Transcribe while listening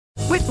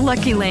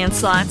Lucky Land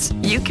Slots,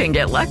 you can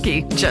get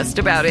lucky just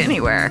about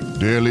anywhere.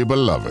 Dearly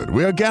beloved,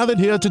 we are gathered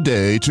here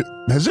today to...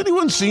 Has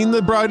anyone seen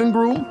the bride and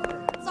groom?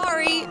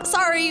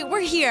 Sorry, we're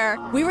here.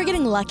 We were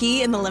getting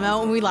lucky in the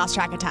limo and we lost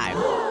track of time.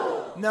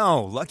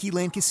 No, Lucky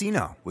Land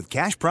Casino, with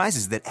cash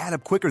prizes that add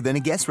up quicker than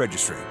a guest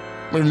registry.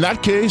 In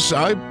that case,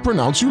 I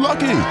pronounce you lucky.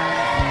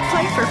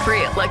 Play for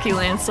free at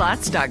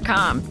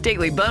LuckyLandSlots.com.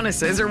 Daily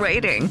bonuses are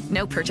waiting.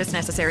 No purchase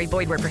necessary.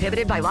 Void where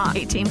prohibited by law.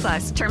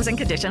 18+. Terms and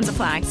conditions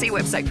apply. See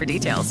website for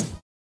details.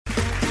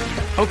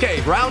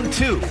 Okay, round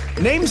two.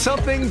 Name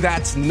something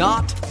that's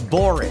not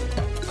boring.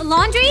 A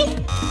laundry?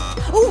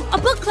 Ooh, a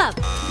book club.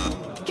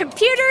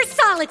 Computer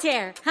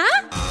solitaire,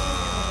 huh?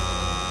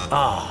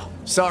 Ah,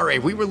 sorry.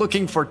 We were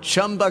looking for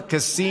Chumba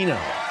Casino.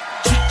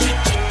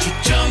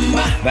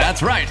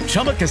 That's right.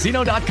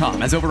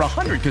 ChumbaCasino.com has over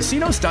 100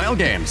 casino-style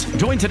games.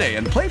 Join today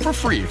and play for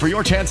free for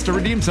your chance to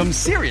redeem some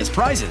serious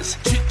prizes.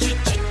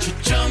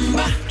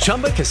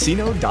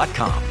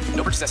 ChumbaCasino.com.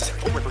 No purchase necessary.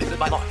 Void where prohibited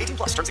by law. 18+.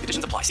 Terms and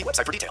conditions apply. See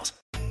website for details.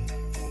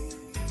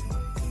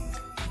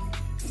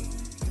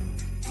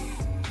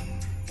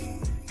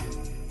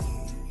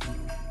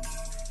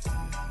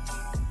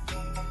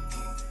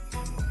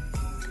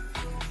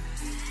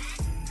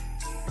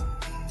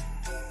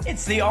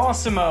 It's the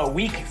Awesemo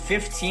Week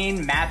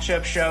 15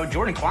 matchup show.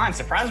 Jordan Klein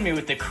surprised me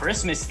with the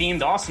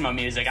Christmas-themed Awesemo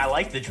music. I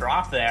like the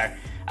drop there.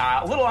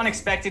 A little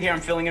unexpected here.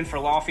 I'm filling in for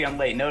Lofty on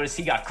late notice.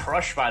 He got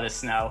crushed by the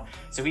snow,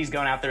 so he's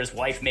going out there. His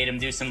wife made him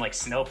do some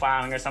snow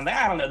plowing or something.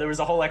 I don't know. There was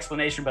a whole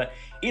explanation, but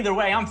either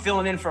way, I'm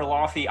filling in for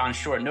Lofty on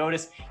short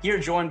notice. Here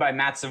joined by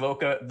Matt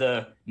Savoca,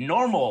 the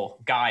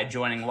normal guy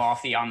joining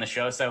Lofty on the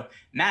show. So,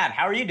 Matt,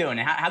 how are you doing?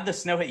 How'd the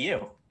snow hit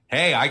you?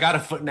 Hey, I got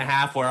 1.5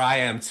 feet where I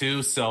am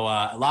too. So,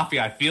 Lofty,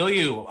 I feel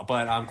you,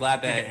 but I'm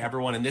glad that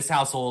everyone in this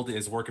household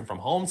is working from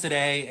home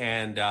today.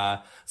 And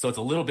so it's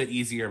a little bit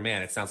easier.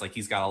 Man, it sounds like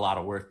he's got a lot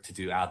of work to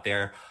do out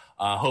there.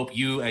 Hope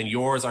you and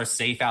yours are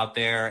safe out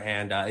there.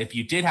 And if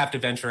you did have to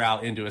venture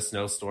out into a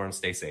snowstorm,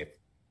 stay safe.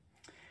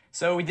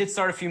 So we did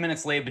start a few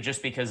minutes late, but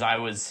just because I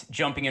was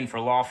jumping in for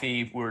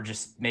Lofty, we're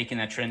just making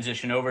that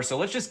transition over. So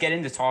let's just get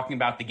into talking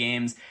about the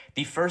games.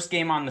 The first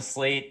game on the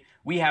slate,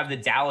 we have the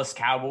Dallas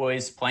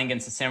Cowboys playing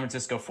against the San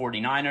Francisco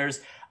 49ers.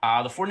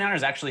 The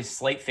 49ers actually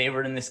slight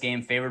favored in this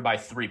game, favored by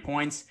 3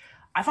 points.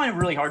 I find it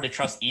really hard to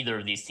trust either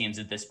of these teams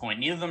at this point.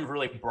 Neither of them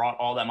really brought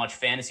all that much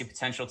fantasy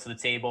potential to the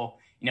table.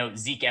 You know,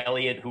 Zeke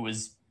Elliott, who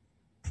was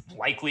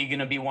likely going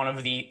to be one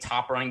of the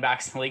top running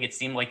backs in the league, it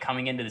seemed like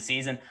coming into the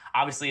season,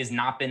 obviously has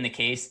not been the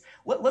case.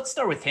 Let's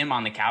start with him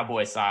on the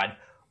Cowboys side.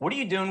 What are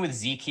you doing with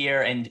Zeke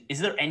here? And is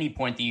there any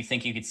point that you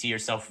think you could see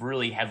yourself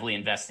really heavily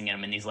investing in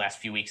him in these last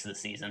few weeks of the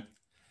season?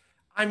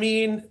 I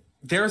mean,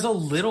 there's a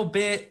little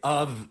bit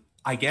of,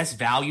 I guess,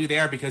 value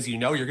there because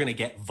you're going to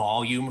get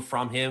volume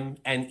from him.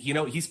 And,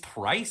 he's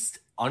priced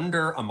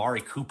under Amari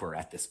Cooper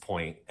at this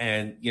point.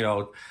 And,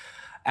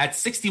 at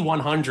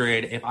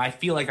 6,100, if I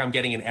feel like I'm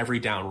getting an every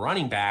down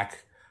running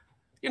back,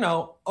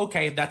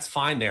 okay, that's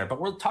fine there.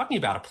 But we're talking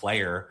about a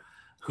player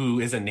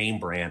who is a name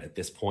brand at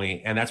this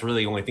point, and that's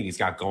really the only thing he's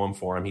got going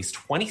for him. He's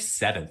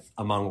 27th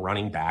among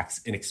running backs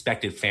in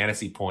expected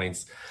fantasy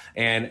points,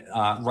 and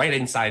right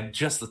inside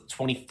just the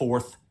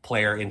 24th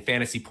player in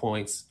fantasy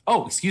points.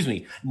 Oh, excuse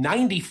me,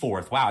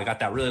 94th. Wow, I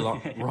got that really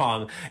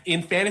wrong.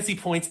 In fantasy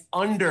points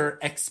under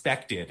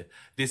expected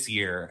this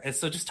year. And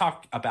so just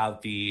talk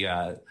about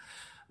the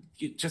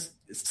just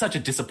such a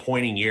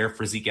disappointing year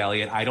for Zeke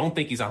Elliott. I don't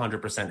think he's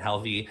 100%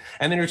 healthy.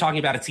 And then you're talking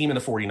about a team in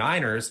the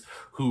 49ers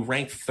who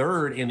ranked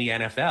third in the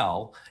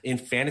NFL in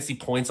fantasy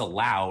points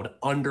allowed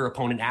under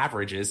opponent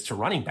averages to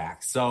running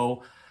backs.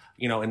 So,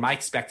 in my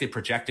expected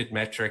projection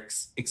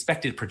metrics,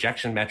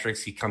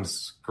 he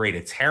comes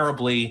graded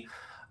terribly.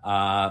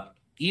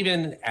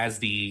 Even as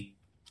the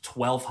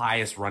 12th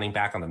highest running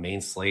back on the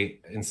main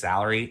slate in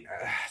salary,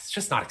 it's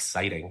just not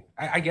exciting.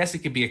 I guess it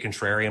could be a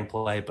contrarian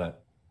play,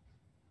 but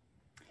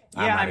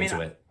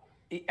into it.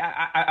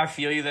 I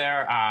feel you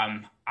there.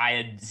 I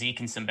had Zeke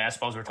in some best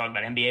balls. We were talking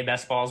about NBA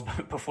best balls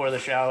before the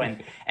show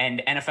and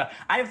NFL.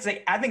 I have to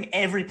say, I think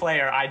every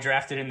player I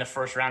drafted in the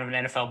first round of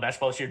an NFL best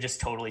ball this year just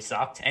totally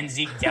sucked. And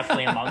Zeke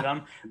definitely among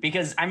them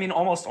because,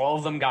 almost all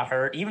of them got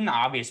hurt. Even the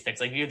obvious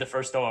picks, like you had the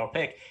first overall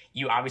pick,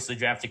 you obviously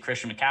drafted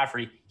Christian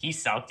McCaffrey. He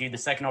sucked. You had the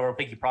second overall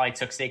pick, you probably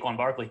took Saquon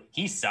Barkley.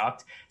 He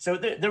sucked. So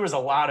there was a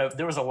lot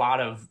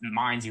of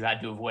minds you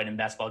had to avoid in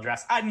best ball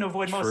drafts. I didn't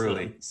avoid most of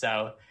them.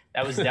 So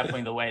that was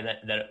definitely the way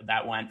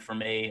that went for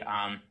me.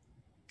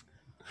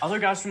 Other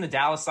guys from the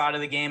Dallas side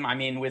of the game,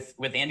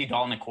 with Andy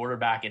Dalton at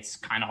quarterback, it's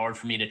kind of hard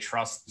for me to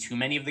trust too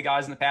many of the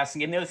guys in the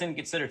passing game. The other thing to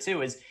consider,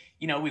 too, is,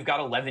 we've got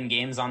 11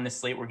 games on this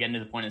slate. We're getting to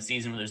the point of the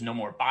season where there's no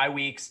more bye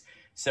weeks.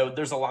 So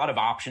there's a lot of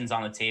options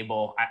on the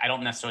table. I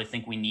don't necessarily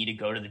think we need to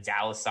go to the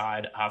Dallas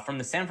side. From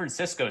the San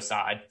Francisco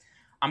side,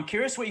 I'm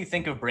curious what you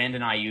think of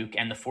Brandon Ayuk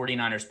and the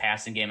 49ers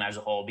passing game as a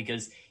whole,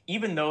 because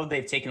even though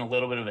they've taken a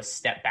little bit of a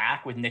step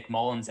back with Nick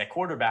Mullins at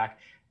quarterback,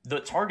 the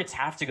targets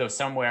have to go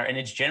somewhere, and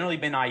it's generally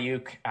been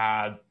Ayuk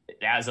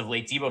as of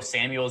late. Deebo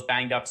Samuel's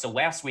banged up. So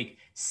last week,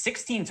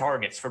 16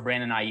 targets for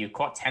Brandon Ayuk,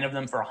 caught 10 of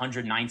them for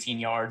 119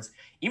 yards.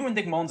 Even with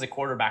Nick Mullins at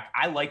quarterback,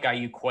 I like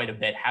Ayuk quite a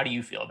bit. How do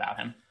you feel about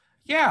him?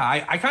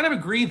 Yeah, I kind of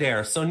agree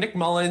there. So Nick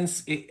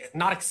Mullins,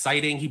 not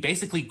exciting. He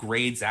basically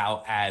grades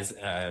out as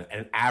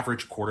an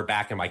average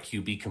quarterback in my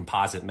QB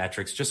composite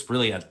metrics, just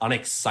really an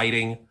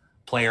unexciting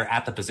player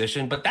at the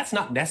position. But that's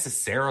not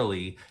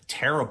necessarily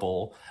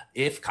terrible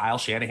if Kyle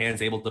Shanahan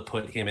is able to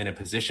put him in a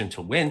position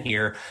to win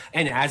here.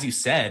 And as you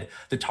said,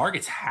 the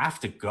targets have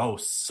to go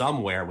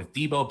somewhere with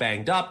Deebo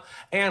banged up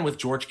and with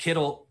George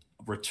Kittle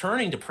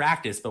returning to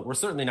practice, but we're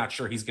certainly not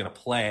sure he's going to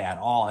play at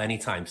all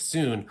anytime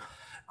soon.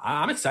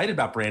 I'm excited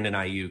about Brandon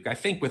Ayuk. I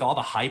think with all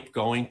the hype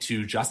going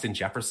to Justin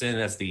Jefferson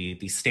as the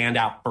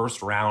standout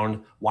first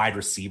round wide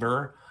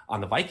receiver on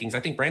the Vikings, I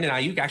think Brandon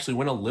Ayuk actually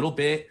went a little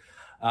bit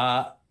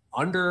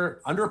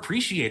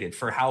underappreciated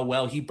for how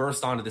well he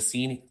burst onto the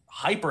scene.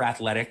 Hyper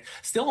athletic,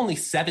 still only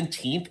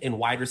 17th in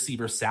wide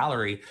receiver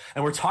salary.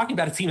 And we're talking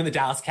about a team in the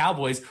Dallas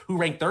Cowboys who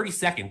ranked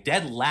 32nd,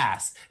 dead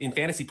last in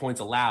fantasy points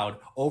allowed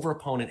over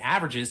opponent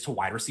averages to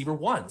wide receiver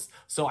ones.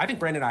 So I think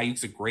Brandon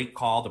Ayuk's a great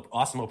call. The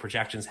Awesemo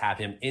projections have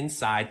him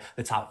inside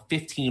the top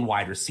 15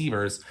 wide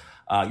receivers.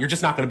 You're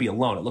just not going to be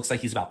alone. It looks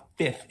like he's about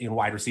 5th in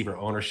wide receiver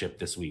ownership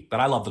this week, but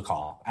I love the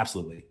call.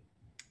 Absolutely.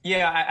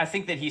 Yeah, I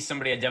think that he's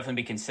somebody I'd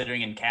definitely be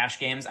considering in cash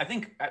games. I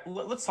think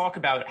let's talk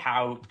about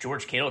how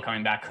George Kittle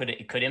coming back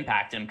could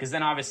impact him, because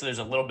then obviously there's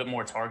a little bit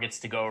more targets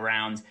to go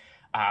around,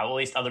 at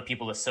least other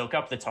people to soak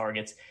up the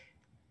targets.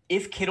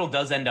 If Kittle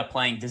does end up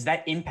playing, does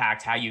that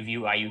impact how you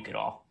view Ayuk at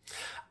all?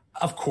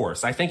 Of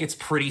course. I think it's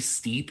pretty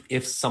steep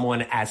if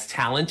someone as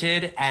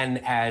talented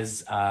and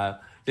as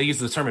they use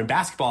the term in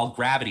basketball,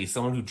 gravity,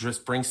 someone who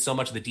just brings so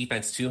much of the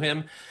defense to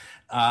him.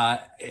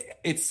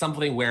 It's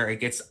something where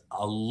it gets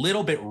a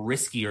little bit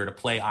riskier to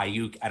play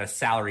Ayuk at a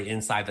salary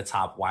inside the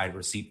top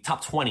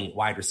 20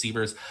 wide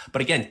receivers.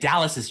 But again,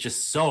 Dallas is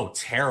just so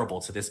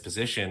terrible to this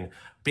position.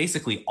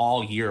 Basically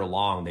all year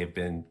long, they've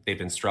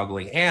been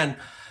struggling. And,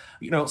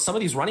 some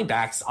of these running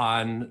backs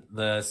on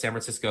the San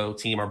Francisco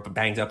team are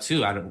banged up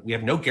too. We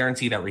have no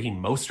guarantee that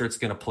Raheem Mostert's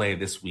going to play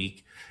this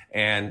week.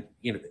 And,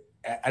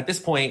 at this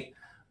point,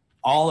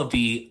 all of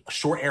the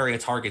short area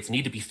targets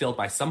need to be filled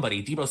by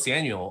somebody. Deebo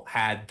Samuel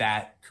had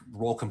that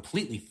role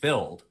completely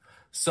filled.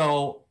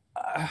 So,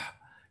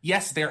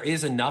 yes, there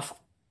is enough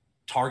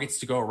targets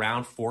to go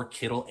around for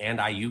Kittle and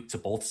Ayuk to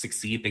both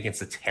succeed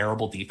against a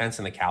terrible defense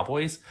in the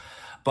Cowboys.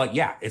 But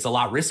yeah, it's a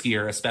lot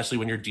riskier, especially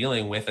when you're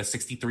dealing with a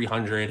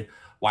 6,300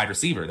 wide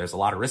receiver. There's a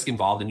lot of risk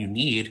involved, and you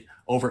need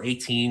over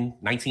 18,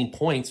 19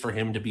 points for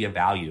him to be a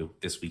value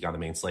this week on the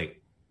main slate.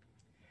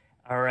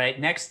 All right,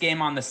 next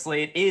game on the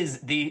slate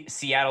is the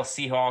Seattle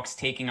Seahawks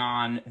taking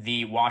on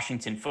the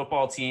Washington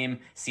football team.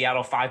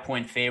 Seattle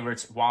 5-point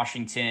favorites,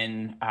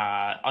 Washington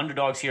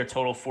underdogs here,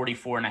 total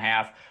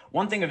 44.5.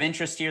 One thing of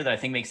interest here that I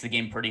think makes the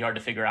game pretty hard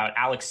to figure out,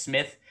 Alex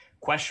Smith,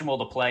 questionable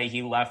to play.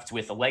 He left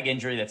with a leg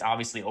injury. That's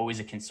obviously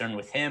always a concern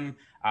with him.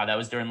 That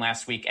was during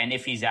last week. And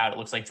if he's out, it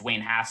looks like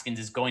Dwayne Haskins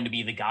is going to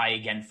be the guy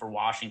again for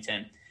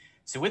Washington.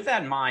 So with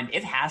that in mind,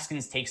 if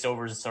Haskins takes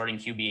over as a starting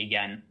QB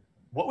again,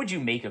 what would you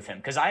make of him?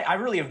 Because I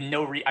really have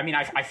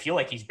I feel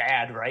like he's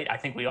bad, right? I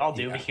think we all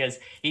do, because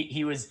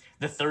he was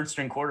the third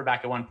string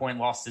quarterback at one point,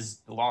 lost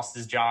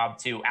his job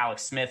to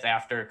Alex Smith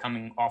after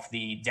coming off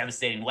the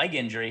devastating leg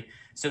injury.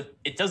 So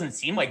it doesn't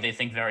seem like they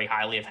think very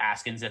highly of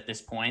Haskins at this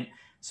point.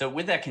 So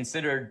with that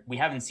considered, we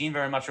haven't seen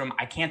very much of him.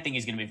 I can't think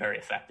he's going to be very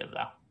effective,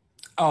 though.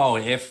 Oh,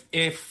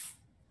 if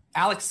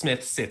Alex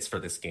Smith sits for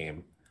this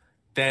game,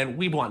 then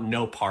we want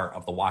no part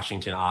of the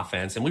Washington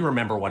offense. And we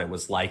remember what it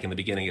was like in the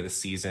beginning of the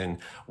season,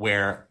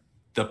 where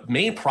the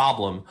main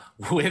problem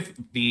with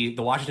the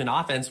Washington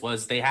offense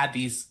was they had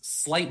these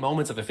slight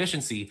moments of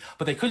efficiency,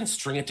 but they couldn't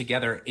string it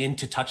together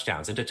into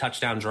touchdowns, into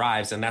touchdown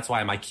drives. And that's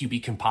why my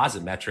QB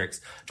composite metrics,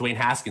 Dwayne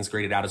Haskins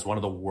graded out as one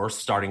of the worst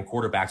starting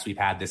quarterbacks we've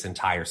had this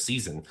entire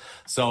season.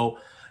 So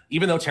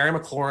even though Terry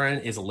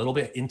McLaurin is a little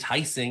bit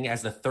enticing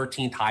as the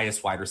 13th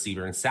highest wide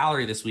receiver in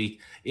salary this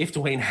week, if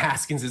Dwayne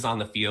Haskins is on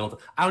the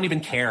field, I don't even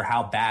care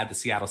how bad the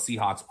Seattle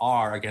Seahawks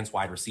are against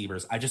wide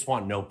receivers. I just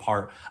want no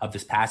part of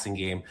this passing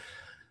game.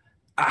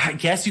 I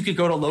guess you could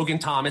go to Logan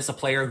Thomas, a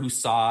player who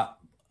saw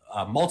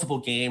multiple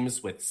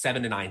games with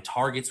 7 to 9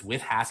 targets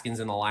with Haskins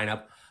in the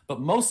lineup.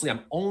 But mostly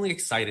I'm only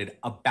excited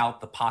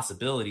about the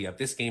possibility of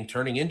this game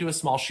turning into a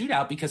small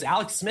shootout, because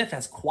Alex Smith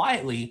has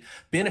quietly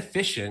been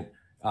efficient.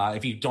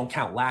 If you don't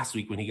count last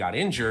week when he got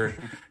injured,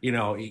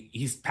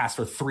 he's passed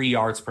for 3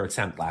 yards per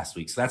attempt last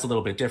week. So that's a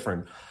little bit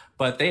different.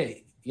 But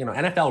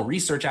NFL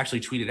research actually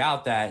tweeted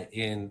out that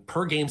in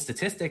per game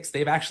statistics,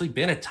 they've actually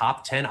been a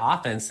top 10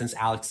 offense since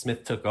Alex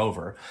Smith took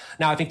over.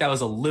 Now, I think that was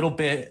a little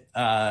bit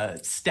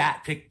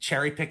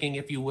cherry picking,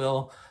 if you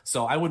will.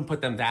 So I wouldn't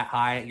put them that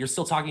high. You're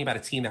still talking about a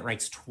team that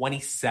ranks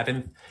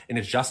 27th in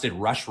adjusted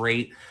rush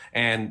rate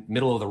and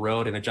middle of the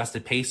road in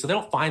adjusted pace. So they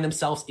don't find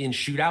themselves in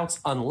shootouts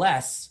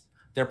unless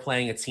they're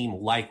playing a team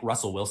like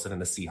Russell Wilson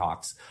and the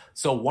Seahawks.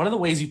 So one of the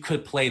ways you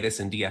could play this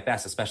in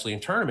DFS, especially in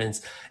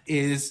tournaments,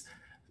 is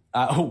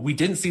we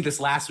didn't see this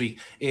last week,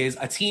 is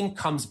a team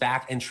comes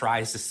back and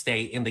tries to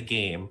stay in the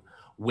game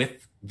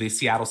with the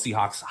Seattle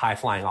Seahawks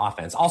high-flying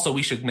offense. Also,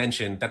 we should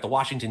mention that the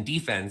Washington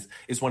defense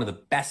is one of the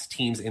best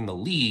teams in the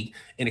league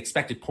in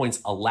expected points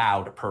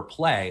allowed per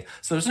play.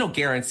 So there's no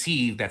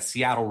guarantee that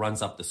Seattle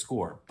runs up the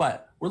score.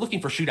 But we're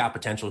looking for shootout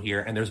potential here,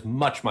 and there's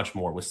much, much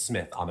more with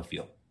Smith on the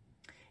field.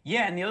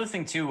 Yeah, and the other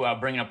thing, too,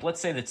 bringing up, let's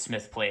say that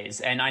Smith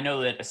plays, and I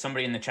know that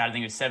somebody in the chat, I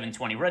think it was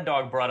 720 Red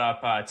Dog, brought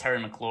up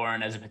Terry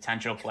McLaurin as a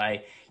potential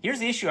play. Here's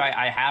the issue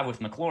I have with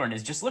McLaurin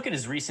is just look at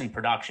his recent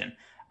production.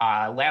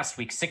 Last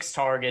week, 6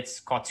 targets,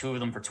 caught 2 of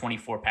them for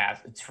 24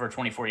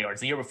 yards.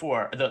 The year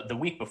before, the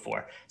week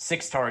before,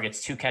 6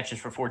 targets, 2 catches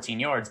for 14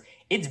 yards.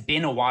 It's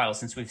been a while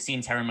since we've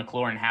seen Terry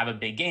McLaurin have a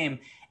big game.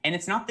 And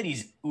it's not that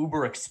he's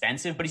uber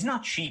expensive, but he's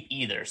not cheap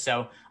either.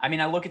 So, I mean,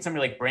 I look at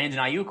somebody like Brandon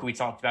Ayuk, who we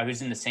talked about,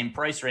 who's in the same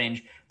price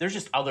range. There's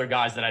just other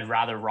guys that I'd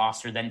rather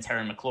roster than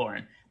Terry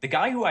McLaurin. The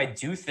guy who I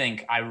do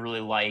think I really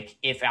like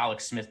if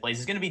Alex Smith plays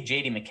is going to be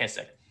J.D.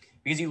 McKissic.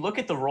 Because you look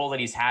at the role that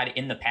he's had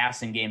in the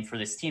passing game for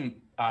this team,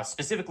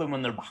 specifically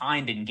when they're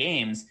behind in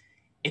games,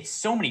 it's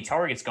so many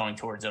targets going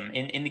towards him.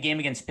 In the game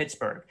against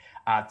Pittsburgh,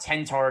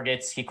 10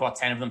 targets, he caught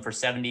 10 of them for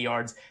 70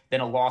 yards.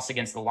 Then a loss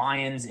against the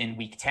Lions in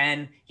week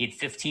 10, he had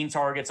 15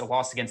 targets. A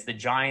loss against the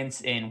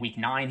Giants in week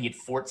 9, he had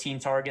 14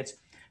 targets.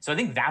 So I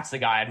think that's the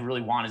guy I'd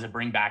really want as a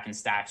bring back in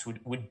stacks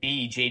would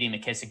be J.D.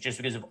 McKissic, just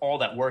because of all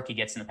that work he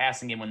gets in the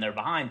passing game when they're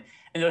behind.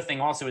 And the other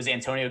thing also is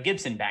Antonio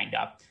Gibson banged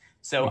up.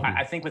 So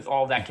I think with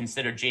all that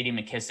considered, J.D.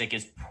 McKissic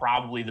is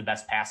probably the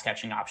best pass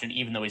catching option,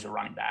 even though he's a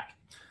running back.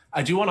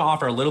 I do want to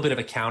offer a little bit of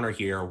a counter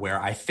here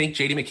where I think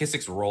J.D.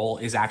 McKissic's role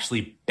is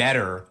actually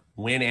better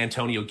when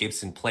Antonio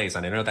Gibson plays.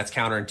 And I know that's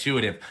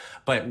counterintuitive,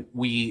 but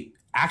we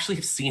actually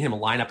have seen him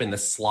line up in the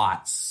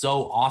slot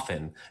so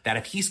often that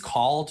if he's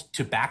called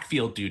to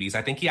backfield duties,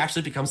 I think he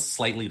actually becomes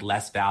slightly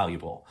less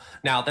valuable.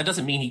 Now, that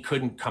doesn't mean he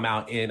couldn't come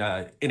out in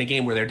a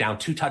game where they're down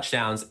 2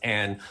 touchdowns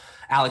and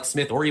Alex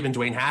Smith or even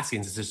Dwayne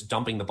Haskins is just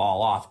dumping the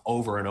ball off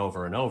over and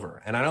over and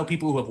over. And I know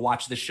people who have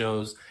watched the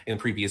shows in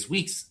previous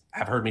weeks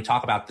have heard me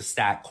talk about the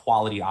stat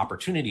quality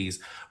opportunities,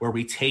 where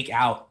we take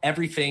out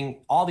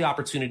everything, all the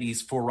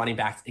opportunities for running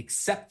backs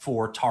except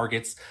for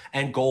targets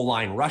and goal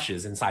line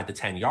rushes inside the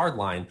 10-yard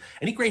line.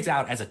 And he grades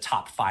out as a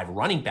top 5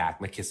 running back,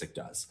 McKissic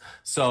does.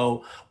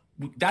 So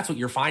that's what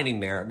you're finding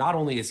there. Not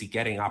only is he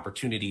getting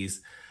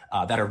opportunities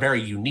that are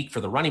very unique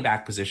for the running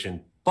back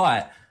position,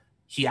 but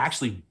he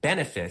actually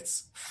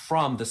benefits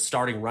from the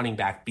starting running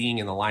back being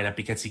in the lineup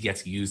because he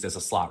gets used as a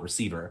slot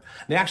receiver.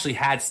 They actually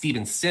had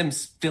Steven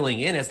Sims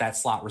filling in as that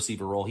slot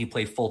receiver role. He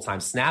played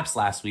full-time snaps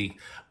last week.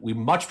 We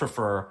much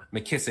prefer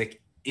McKissic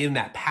in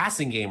that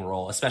passing game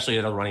role, especially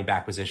at a running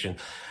back position.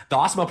 The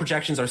Osmo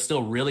projections are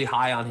still really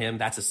high on him.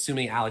 That's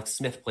assuming Alex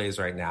Smith plays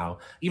right now.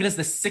 Even as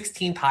the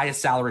 16th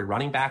highest salary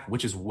running back,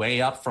 which is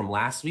way up from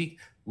last week,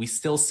 we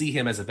still see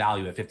him as a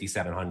value at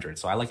 5,700.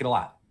 So I like it a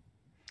lot.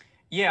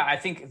 Yeah, I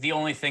think the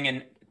only thing,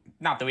 and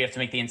not that we have to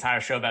make the entire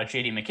show about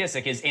J.D.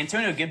 McKissic, is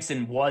Antonio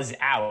Gibson was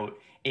out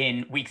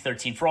in week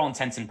 13 for all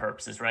intents and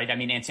purposes, right? I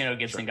mean, Antonio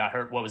Gibson got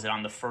hurt, what was it,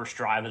 on the first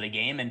drive of the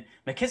game, and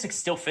McKissic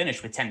still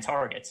finished with 10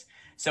 targets.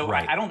 So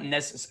right. I don't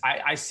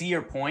necessarily, I see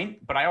your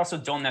point, but I also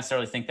don't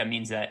necessarily think that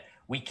means that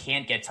we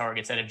can't get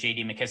targets out of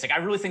J.D. McKissic. I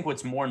really think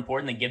what's more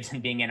important than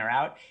Gibson being in or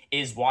out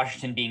is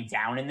Washington being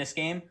down in this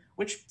game,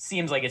 which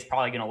seems like it's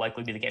probably going to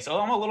likely be the case.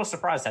 Although I'm a little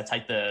surprised how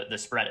tight the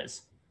spread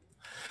is.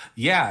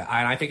 Yeah,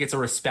 and I think it's a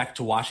respect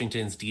to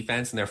Washington's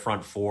defense and their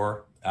front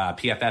four.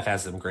 PFF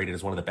has them graded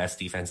as one of the best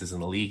defenses in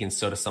the league, and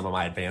so do some of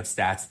my advanced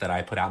stats that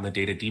I put out in the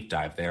data deep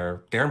dive.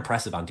 They're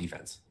impressive on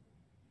defense.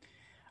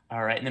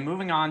 All right, and then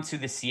moving on to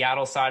the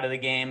Seattle side of the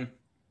game.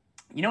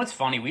 You know, it's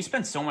funny. We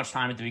spent so much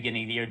time at the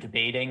beginning of the year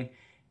debating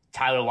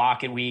Tyler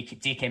Lockett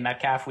week, DK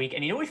Metcalf week.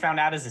 And you know what we found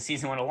out as the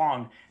season went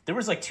along? There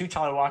was like 2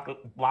 Tyler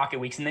Lockett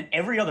weeks, and then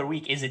every other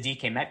week is a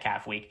DK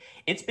Metcalf week.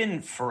 It's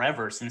been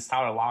forever since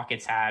Tyler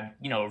Lockett's had,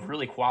 you know, a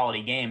really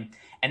quality game.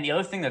 And the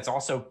other thing that's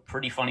also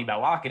pretty funny about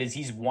Lockett is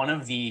he's one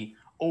of the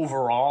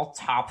overall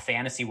top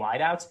fantasy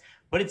wideouts,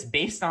 but it's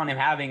based on him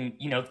having,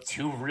 you know,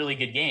 2 really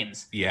good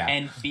games. Yeah.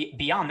 And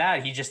beyond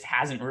that, he just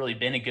hasn't really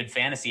been a good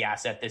fantasy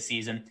asset this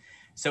season.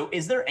 So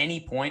is there any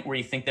point where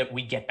you think that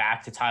we get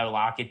back to Tyler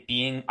Lockett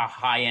being a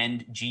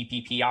high-end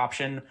GPP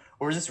option?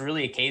 Or is this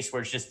really a case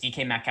where it's just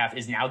DK Metcalf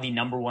is now the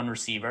number 1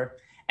 receiver,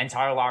 and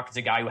Tyler Lockett's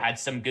a guy who had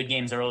some good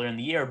games earlier in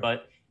the year,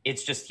 but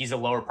it's just he's a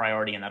lower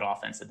priority in that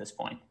offense at this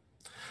point?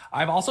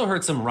 I've also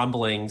heard some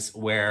rumblings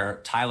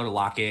where Tyler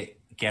Lockett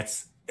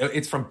gets –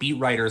 it's from beat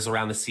writers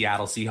around the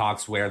Seattle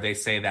Seahawks where they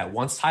say that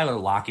once Tyler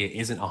Lockett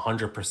isn't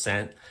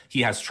 100%,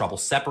 he has trouble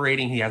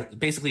separating. He has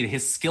basically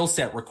his skill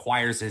set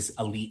requires his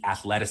elite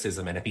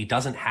athleticism. And if he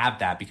doesn't have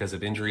that because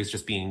of injuries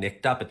just being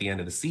nicked up at the end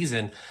of the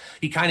season,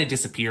 he kind of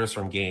disappears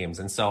from games.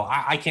 And so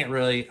I can't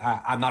really,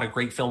 I'm not a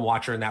great film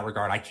watcher in that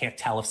regard. I can't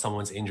tell if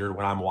someone's injured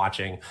when I'm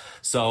watching.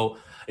 So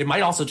it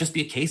might also just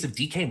be a case of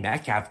DK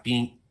Metcalf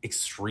being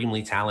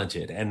extremely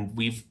talented. And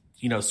we've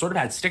sort of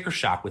had sticker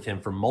shock with him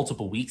for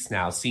multiple weeks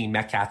now, seeing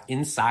Metcalf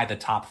inside the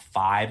top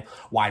 5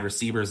 wide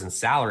receivers in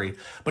salary.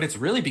 But it's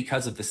really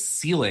because of the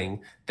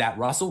ceiling that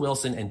Russell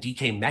Wilson and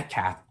DK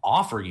Metcalf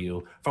offer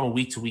you from a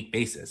week-to-week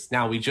basis.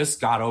 Now, we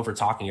just got over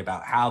talking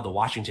about how the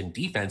Washington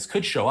defense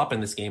could show up in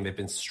this game. They've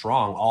been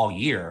strong all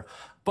year.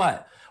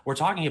 But we're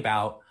talking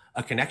about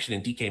a connection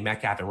in DK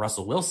Metcalf and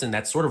Russell Wilson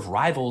that sort of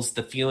rivals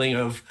the feeling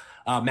of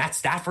Matt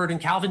Stafford and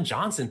Calvin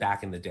Johnson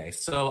back in the day.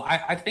 So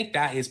I think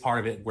that is part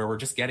of it, where we're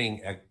just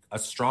getting a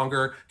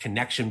stronger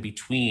connection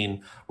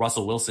between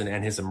Russell Wilson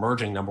and his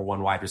emerging number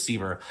 1 wide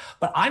receiver.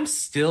 But I'm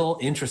still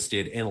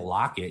interested in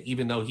Lockett,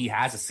 even though he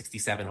has a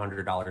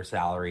 $6,700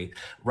 salary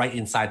right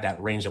inside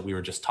that range that we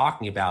were just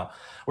talking about.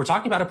 We're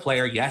talking about a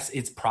player, yes,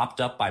 it's propped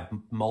up by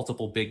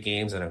multiple big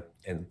games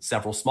and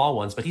several small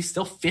ones, but he's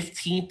still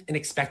 15th in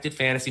expected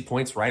fantasy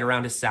points, right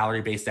around his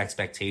salary-based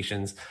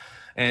expectations.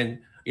 And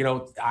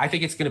I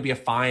think it's going to be a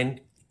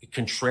fine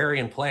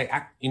contrarian play.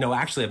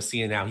 Actually, I'm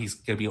seeing now he's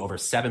going to be over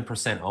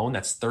 7% owned.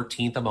 That's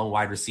 13th among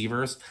wide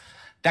receivers.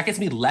 That gets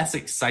me less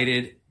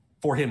excited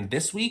for him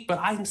this week, but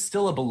I'm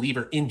still a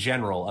believer in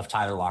general of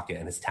Tyler Lockett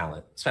and his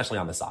talent, especially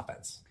on this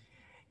offense.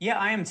 Yeah,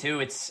 I am too.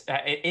 It's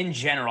in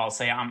general, I'll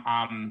say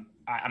I'm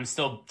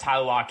still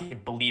Tyler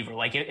Lockett believer.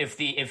 Like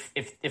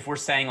if we're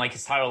saying like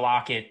is Tyler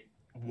Lockett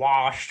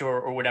washed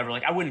or whatever,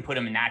 like I wouldn't put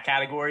him in that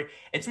category.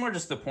 It's more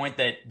just the point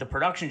that the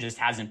production just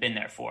hasn't been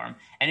there for him.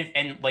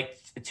 And like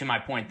to my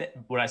point, that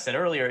what I said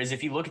earlier is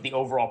if you look at the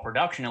overall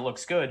production, it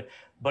looks good,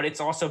 but it's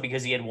also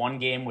because he had one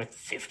game with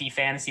 50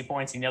 fantasy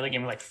points, and the other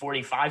game with like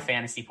 45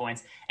 fantasy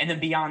points. And then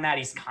beyond that,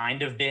 he's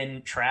kind of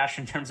been trash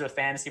in terms of a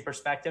fantasy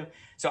perspective.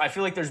 So I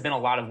feel like there's been a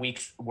lot of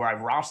weeks where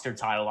I've rostered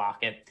Tyler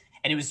Lockett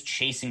and it was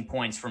chasing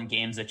points from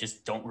games that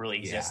just don't really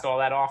exist all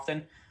that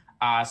often.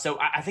 So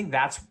I think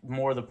that's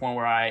more the point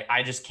where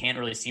I just can't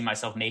really see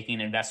myself making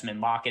an investment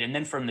in Lockett. And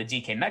then from the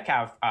DK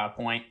Metcalf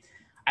point,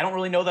 I don't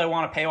really know that I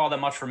want to pay all that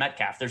much for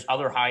Metcalf. There's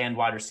other high-end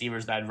wide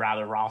receivers that I'd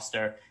rather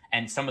roster,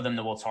 and some of them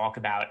that we'll talk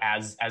about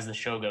as the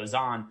show goes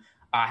on.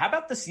 How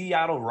about the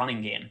Seattle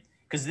running game?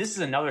 Because this is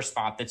another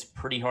spot that's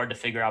pretty hard to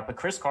figure out. But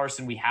Chris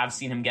Carson, we have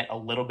seen him get a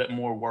little bit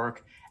more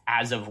work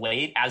as of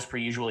late. As per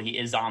usual, he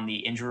is on the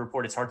injury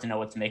report. It's hard to know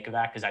what to make of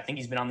that because I think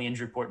he's been on the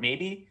injury report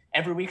maybe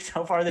every week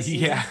so far this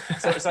season. Yeah.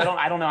 so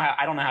I don't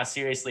know how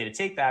seriously to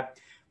take that.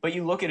 But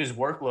you look at his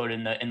workload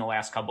in the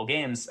last couple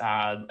games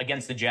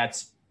against the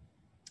Jets.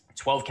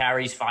 12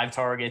 carries, 5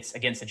 targets.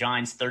 Against the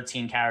Giants,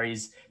 13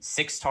 carries,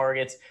 6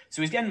 targets.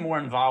 So he's getting more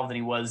involved than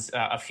he was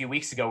a few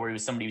weeks ago, where he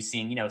was somebody who was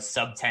seeing,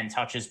 sub 10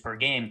 touches per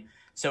game.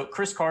 So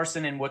Chris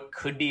Carson in what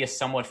could be a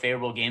somewhat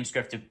favorable game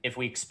script if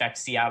we expect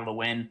Seattle to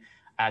win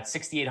at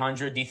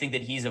 6,800, do you think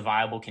that he's a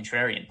viable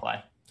contrarian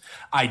play?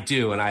 I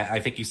do. And I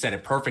think you said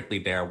it perfectly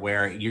there,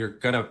 where you're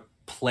going to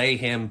play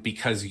him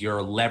because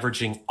you're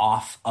leveraging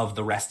off of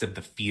the rest of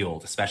the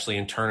field, especially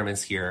in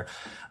tournaments here.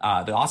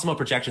 The Awesemo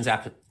projections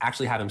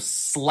actually have him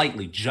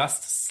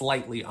just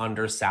slightly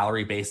under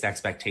salary-based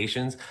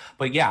expectations.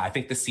 But yeah, I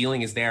think the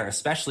ceiling is there,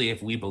 especially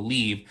if we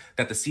believe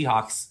that the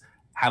Seahawks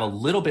have a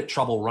little bit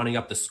trouble running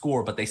up the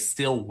score, but they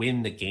still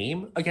win the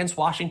game against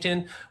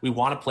Washington. We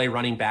want to play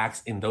running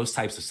backs in those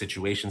types of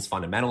situations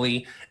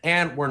fundamentally,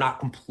 and we're not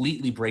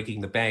completely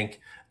breaking the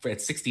bank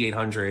at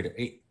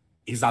 6,800.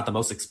 He's not the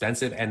most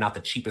expensive and not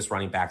the cheapest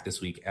running back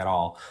this week at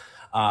all.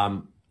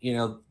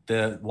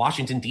 The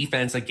Washington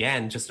defense,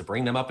 again, just to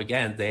bring them up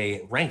again,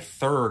 they rank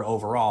 3rd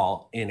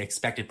overall in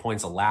expected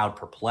points allowed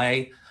per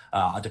play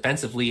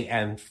defensively,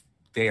 and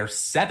they are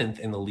 7th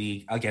in the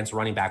league against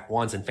running back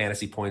ones and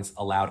fantasy points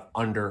allowed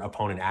under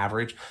opponent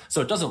average.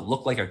 So it doesn't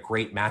look like a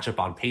great matchup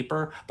on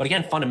paper. But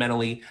again,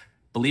 fundamentally,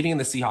 believing in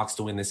the Seahawks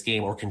to win this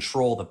game or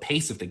control the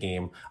pace of the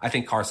game, I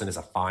think Carson is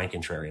a fine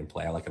contrarian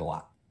play. I like it a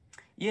lot.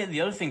 Yeah,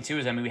 the other thing, too,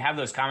 is, we have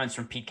those comments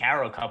from Pete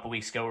Carroll a couple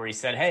weeks ago where he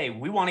said, hey,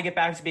 we want to get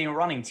back to being a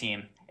running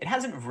team. It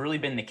hasn't really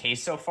been the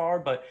case so far,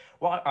 but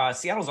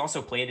Seattle's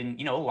also played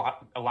in, a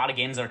lot of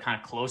games that are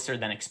kind of closer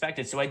than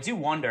expected. So I do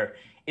wonder,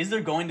 is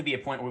there going to be a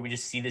point where we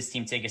just see this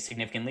team take a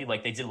significant lead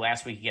like they did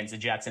last week against the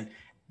Jets? And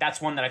that's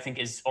one that I think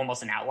is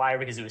almost an outlier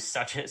because it was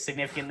such a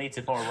significant lead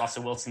to where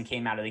Russell Wilson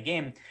came out of the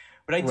game.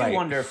 But I do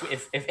wonder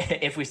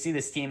if we see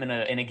this team in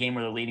a game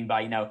where they're leading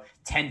by,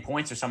 10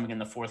 points or something in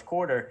the fourth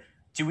quarter,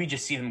 do we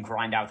just see them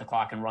grind out the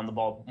clock and run the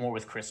ball more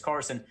with Chris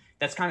Carson?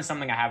 That's kind of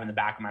something I have in the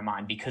back of my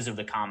mind because of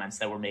the comments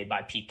that were made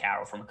by Pete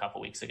Carroll from a couple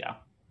weeks ago.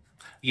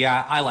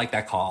 Yeah, I like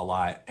that call a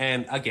lot.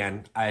 And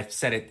again, I've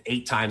said it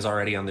 8 times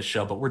already on the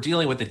show, but we're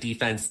dealing with a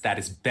defense that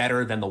is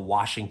better than the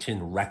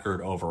Washington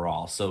record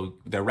overall. So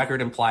their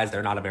record implies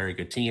they're not a very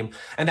good team.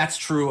 And that's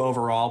true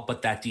overall,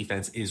 but that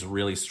defense is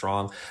really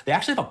strong. They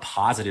actually have a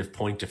positive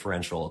point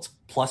differential. It's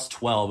plus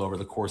 12 over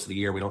the course of the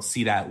year. We don't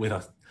see that with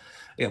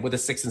a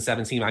 6 and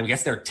 7 team. I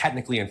guess they're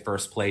technically in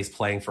first place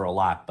playing for a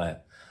lot,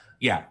 but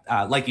yeah,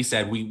 like you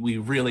said, we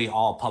really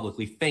all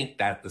publicly think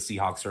that the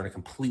Seahawks are in a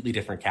completely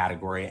different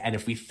category. And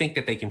if we think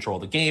that they control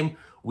the game,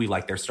 we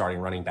like their starting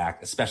running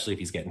back, especially if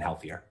he's getting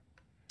healthier.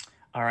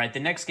 All right, the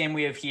next game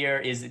we have here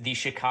is the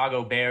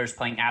Chicago Bears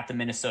playing at the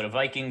Minnesota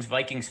Vikings.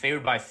 Vikings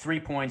favored by 3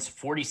 points,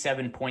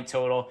 47-point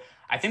total.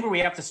 I think where we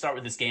have to start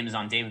with this game is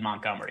on David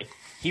Montgomery.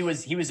 He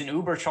was an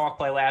uber chalk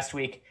play last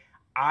week.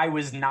 I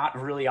was not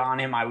really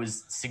on him. I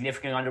was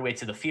significantly underweight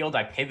to the field.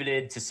 I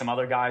pivoted to some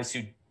other guys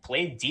who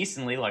played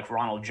decently, like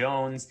Ronald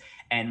Jones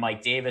and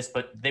Mike Davis,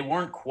 but they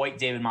weren't quite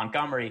David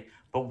Montgomery.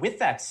 But with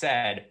that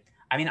said,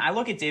 I mean, I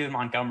look at David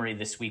Montgomery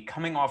this week,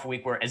 coming off a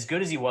week where, as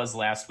good as he was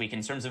last week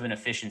in terms of an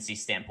efficiency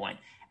standpoint,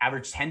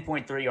 averaged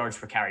 10.3 yards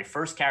per carry,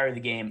 first carry of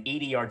the game,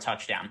 80-yard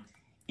touchdown.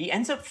 He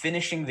ends up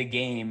finishing the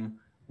game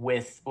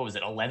with,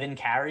 11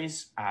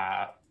 carries?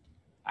 I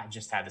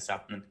just had this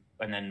up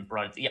and then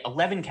brought it. Yeah,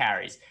 11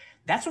 carries.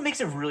 That's what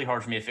makes it really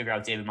hard for me to figure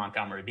out David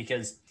Montgomery,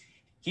 because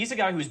he's a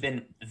guy who's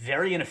been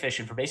very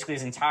inefficient for basically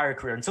his entire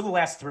career until the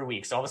last 3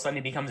 weeks. All of a sudden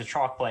he becomes a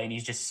chalk play and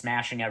he's just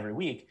smashing every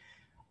week.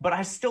 But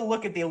I still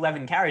look at the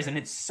 11 carries, and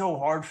it's so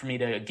hard for me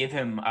to give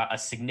him a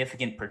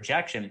significant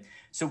projection.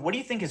 So what do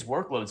you think his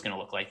workload is going to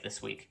look like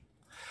this week?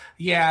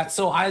 Yeah,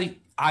 so I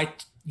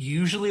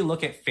usually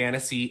look at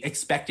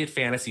expected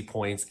fantasy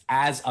points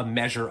as a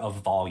measure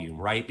of volume,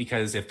 right?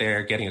 Because if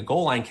they're getting a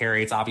goal line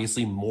carry, it's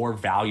obviously more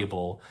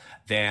valuable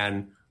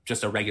than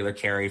just a regular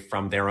carry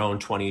from their own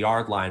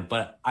 20-yard line.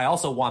 But I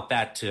also want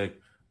that to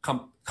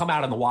come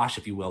out in the wash,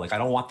 if you will. Like, I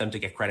don't want them to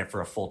get credit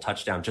for a full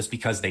touchdown just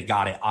because they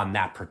got it on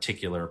that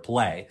particular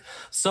play.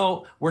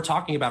 So we're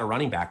talking about a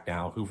running back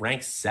now who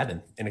ranks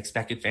 7th in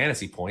expected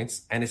fantasy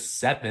points and is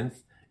 7th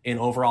in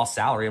overall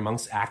salary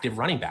amongst active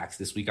running backs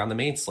this week on the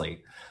main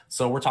slate.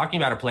 So we're talking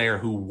about a player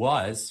who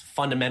was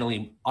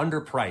fundamentally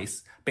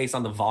underpriced based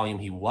on the volume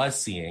he was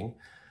seeing,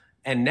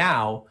 and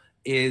now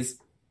is,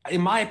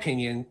 in my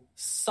opinion,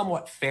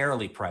 somewhat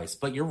fairly priced.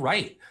 But you're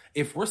right.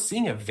 If we're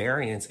seeing a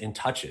variance in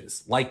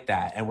touches like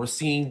that, and we're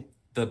seeing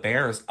the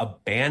Bears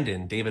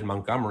abandon David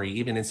Montgomery,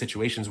 even in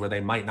situations where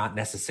they might not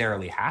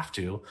necessarily have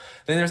to,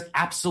 then there's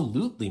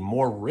absolutely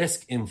more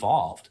risk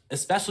involved,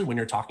 especially when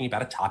you're talking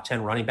about a top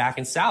 10 running back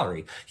in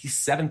salary. He's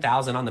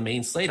 7,000 on the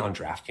main slate on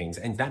DraftKings,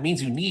 and that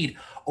means you need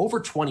over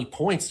 20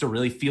 points to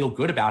really feel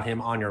good about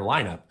him on your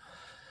lineup.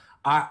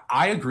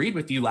 I agreed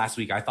with you last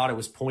week. I thought it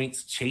was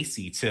points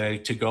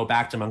chasey to go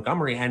back to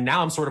Montgomery, and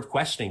now I'm sort of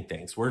questioning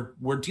things.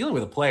 We're dealing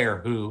with a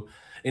player who,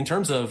 in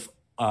terms of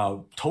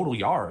total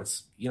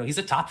yards, he's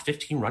a top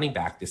 15 running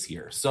back this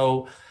year.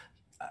 So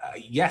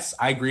yes,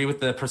 I agree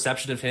with the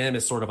perception of him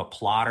as sort of a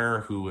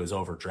plotter who is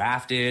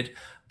overdrafted.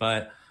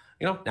 But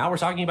now we're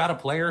talking about a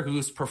player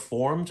who's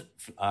performed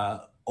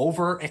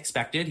over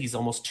expected. He's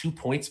almost 2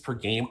 points per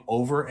game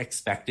over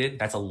expected.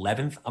 That's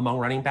 11th among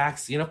running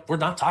backs. We're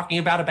not talking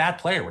about a bad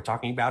player. We're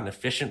talking about an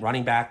efficient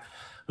running back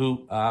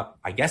who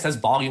I guess has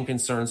volume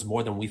concerns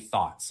more than we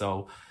thought.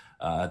 So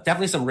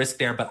definitely some risk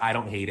there, but I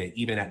don't hate it,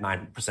 even at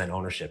 9%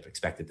 ownership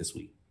expected this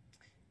week.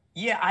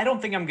 Yeah, I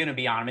don't think I'm going to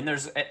be on him. And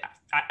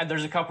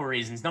there's a couple of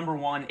reasons. Number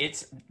one,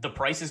 it's the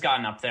price has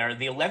gotten up there.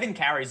 The 11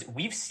 carries,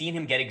 we've seen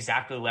him get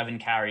exactly 11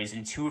 carries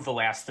in 2 of the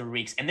last 3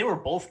 weeks. And they were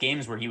both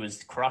games where he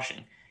was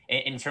crushing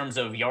in terms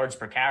of yards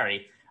per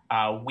carry.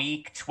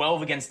 Week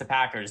 12 against the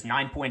Packers,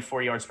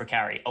 9.4 yards per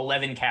carry,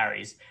 11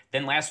 carries.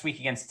 Then last week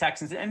against the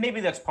Texans, and maybe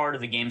that's part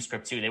of the game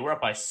script too. They were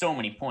up by so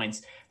many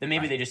points that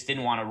maybe they just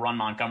didn't want to run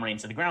Montgomery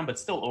into the ground, but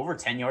still over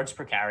 10 yards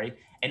per carry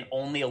and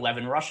only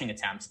 11 rushing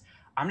attempts.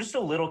 I'm just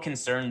a little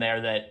concerned there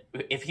that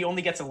if he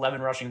only gets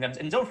 11 rushing attempts,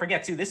 and don't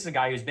forget too, this is a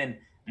guy who's been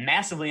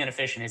massively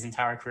inefficient his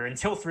entire career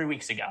until 3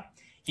 weeks ago.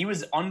 He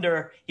was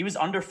under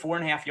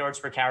 4.5 yards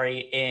per carry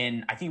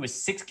in, I think it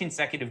was 6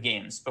 consecutive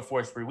games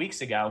before 3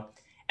 weeks ago.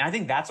 And I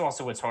think that's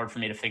also what's hard for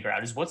me to figure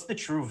out is what's the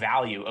true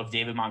value of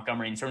David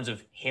Montgomery in terms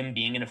of him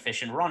being an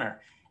efficient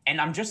runner.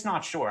 And I'm just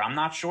not sure. I'm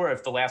not sure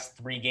if the last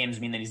 3 games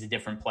mean that he's a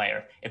different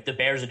player, if the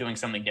Bears are doing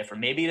something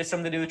different. Maybe it has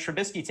something to do with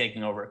Trubisky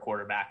taking over at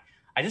quarterback.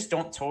 I just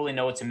don't totally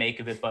know what to make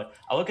of it, but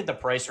I look at the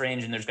price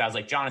range and there's guys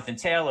like Jonathan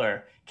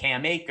Taylor,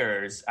 Cam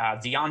Akers,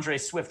 DeAndre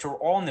Swift, who are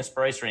all in this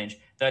price range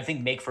that I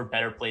think make for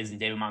better plays than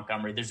David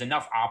Montgomery. There's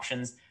enough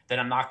options that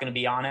I'm not going to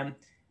be on him.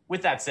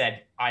 With that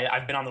said,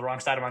 I've been on the wrong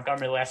side of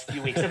Montgomery the last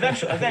few weeks.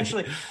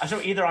 Eventually, so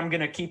either I'm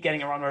going to keep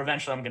getting it wrong or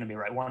eventually I'm going to be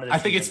right. I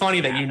think it's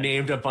funny that you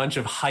named a bunch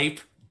of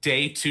hype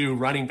day 2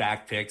 running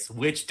back picks,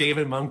 which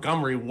David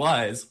Montgomery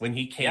was when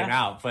he came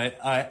out.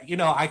 But,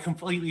 I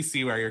completely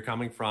see where you're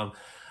coming from.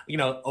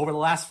 Over the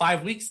last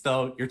 5 weeks,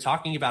 though, you're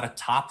talking about a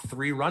top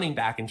 3 running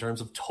back in terms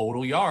of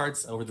total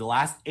yards. Over the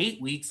last 8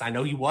 weeks, I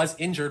know he was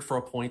injured for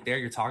a point there.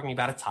 You're talking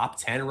about a top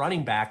 10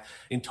 running back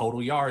in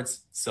total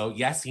yards. So,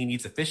 yes, he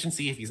needs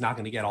efficiency if he's not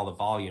going to get all the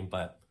volume,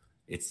 but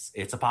it's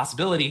a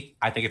possibility.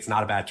 I think it's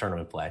not a bad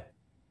tournament play.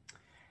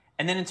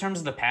 And then in terms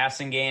of the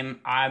passing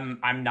game,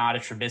 I'm not a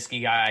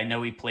Trubisky guy. I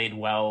know he played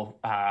well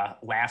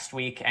last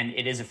week, and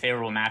it is a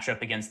favorable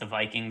matchup against the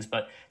Vikings.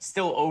 But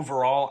still,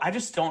 overall, I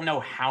just don't know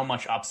how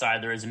much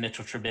upside there is in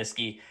Mitchell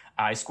Trubisky.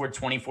 He scored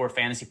 24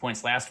 fantasy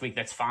points last week.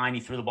 That's fine.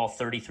 He threw the ball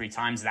 33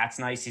 times. That's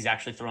nice. He's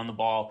actually thrown the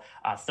ball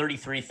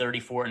 33,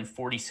 34, and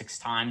 46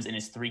 times in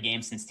his 3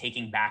 games since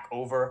taking back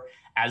over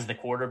as the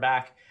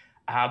quarterback.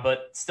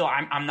 But still,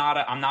 I'm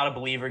not a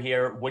believer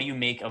here. What do you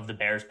make of the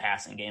Bears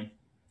passing game?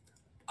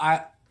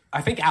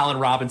 I think Allen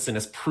Robinson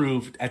has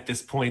proved at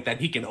this point that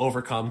he can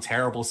overcome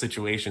terrible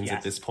situations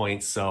at this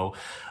point. So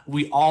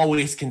we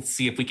always can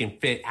see if we can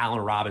fit Allen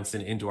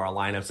Robinson into our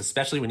lineups,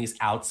 especially when he's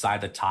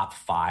outside the top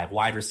 5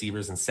 wide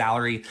receivers in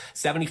salary.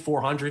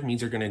 7,400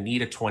 means you're going to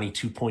need a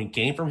 22-point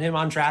game from him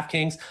on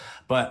DraftKings,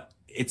 but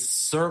it's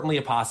certainly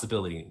a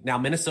possibility. Now,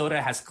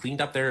 Minnesota has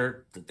cleaned up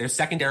their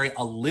secondary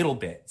a little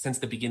bit since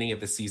the beginning of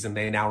the season.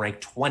 They now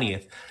rank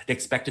 20th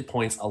expected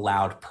points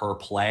allowed per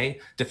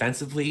play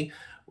defensively.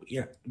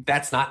 You know,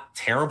 that's not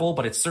terrible,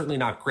 but it's certainly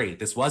not great.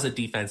 This was a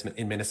defense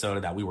in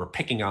Minnesota that we were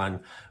picking on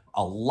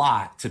a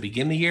lot to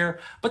begin the year,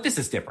 but this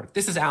is different.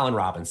 This is Allen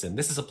Robinson.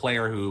 This is a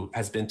player who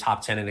has been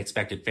top 10 in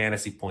expected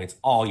fantasy points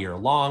all year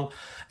long.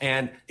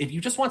 And if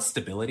you just want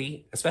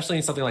stability, especially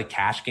in something like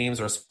cash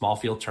games or a small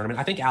field tournament,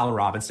 I think Allen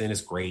Robinson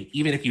is great,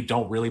 even if you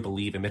don't really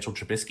believe in Mitchell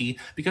Trubisky,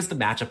 because the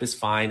matchup is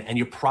fine and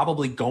you're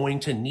probably going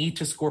to need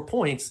to score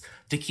points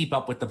to keep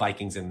up with the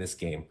Vikings in this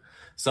game.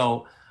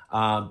 So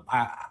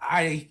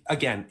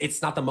again,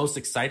 it's not the most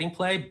exciting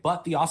play,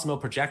 but the Awesemo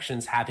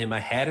projections have him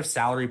ahead of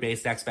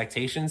salary-based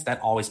expectations.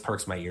 That always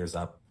perks my ears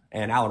up.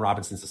 And Allen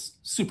Robinson's a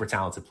super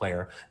talented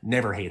player.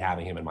 Never hate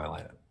having him in my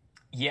lineup.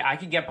 Yeah, I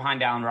could get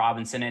behind Allen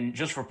Robinson. And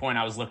just for point,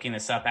 I was looking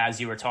this up as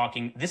you were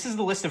talking. This is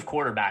the list of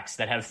quarterbacks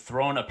that have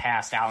thrown a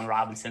past Allen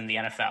Robinson in the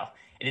NFL.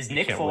 It is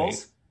Nick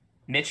Foles,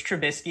 Mitch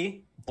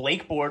Trubisky,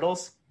 Blake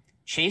Bortles,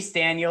 Chase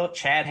Daniel,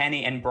 Chad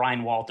Henne, and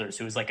Brian Walters,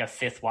 who was like a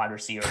 5th wide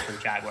receiver for the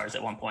Jaguars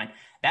at one point.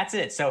 That's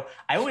it. So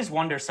I always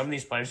wonder, some of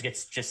these players get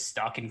just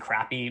stuck in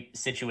crappy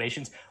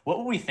situations. What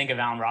would we think of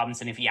Allen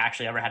Robinson if he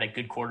actually ever had a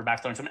good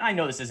quarterback throwing to him? And I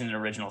know this isn't an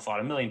original thought.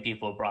 A million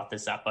people have brought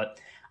this up, but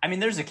I mean,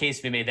 there's a case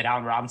to be made that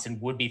Allen Robinson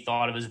would be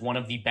thought of as one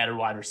of the better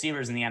wide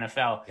receivers in the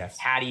NFL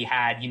had he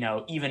had,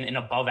 even an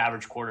above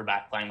average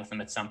quarterback playing with him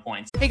at some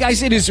points. Hey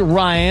guys, it is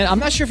Ryan. I'm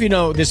not sure if you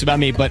know this about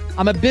me, but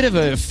I'm a bit of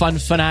a fun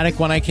fanatic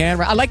when I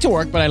can. I like to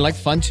work, but I like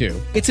fun too.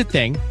 It's a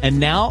thing. And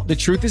now the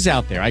truth is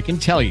out there. I can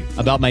tell you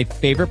about my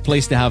favorite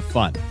place to have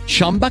fun.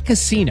 Chumba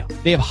Casino.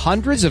 They have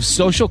hundreds of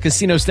social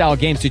casino style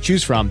games to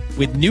choose from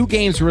with new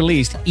games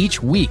released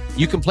each week.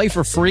 You can play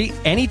for free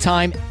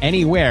anytime,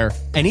 anywhere.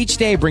 And each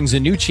day brings a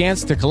new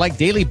chance to collect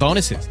daily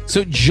bonuses.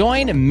 So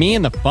join me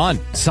in the fun.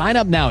 Sign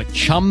up now at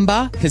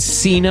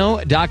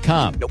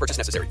ChumbaCasino.com. No purchase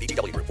necessary.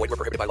 VGW. Void where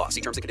prohibited by law.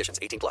 See terms and conditions.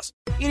 18+.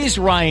 It is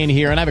Ryan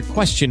here, and I have a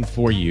question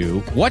for you.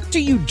 What do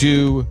you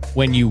do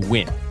when you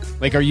win?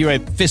 Like, are you a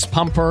fist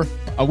pumper,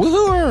 a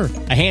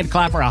woohooer, a hand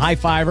clapper, a high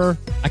fiver?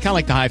 I kind of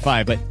like the high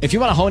five, but if you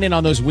want to hone in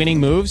on those winning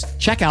moves,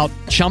 check out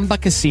Chumba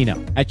Casino.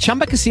 At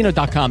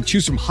ChumbaCasino.com,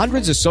 choose from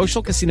hundreds of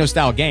social casino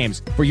style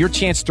games for your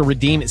chance to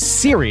redeem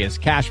serious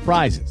cash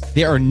prizes.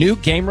 There are new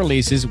game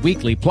releases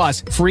weekly,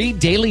 plus free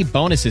daily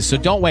bonuses. So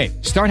don't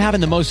wait. Start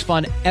having the most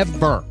fun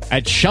ever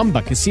at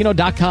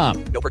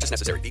ChumbaCasino.com. No purchase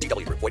necessary.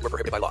 VGW. Void where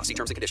prohibited by law. See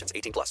terms and conditions.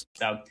 18+.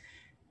 So,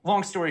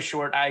 long story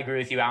short, I agree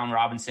with you, Allen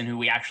Robinson, who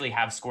we actually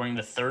have scoring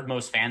the 3rd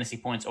most fantasy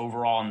points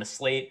overall on the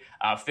slate.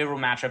 Favorable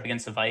matchup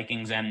against the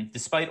Vikings. And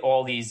despite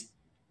all these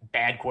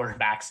bad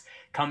quarterbacks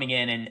coming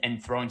in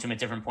and throwing to him at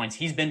different points,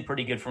 he's been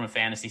pretty good from a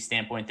fantasy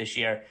standpoint this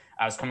year.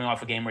 I was coming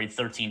off a game where he had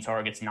 13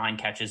 targets, 9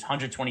 catches,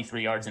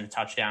 123 yards and a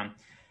touchdown.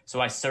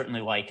 So I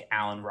certainly like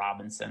Allen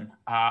Robinson.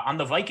 On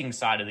the Vikings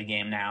side of the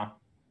game now,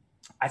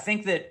 I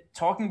think that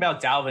talking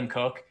about Dalvin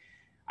Cook,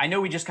 I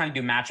know we just kind of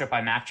do matchup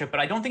by matchup, but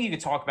I don't think you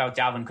could talk about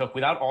Dalvin Cook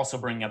without also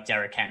bringing up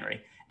Derrick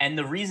Henry. And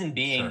the reason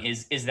being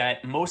is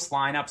that most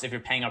lineups, if you're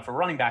paying up for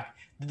running back,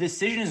 the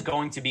decision is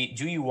going to be,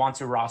 do you want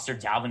to roster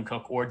Dalvin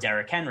Cook or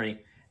Derrick Henry?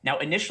 Now,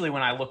 initially,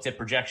 when I looked at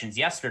projections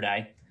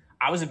yesterday,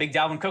 I was a big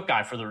Dalvin Cook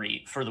guy for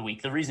the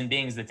week. The reason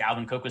being is that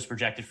Dalvin Cook was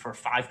projected for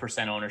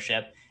 5%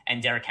 ownership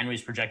and Derrick Henry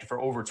is projected for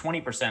over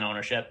 20%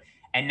 ownership.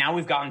 And now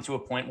we've gotten to a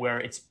point where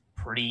it's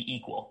pretty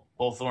equal.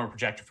 Both of them are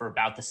projected for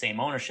about the same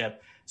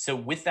ownership. So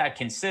with that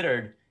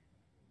considered,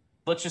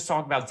 let's just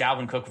talk about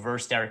Dalvin Cook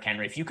versus Derrick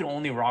Henry. If you could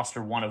only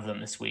roster one of them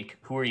this week,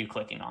 who are you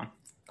clicking on?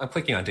 I'm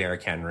clicking on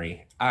Derrick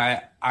Henry.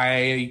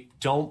 I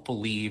don't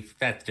believe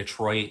that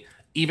Detroit,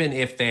 even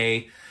if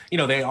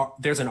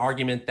there's an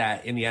argument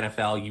that in the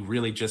NFL, you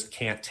really just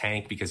can't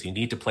tank because you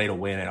need to play to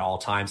win at all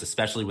times,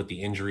 especially with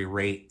the injury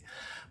rate.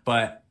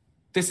 But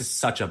this is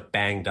such a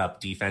banged up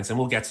defense, and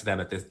we'll get to them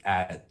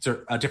at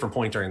a different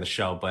point during the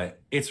show, but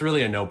it's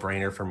really a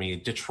no-brainer for me.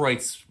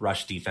 Detroit's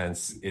rush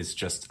defense is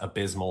just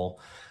abysmal.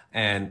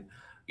 And,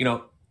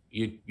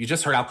 you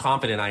just heard how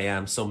confident I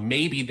am. So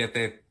maybe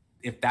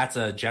if that's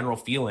a general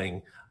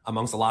feeling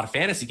amongst a lot of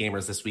fantasy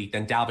gamers this week,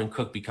 then Dalvin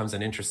Cook becomes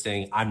an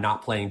interesting, I'm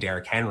not playing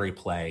Derrick Henry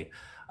play.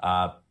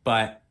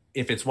 But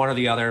if it's one or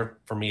the other,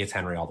 for me, it's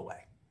Henry all the way.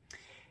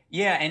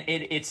 Yeah, and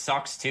it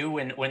sucks too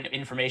when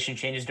information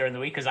changes during the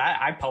week, because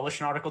I published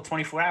an article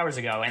 24 hours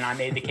ago and I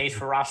made the case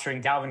for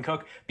rostering Dalvin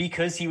Cook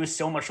because he was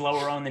so much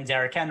lower owned than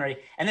Derrick Henry,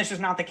 and that's just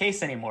not the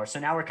case anymore.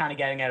 So now we're kind of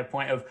getting at a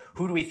point of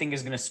who do we think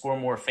is going to score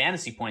more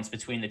fantasy points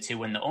between the two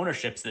when the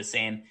ownership's the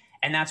same,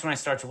 and that's when I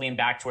start to lean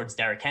back towards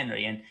Derrick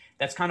Henry. And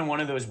that's kind of one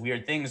of those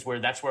weird things where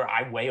that's where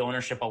I weigh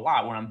ownership a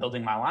lot when I'm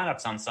building my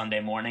lineups on Sunday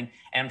morning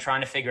and I'm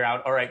trying to figure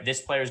out, all right,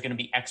 this player is going to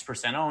be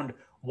X% owned,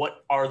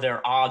 what are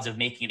their odds of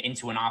making it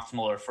into an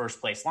optimal or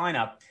first place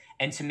lineup.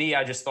 And to me,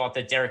 I just thought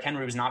that Derrick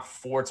Henry was not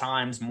 4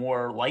 times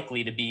more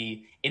likely to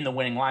be in the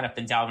winning lineup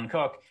than Dalvin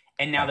Cook.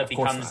 And now that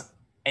becomes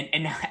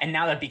and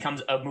now that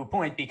becomes a moot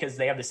point because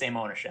they have the same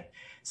ownership.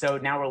 So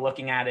now we're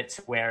looking at it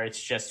where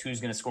it's just who's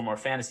going to score more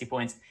fantasy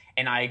points.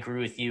 And I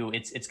agree with you.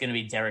 It's going to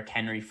be Derrick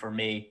Henry for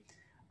me.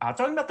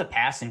 Talking about the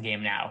passing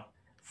game now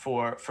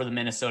for the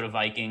Minnesota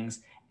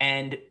Vikings,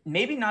 and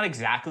maybe not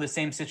exactly the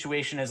same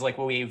situation as like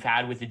what we've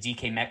had with the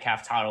DK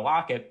Metcalf, Tyler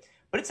Lockett,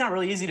 but it's not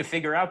really easy to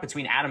figure out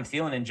between Adam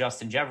Thielen and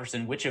Justin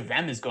Jefferson which of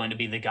them is going to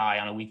be the guy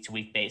on a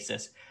week-to-week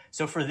basis.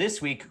 So for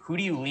this week, who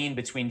do you lean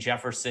between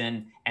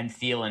Jefferson and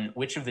Thielen?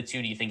 Which of the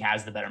two do you think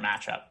has the better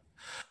matchup?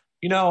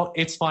 You know,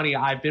 it's funny.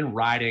 I've been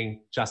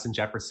riding Justin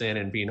Jefferson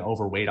and being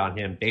overweight on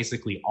him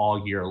basically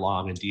all year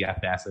long in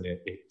DFS, and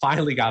it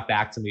finally got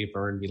back to me,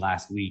 burned me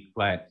last week.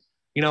 But,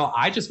 you know,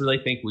 I just really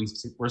think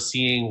we're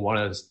seeing one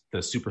of the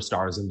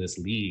superstars in this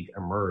league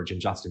emerge in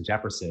Justin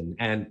Jefferson.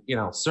 And, you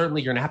know,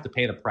 certainly you're going to have to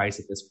pay the price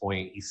at this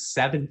point. He's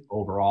 7th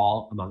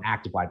overall among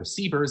active wide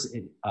receivers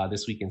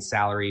this week in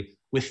salary,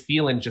 with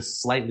Thielen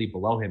just slightly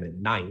below him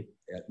at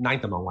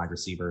 9th among wide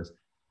receivers.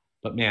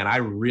 But man, I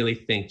really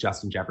think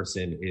Justin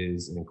Jefferson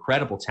is an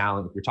incredible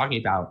talent. If you're talking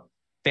about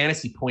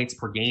fantasy points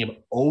per game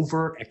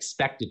over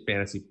expected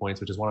fantasy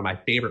points, which is one of my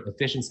favorite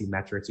efficiency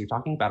metrics, you're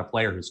talking about a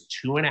player who's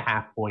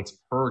 2.5 points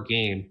per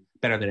game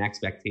better than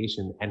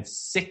expectation and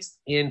 6th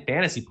in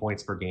fantasy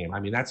points per game. I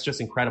mean, that's just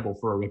incredible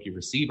for a rookie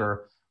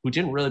receiver who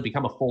didn't really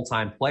become a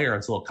full-time player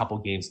until a couple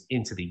games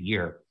into the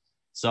year.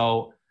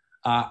 So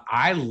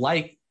I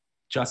like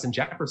Justin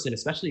Jefferson,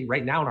 especially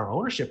right now in our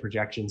ownership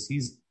projections.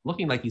 He's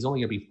looking like he's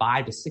only going to be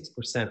 5 to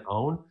 6%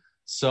 owned.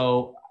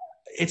 So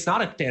it's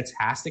not a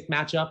fantastic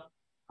matchup.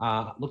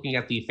 Looking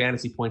at the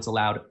fantasy points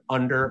allowed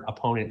under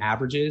opponent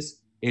averages,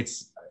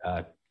 it's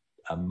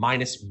a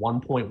minus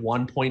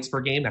 1.1 points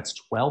per game. That's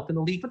 12th in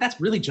the league, but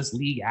that's really just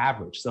league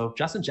average. So if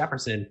Justin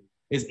Jefferson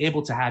is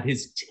able to have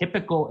his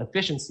typical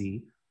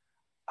efficiency,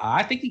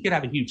 I think he could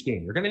have a huge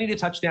game. You're going to need a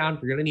touchdown.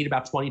 You're going to need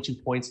about 22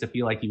 points to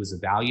feel like he was a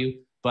value.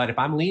 But if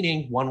I'm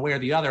leaning one way or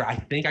the other, I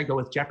think I go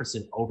with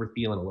Jefferson over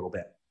Thielen a little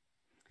bit.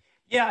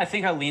 Yeah, I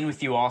think I lean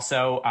with you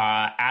also.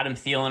 Adam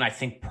Thielen, I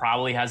think,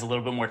 probably has a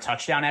little bit more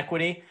touchdown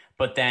equity,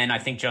 but then I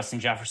think Justin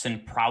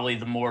Jefferson probably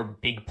the more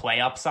big play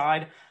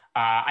upside.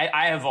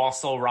 I have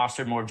also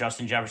rostered more of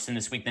Justin Jefferson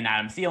this week than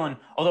Adam Thielen,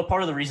 although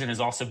part of the reason has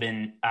also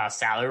been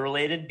salary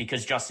related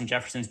because Justin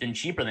Jefferson's been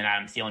cheaper than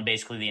Adam Thielen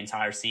basically the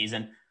entire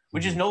season,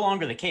 which is no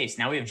longer the case.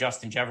 Now we have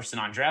Justin Jefferson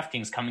on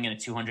DraftKings coming in at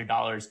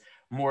 $200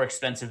 more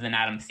expensive than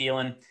Adam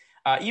Thielen.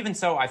 Even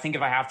so, I think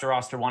if I have to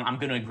roster one, I'm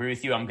going to agree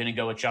with you. I'm going to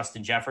go with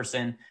Justin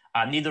Jefferson.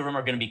 Neither of them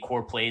are going to be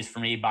core plays for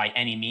me by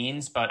any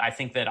means, but I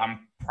think that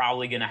I'm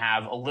probably going to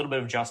have a little bit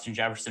of Justin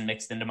Jefferson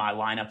mixed into my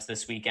lineups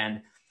this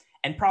weekend,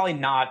 and probably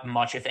not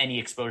much, if any,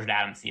 exposure to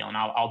Adam Thielen.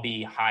 I'll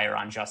be higher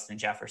on Justin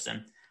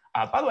Jefferson.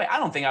 By the way, I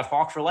don't think I've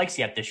hawked for likes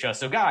yet this show,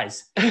 so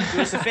guys,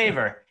 do us a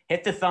favor.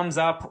 Hit the thumbs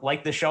up,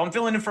 like the show. I'm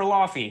filling in for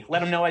Lofty.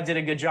 Let him know I did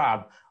a good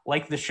job.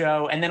 Like the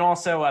show. And then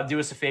also do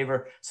us a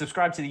favor,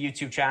 subscribe to the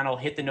YouTube channel,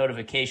 hit the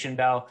notification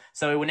bell.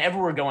 So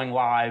whenever we're going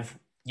live,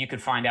 you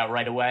could find out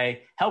right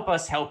away. Help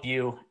us help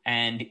you,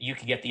 and you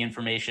can get the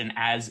information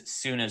as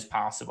soon as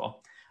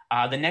possible.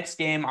 The next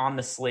game on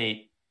the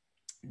slate,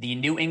 the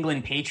New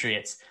England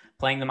Patriots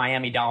playing the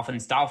Miami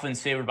Dolphins.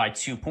 Dolphins favored by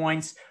 2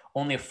 points,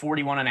 only a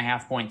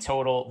 41.5 point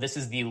total. This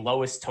is the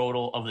lowest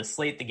total of the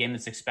slate, the game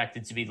that's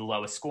expected to be the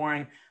lowest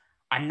scoring.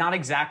 I'm not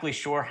exactly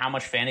sure how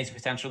much fantasy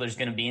potential there's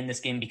going to be in this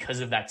game because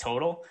of that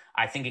total.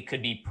 I think it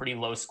could be pretty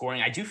low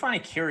scoring. I do find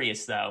it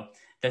curious, though,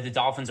 that the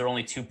Dolphins are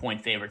only 2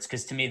 point favorites,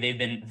 because to me, they've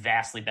been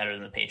vastly better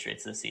than the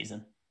Patriots this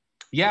season.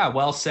 Yeah,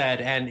 well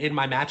said. And in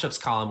my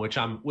matchups column, which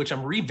I'm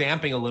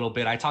revamping a little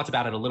bit, I talked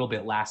about it a little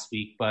bit last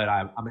week, but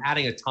I'm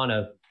adding a ton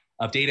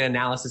of data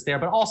analysis there,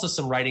 but also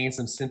some writing and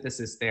some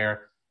synthesis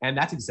there. And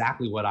that's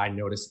exactly what I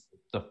noticed.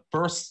 The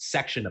first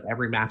section of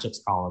every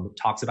matchups column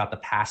talks about the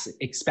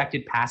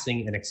expected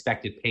passing and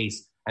expected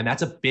pace. And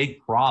that's a big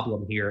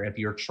problem here if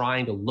you're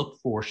trying to look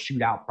for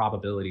shootout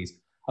probabilities.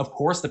 Of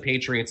course, the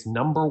Patriots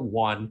number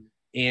 1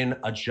 in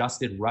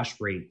adjusted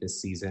rush rate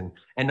this season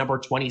and number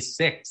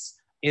 26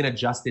 in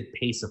adjusted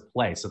pace of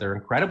play. So they're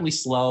incredibly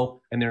slow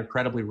and they're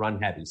incredibly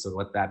run heavy. So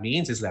what that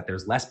means is that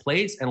there's less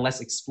plays and less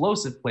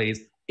explosive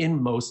plays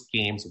in most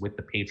games with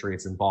the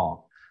Patriots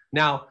involved.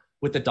 Now,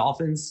 with the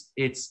Dolphins,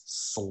 it's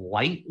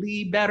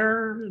slightly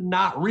better.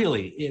 Not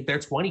really. They're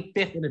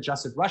 25th in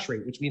adjusted rush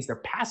rate, which means they're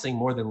passing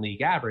more than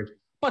league average,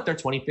 but they're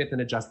 25th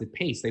in adjusted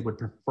pace. They would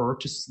prefer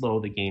to slow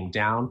the game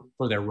down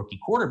for their rookie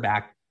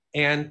quarterback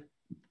and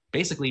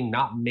basically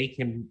not make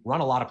him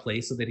run a lot of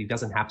plays so that he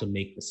doesn't have to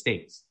make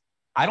mistakes.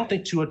 I don't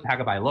think Tua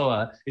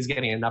Tagovailoa is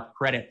getting enough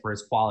credit for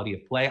his quality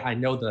of play. I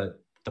know the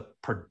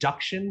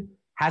production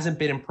hasn't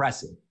been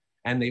impressive,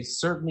 and they've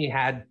certainly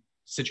had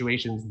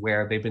situations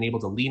where they've been able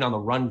to lean on the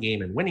run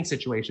game and winning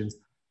situations.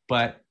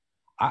 But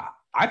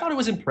I thought it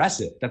was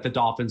impressive that the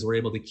Dolphins were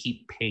able to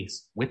keep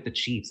pace with the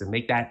Chiefs and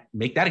make that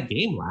a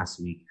game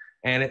last week.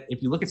 And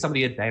if you look at some of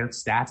the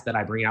advanced stats that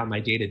I bring out in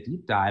my data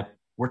deep dive,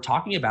 we're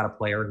talking about a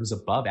player who's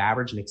above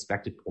average in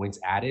expected points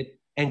added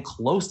and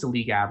close to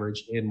league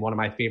average in one of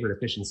my favorite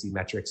efficiency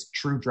metrics,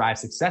 true drive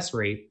success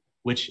rate,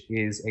 which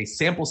is a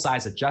sample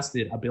size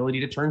adjusted ability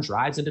to turn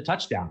drives into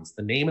touchdowns,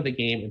 the name of the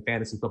game in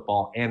fantasy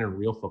football and in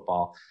real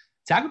football.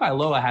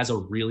 Tagovailoa has a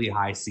really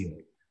high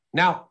ceiling.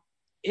 Now,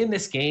 in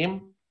this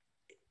game,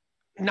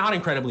 not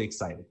incredibly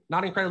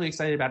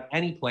excited about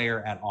any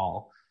player at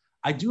all.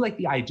 I do like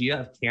the idea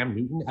of Cam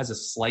Newton as a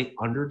slight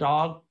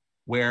underdog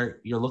where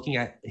you're looking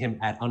at him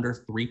at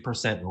under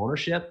 3%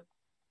 ownership.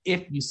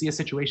 If you see a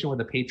situation where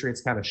the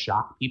Patriots kind of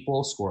shock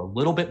people, score a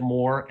little bit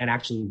more, and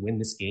actually win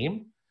this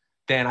game,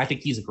 then I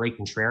think he's a great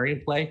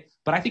contrarian play.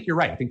 But I think you're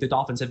right. I think the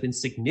Dolphins have been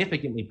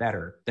significantly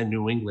better than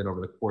New England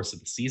over the course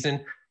of the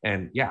season.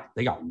 And yeah,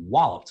 they got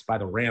walloped by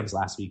the Rams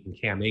last week in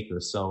Cam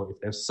Akers. So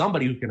if there's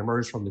somebody who can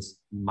emerge from this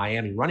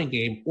Miami running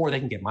game, or they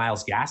can get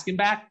Myles Gaskin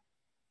back,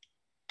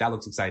 that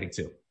looks exciting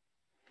too.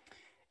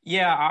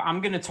 Yeah,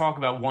 I'm going to talk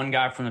about one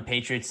guy from the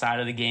Patriots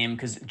side of the game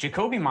because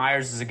Jacoby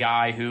Myers is a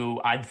guy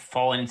who I've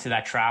fallen into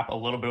that trap a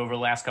little bit over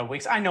the last couple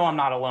weeks. I know I'm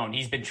not alone.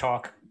 He's been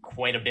chalk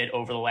quite a bit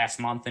over the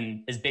last month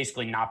and has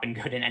basically not been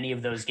good in any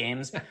of those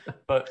games.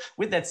 But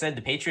with that said,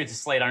 the Patriots, a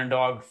slight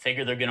underdog,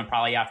 figure they're going to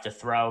probably have to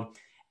throw.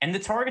 And the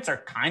targets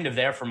are kind of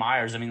there for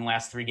Myers. I mean, the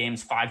last 3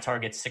 games, 5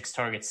 targets, 6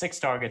 targets, 6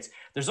 targets.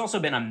 There's also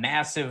been a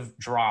massive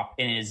drop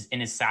in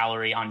his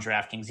salary on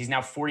DraftKings. He's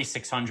now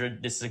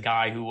 $4,600. This is a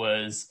guy who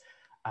was,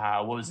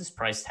 what was his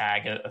price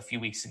tag a few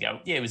weeks ago?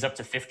 Yeah, it was up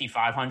to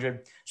 $5,500.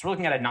 So we're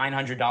looking at a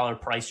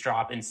 $900 price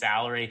drop in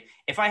salary.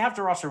 If I have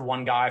to roster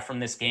one guy from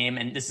this game,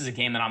 and this is a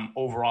game that I'm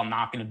overall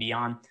not going to be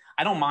on,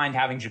 I don't mind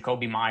having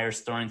Jacoby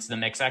Myers thrown into the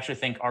mix. I actually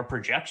think our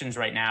projections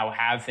right now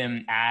have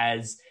him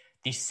as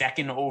the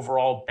second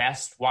overall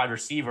best wide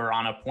receiver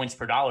on a points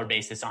per dollar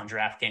basis on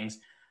DraftKings.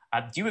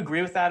 Do you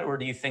agree with that? Or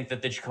do you think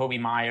that the Jacoby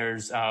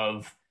Myers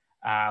of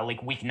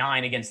like week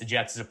 9 against the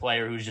Jets is a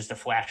player who's just a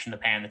flash in the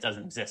pan that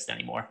doesn't exist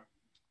anymore?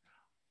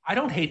 I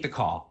don't hate the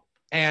call.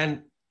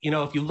 And,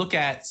 if you look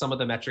at some of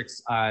the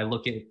metrics I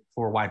look at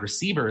for wide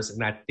receivers in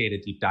that data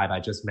deep dive I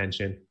just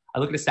mentioned, I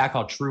look at a stat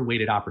called True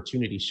Weighted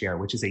Opportunity Share,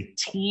 which is a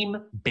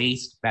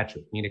team-based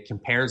metric. I mean, it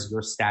compares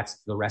your stats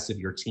to the rest of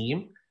your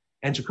team.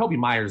 And Jacoby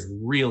Myers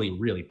really,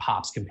 really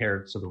pops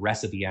compared to the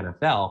rest of the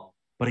NFL.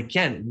 But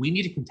again, we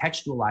need to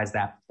contextualize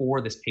that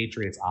for this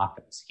Patriots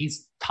offense.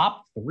 He's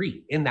top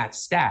 3 in that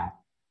stat,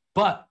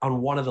 but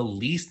on one of the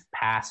least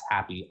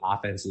pass-happy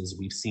offenses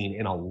we've seen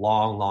in a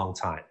long, long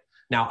time.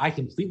 Now, I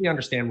completely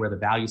understand where the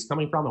value is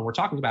coming from, and we're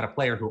talking about a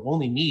player who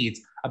only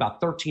needs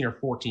about 13 or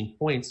 14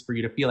 points for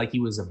you to feel like he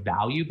was a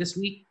value this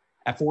week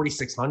at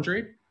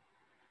 4,600.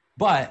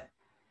 But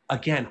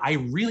again, I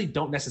really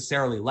don't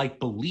necessarily like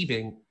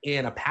believing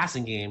in a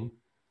passing game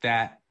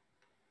that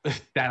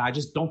I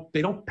just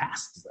they don't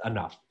pass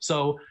enough.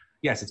 So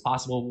yes, it's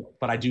possible,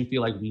 but I do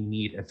feel like we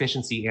need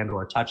efficiency and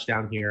or a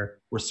touchdown here.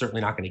 We're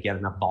certainly not going to get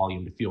enough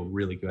volume to feel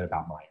really good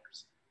about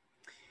Myers.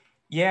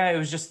 Yeah, it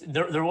was just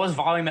there was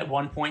volume at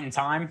one point in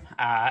time.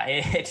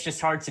 It's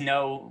just hard to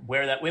know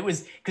where it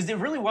was, because there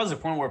really was a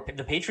point where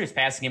the Patriots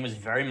passing game was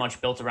very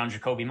much built around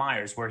Jacoby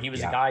Myers, where he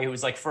was a guy who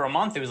was like, for a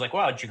month, it was like,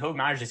 wow, Jacoby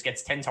Myers just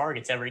gets 10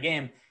 targets every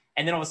game.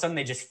 And then all of a sudden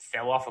they just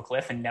fell off a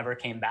cliff and never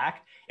came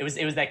back. It was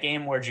that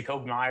game where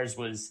Jacoby Myers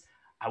was,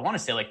 I want to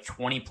say like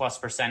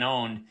 20+%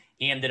 owned.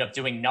 He ended up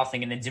doing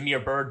nothing. And then Damiere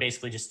Byrd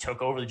basically just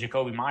took over the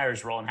Jacoby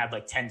Myers role and had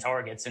like 10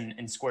 targets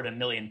and scored 1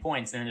 million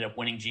points and ended up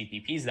winning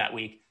GPPs that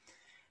week.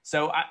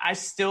 So I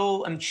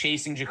still am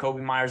chasing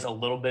Jacoby Myers a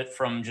little bit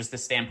from just the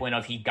standpoint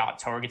of he got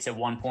targets at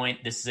one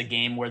point. This is a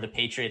game where the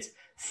Patriots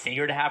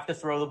figure to have to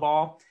throw the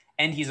ball,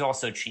 and he's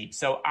also cheap.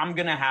 So I'm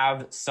going to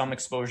have some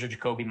exposure to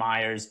Jacoby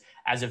Myers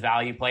as a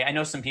value play. I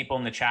know some people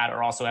in the chat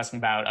are also asking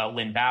about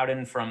Lynn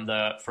Bowden from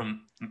the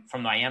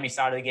Miami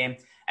side of the game.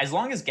 As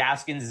long as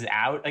Gaskins is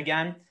out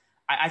again,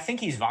 I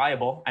think he's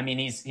viable. I mean,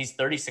 he's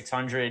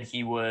 3,600.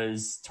 He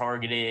was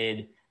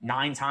targeted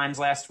 9 times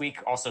last week.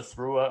 Also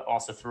threw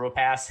a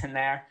pass in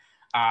there.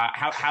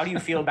 How do you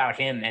feel about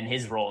him and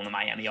his role in the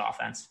Miami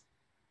offense?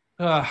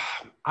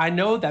 I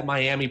know that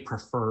Miami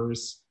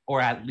prefers, or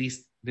at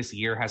least this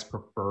year has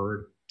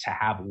preferred, to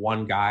have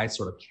one guy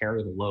sort of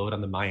carry the load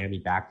on the Miami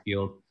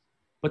backfield.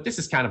 But this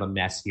is kind of a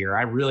mess here.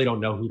 I really don't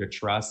know who to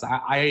trust.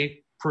 I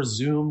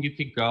presume you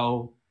could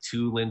go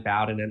to Lynn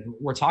Bowden, and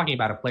we're talking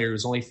about a player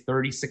who's only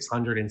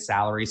 3,600 in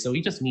salary, so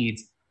he just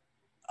needs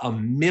a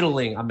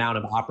middling amount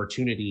of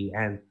opportunity,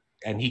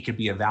 and he could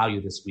be a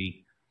value this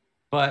week.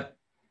 But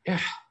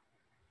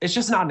it's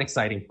just not an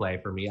exciting play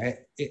for me.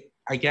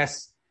 I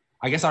guess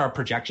our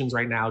projections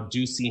right now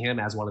do see him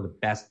as one of the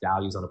best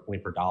values on a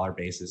point per dollar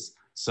basis.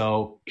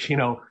 So,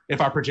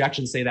 if our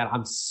projections say that,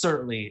 I'm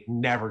certainly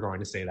never going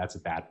to say that's a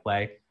bad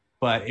play.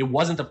 But it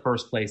wasn't the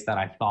first place that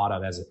I thought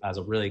of as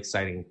a really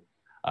exciting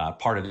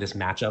part of this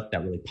matchup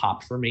that really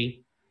popped for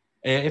me.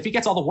 If he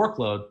gets all the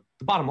workload,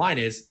 the bottom line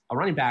is a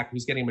running back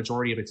who's getting a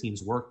majority of a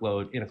team's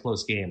workload in a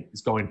close game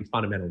is going to be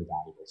fundamentally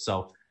valuable.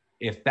 So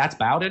if that's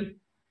Bowden,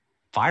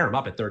 fire him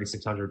up at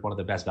 3,600, one of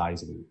the best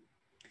values of the week.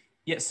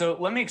 Yeah, so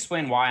let me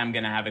explain why I'm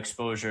going to have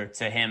exposure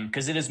to him,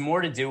 because it is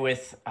more to do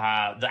with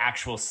the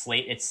actual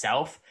slate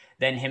itself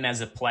than him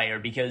as a player.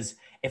 Because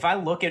if I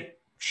look at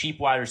cheap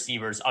wide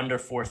receivers under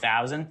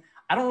 4,000,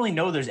 I don't really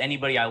know there's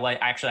anybody I like.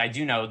 Actually, I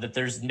do know that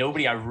there's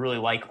nobody I really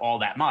like all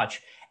that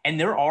much. And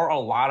there are a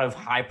lot of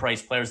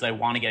high-priced players that I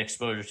want to get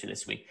exposure to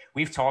this week.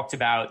 We've talked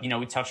about,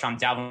 we touched on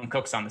Dalvin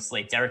Cook's on the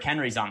slate. Derrick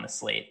Henry's on the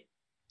slate.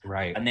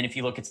 Right. And then if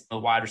you look at the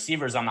wide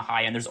receivers on the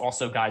high end, there's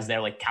also guys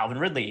there like Calvin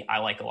Ridley I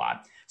like a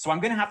lot. So I'm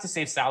going to have to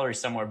save salary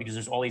somewhere because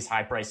there's all these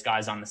high-priced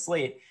guys on the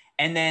slate.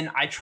 And then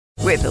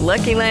With the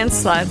Lucky Land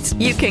Slots,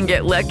 you can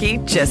get lucky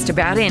just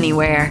about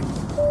anywhere.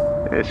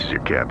 This is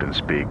your captain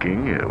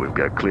speaking. We've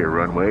got clear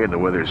runway and the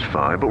weather's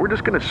fine, but we're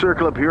just going to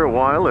circle up here a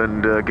while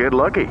and get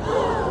lucky.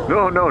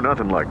 No,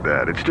 nothing like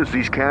that. It's just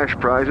these cash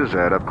prizes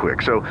add up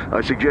quick. So I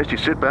suggest you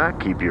sit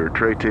back, keep your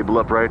tray table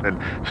upright, and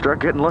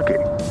start getting lucky.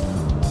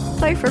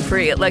 Play for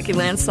free at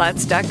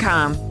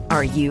LuckyLandSlots.com.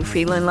 Are you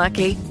feeling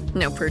lucky?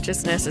 No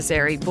purchase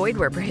necessary. Void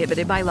where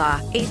prohibited by law.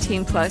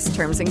 18+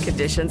 terms and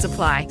conditions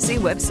apply. See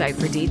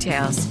website for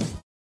details.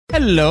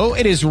 Hello,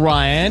 it is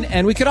Ryan,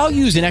 and we could all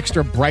use an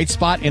extra bright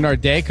spot in our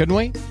day, couldn't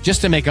we?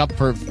 Just to make up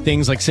for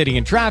things like sitting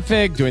in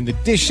traffic, doing the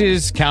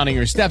dishes, counting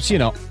your steps,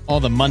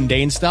 all the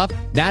mundane stuff.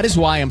 That is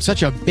why I'm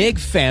such a big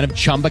fan of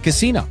Chumba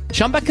Casino.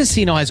 Chumba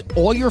Casino has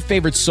all your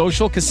favorite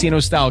social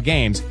casino-style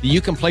games that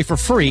you can play for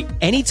free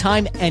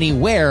anytime,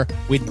 anywhere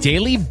with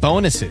daily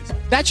bonuses.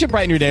 That should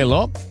brighten your day a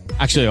little.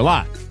 Actually, a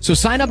lot. So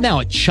sign up now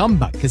at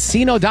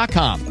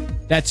ChumbaCasino.com.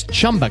 That's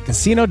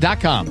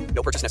ChumbaCasino.com.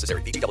 No purchase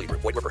necessary. VGW Group.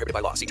 Void where prohibited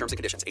by law. See terms and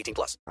conditions.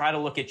 18+. try to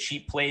look at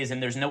cheap plays,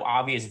 and there's no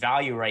obvious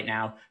value right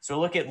now. So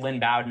look at Lynn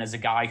Bowden as a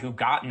guy who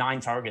got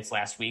 9 targets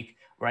last week,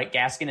 right?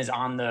 Gaskin is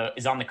on the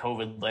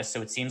COVID list,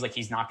 so it seems like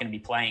he's not going to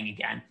be playing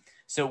again.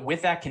 So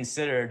with that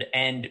considered,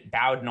 and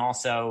Bowden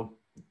also,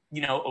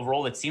 a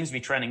role that seems to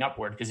be trending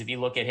upward, because if you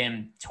look at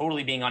him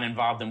totally being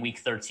uninvolved in week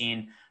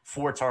 13,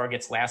 4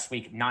 targets last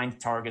week, 9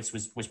 targets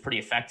was pretty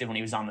effective when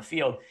he was on the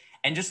field,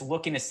 and just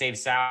looking to save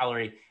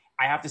salary.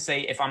 I have to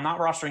say, if I'm not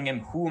rostering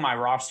him, who am I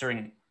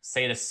rostering,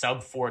 say, the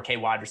sub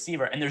 4K wide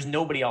receiver? And there's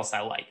nobody else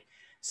I like.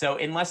 So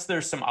unless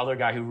there's some other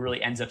guy who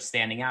really ends up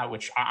standing out,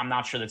 which I'm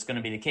not sure that's going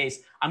to be the case,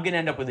 I'm going to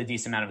end up with a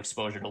decent amount of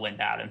exposure to Lynn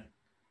Bowden.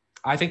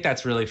 I think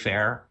that's really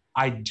fair.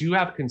 I do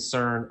have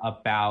concern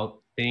about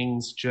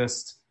things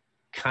just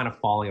kind of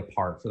falling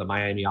apart for the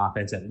Miami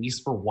offense, at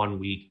least for 1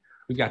 week.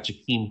 We've got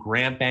Jakeem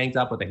Grant banged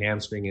up with a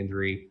hamstring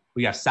injury.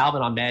 We got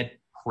Salvin Ahmed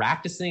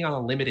practicing on a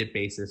limited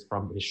basis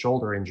from his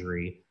shoulder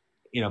injury.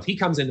 If he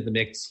comes into the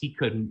mix, he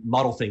could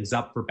muddle things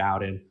up for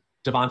Bowden.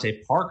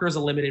 Devontae Parker is a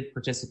limited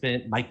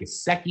participant. Mike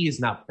Gesicki is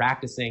not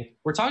practicing.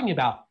 We're talking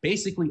about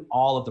basically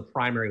all of the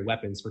primary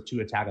weapons for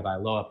Tua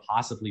Tagovailoa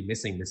possibly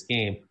missing this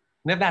game.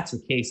 And if that's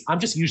the case,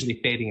 I'm just usually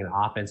fading an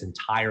offense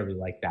entirely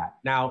like that.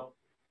 Now,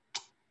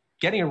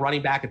 getting a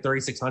running back at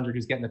 3,600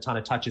 who's getting a ton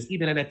of touches,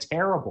 even in a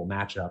terrible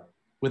matchup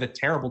with a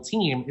terrible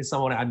team, is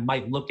someone I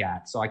might look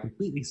at. So I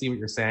completely see what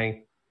you're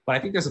saying. But I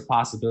think there's a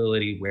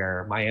possibility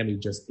where Miami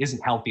just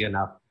isn't healthy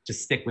enough to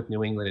stick with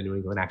New England, and New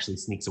England actually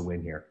sneaks a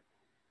win here.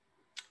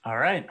 All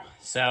right.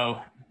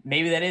 So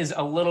maybe that is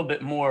a little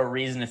bit more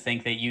reason to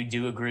think that you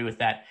do agree with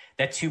that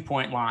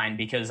 2-point line,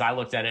 because I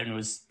looked at it and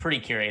was pretty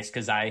curious,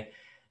 because I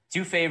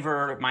do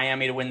favor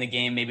Miami to win the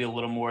game, maybe a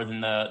little more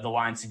than the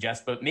line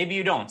suggests, but maybe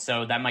you don't.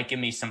 So that might give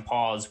me some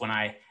pause when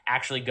I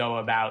actually go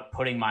about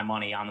putting my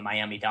money on the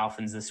Miami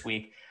Dolphins this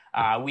week.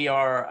 We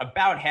are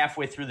about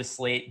halfway through the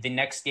slate. The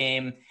next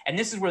game, and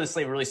this is where the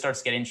slate really starts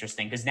to get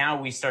interesting, because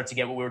now we start to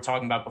get what we were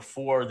talking about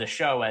before the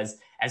show as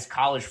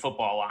college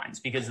football lines,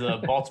 because the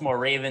Baltimore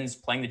Ravens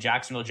playing the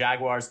Jacksonville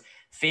Jaguars,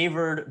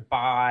 favored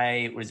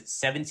by,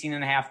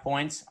 17.5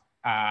 points?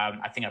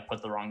 I think I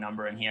put the wrong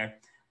number in here.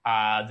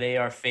 They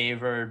are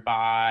favored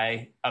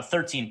by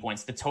 13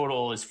 points. The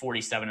total is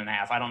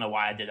 47.5. I don't know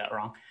why I did that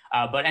wrong.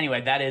 But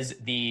anyway, that is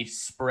the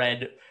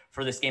spread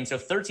for this game. So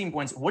 13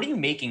 points. What are you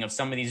making of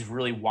some of these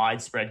really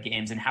widespread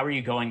games, and how are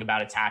you going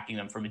about attacking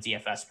them from a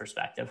DFS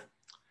perspective?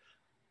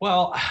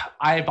 Well,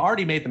 I've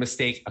already made the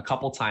mistake a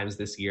couple times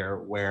this year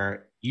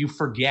where you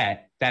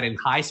forget that in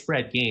high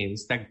spread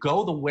games that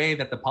go the way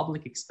that the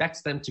public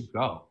expects them to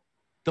go,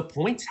 the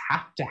points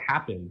have to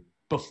happen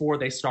before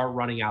they start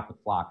running out the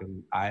clock.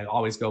 And I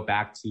always go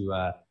back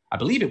to, I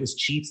believe it was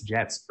Chiefs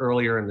Jets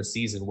earlier in the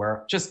season,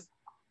 where just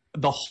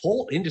the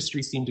whole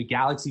industry seemed to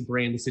galaxy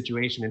brain the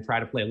situation and try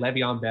to play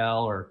Le'Veon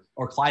Bell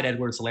or Clyde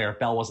Edwards-Helaire if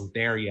Bell wasn't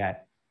there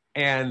yet.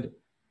 And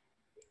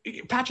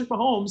Patrick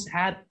Mahomes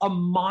had a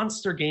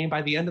monster game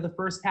by the end of the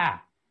first half.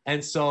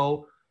 And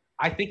so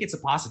I think it's a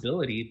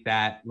possibility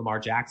that Lamar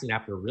Jackson,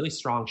 after a really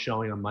strong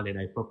showing on Monday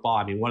Night Football,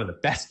 I mean, one of the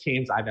best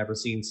games I've ever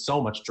seen, so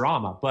much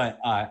drama, but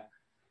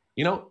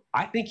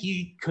I think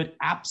he could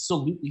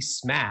absolutely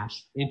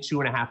smash in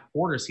 2.5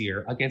 quarters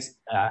here against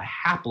a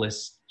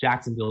hapless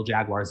Jacksonville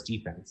Jaguars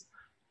defense.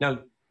 Now,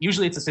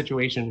 usually it's a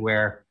situation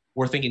where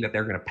we're thinking that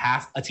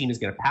a team is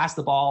going to pass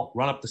the ball,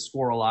 run up the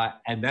score a lot,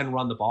 and then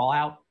run the ball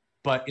out.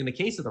 But in the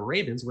case of the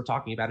Ravens, we're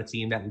talking about a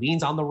team that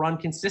leans on the run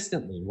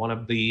consistently. One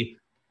of the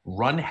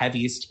run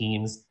heaviest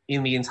teams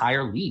in the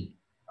entire league.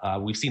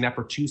 We've seen that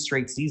for 2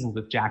 straight seasons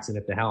with Jackson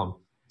at the helm.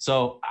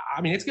 So,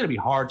 I mean, it's going to be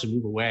hard to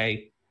move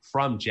away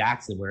from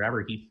Jackson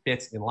wherever he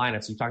fits in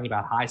lineups. You're talking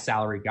about high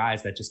salary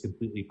guys that just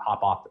completely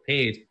pop off the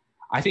page.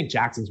 I think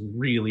Jackson's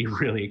really,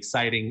 really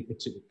exciting.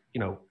 If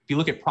you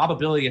look at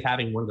probability of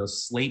having one of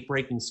those slate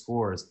breaking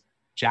scores,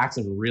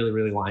 Jackson really,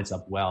 really lines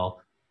up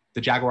well.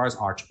 The Jaguars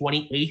are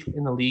 28th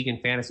in the league in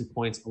fantasy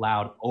points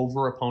allowed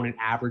over opponent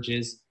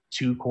averages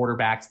to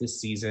quarterbacks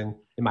this season.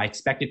 And my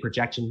expected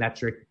projection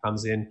metric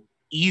comes in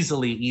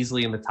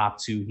easily in the top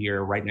 2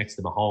 here, right next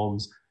to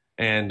Mahomes.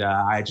 And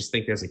I just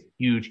think there's a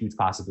huge, huge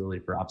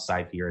possibility for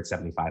upside here at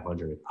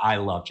 7,500. I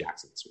love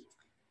Jackson this week.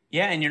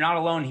 Yeah, and you're not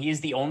alone. He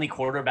is the only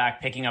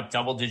quarterback picking up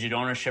double-digit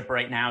ownership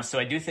right now. So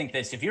I do think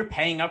this, if you're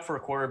paying up for a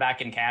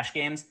quarterback in cash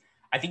games,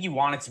 I think you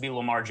want it to be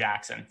Lamar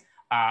Jackson.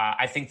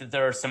 I think that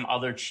there are some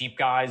other cheap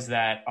guys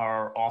that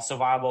are also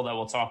viable that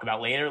we'll talk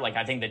about later. Like,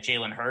 I think that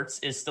Jalen Hurts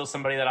is still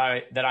somebody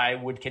that I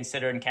would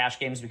consider in cash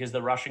games because of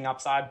the rushing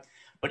upside.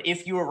 But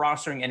if you are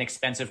rostering an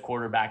expensive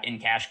quarterback in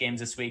cash games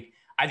this week,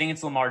 I think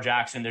it's Lamar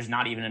Jackson. There's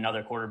not even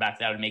another quarterback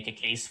that I would make a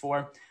case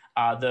for.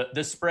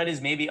 The spread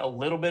is maybe a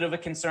little bit of a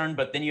concern,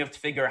 but then you have to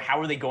figure how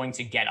are they going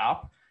to get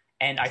up?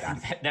 And I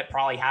think that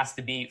probably has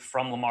to be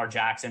from Lamar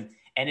Jackson.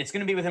 And it's going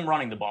to be with him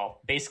running the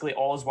ball. Basically,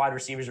 all his wide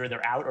receivers are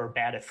either out or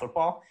bad at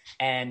football,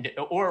 and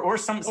or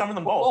some of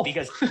them both,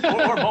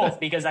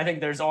 because I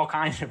think there's all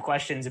kinds of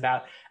questions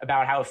about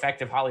how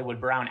effective Hollywood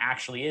Brown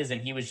actually is,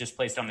 and he was just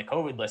placed on the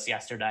COVID list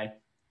yesterday.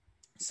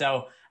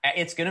 So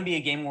it's going to be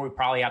a game where we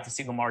probably have to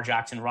see Lamar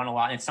Jackson run a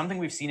lot, and it's something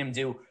we've seen him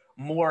do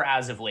more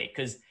as of late,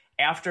 because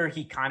after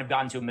he kind of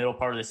got into a middle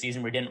part of the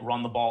season where he didn't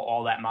run the ball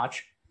all that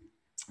much,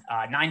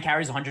 9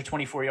 carries,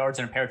 124 yards,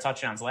 and a pair of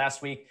touchdowns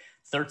last week.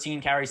 13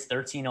 carries,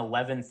 13,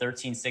 11,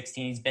 13,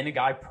 16. He's been a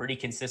guy pretty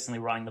consistently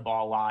running the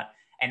ball a lot.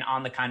 And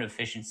on the kind of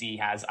efficiency he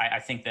has, I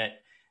think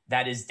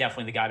that is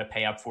definitely the guy to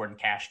pay up for in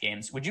cash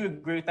games. Would you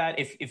agree with that?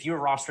 If you were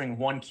rostering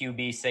one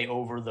QB, say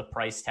over the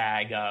price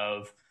tag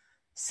of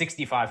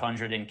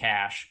 6,500 in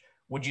cash,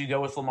 would you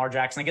go with Lamar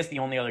Jackson? I guess the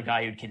only other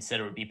guy you'd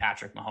consider would be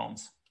Patrick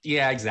Mahomes.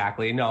 Yeah,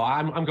 exactly. No,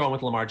 I'm going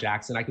with Lamar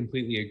Jackson. I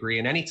completely agree.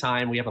 And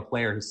anytime we have a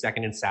player who's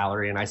second in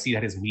salary, and I see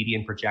that his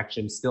median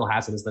projection still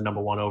has him as the number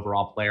 1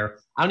 overall player,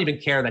 I don't even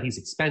care that he's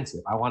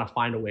expensive. I want to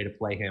find a way to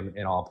play him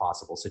in all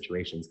possible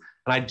situations.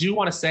 And I do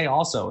want to say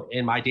also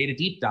in my data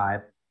deep dive,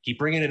 keep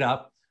bringing it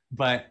up,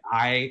 but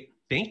I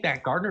think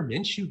that Gardner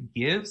Minshew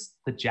gives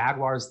the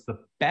Jaguars the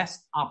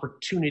best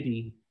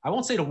opportunity, I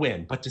won't say to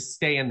win, but to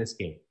stay in this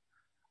game.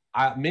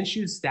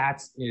 Minshew's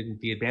stats in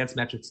the advanced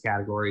metrics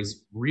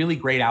categories really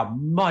grade out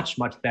much,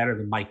 much better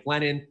than Mike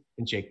Glennon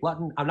and Jake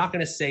Luton. I'm not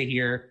going to say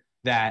here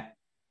that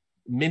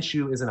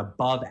Minshew is an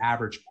above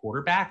average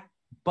quarterback,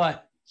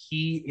 but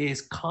he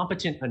is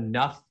competent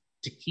enough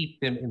to keep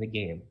them in the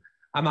game.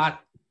 I'm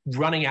not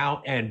running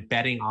out and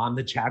betting on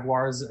the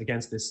Jaguars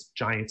against this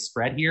giant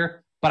spread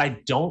here, but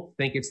I don't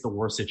think it's the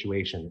worst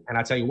situation. And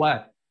I tell you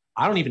what,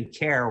 I don't even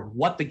care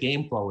what the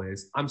game flow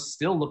is. I'm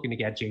still looking to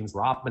get James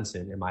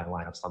Robinson in my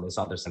lineups on this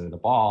other side of the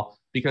ball,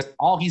 because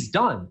all he's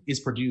done is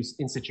produce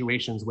in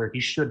situations where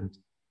he shouldn't,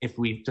 if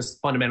we just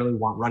fundamentally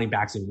want running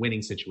backs in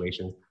winning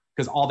situations,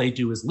 because all they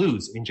do is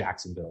lose in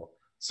Jacksonville.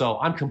 So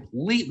I'm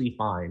completely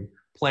fine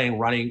playing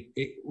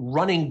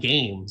running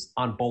games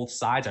on both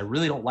sides. I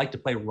really don't like to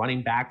play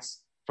running backs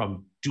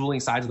from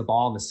dueling sides of the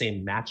ball in the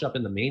same matchup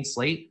in the main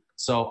slate.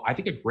 So I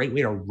think a great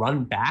way to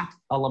run back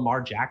a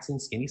Lamar Jackson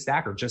skinny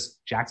stack or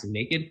just Jackson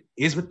naked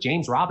is with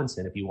James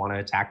Robinson. If you want to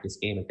attack this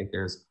game, I think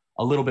there's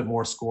a little bit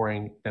more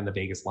scoring than the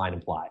Vegas line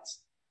implies.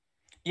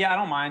 Yeah, I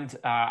don't mind.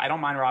 I don't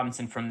mind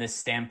Robinson from this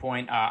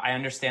standpoint. I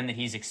understand that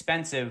he's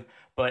expensive,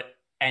 but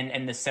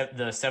and the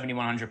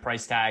 7,100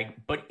 price tag.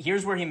 But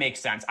here's where he makes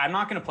sense. I'm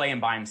not going to play him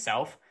by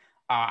himself.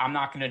 I'm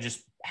not going to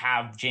just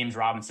have James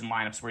Robinson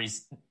lineups where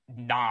he's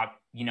not,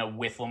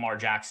 with Lamar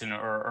Jackson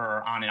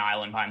or on an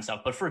island by himself.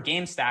 But for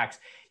game stacks,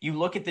 you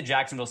look at the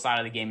Jacksonville side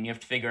of the game, and you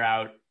have to figure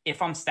out,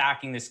 if I'm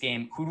stacking this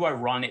game, who do I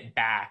run it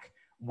back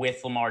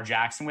with Lamar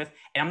Jackson with?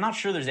 And I'm not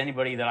sure there's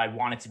anybody that I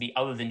want it to be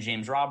other than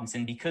James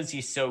Robinson, because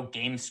he's so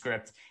game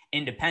script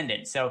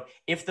independent. So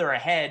if they're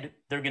ahead,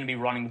 they're going to be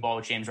running the ball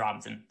with James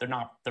Robinson. They're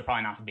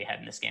probably not going to be ahead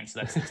in this game. So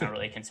that's not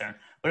really a concern.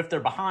 But if they're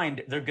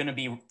behind, they're going to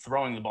be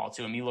throwing the ball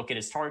to him. You look at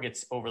his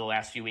targets over the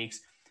last few weeks,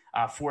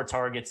 4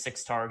 targets,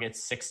 6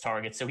 targets, 6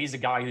 targets. So he's a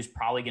guy who's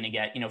probably going to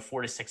get,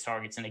 4 to 6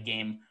 targets in a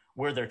game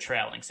where they're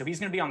trailing. So he's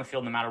going to be on the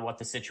field no matter what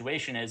the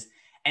situation is.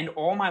 And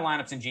all my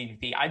lineups in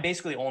GPP, I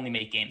basically only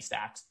make game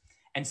stacks.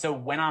 And so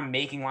when I'm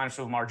making lineups with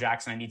Lamar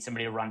Jackson, I need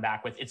somebody to run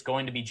back with. It's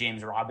going to be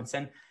James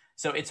Robinson.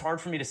 So it's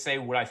hard for me to say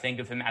what I think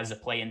of him as a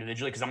play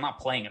individually, because I'm not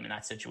playing him in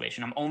that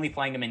situation. I'm only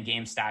playing him in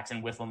game stacks,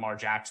 and with Lamar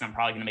Jackson, I'm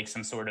probably going to make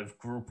some sort of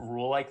group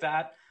rule like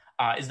that.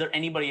 Is there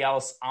anybody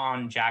else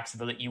on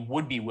Jacksonville that you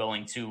would be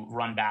willing to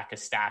run back a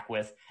stack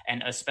with?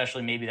 And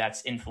especially maybe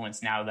that's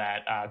influenced now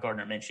that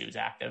Gardner Minshew is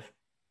active.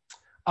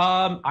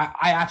 I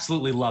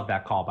absolutely love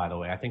that call, by the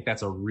way. I think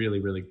that's a really,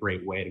 really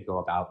great way to go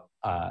about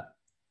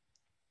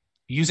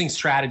using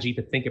strategy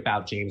to think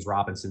about James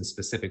Robinson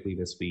specifically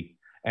this week.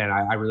 And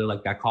I really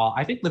like that call.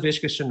 I think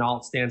Laviska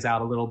Shenault stands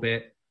out a little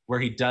bit, where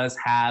he does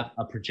have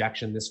a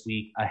projection this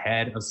week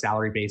ahead of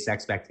salary-based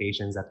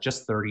expectations at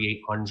just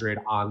 3,800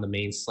 on the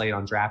main slate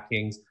on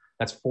DraftKings.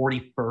 That's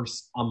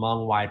 41st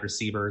among wide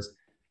receivers.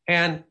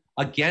 And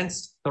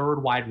against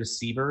third wide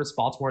receivers,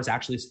 Baltimore has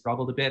actually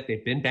struggled a bit.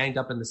 They've been banged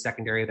up in the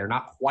secondary. They're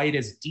not quite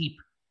as deep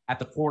at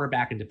the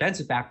cornerback and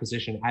defensive back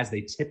position as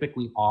they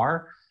typically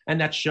are.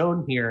 And that's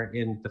shown here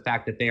in the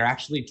fact that they are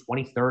actually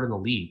 23rd in the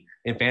league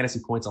in fantasy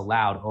points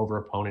allowed over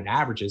opponent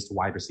averages to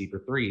wide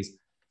receiver threes.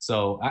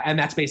 So, and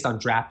that's based on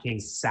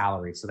DraftKings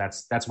salary. So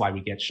that's why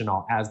we get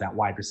Shenault as that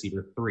wide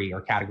receiver 3,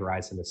 or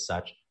categorize him as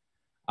such.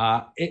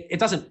 It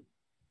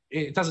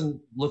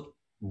doesn't look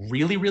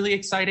really, really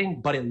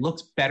exciting, but it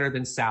looks better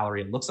than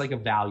salary. It looks like a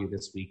value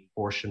this week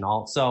for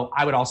Shenault. So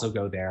I would also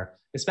go there,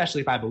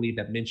 especially if I believe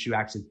that Minshew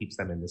actually keeps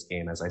them in this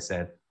game. As I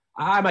said,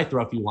 I might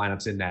throw a few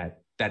lineups in that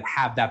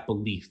have that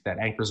belief, that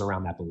anchors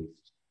around that belief.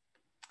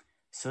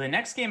 So the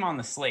next game on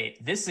the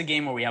slate, this is a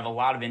game where we have a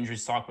lot of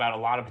injuries to talk about,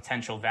 a lot of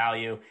potential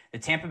value. The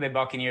Tampa Bay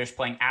Buccaneers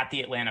playing at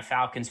the Atlanta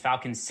Falcons.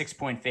 Falcons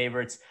 6-point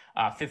favorites,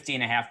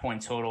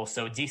 50.5-point total,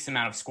 so a decent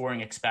amount of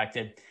scoring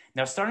expected.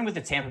 Now, starting with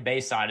the Tampa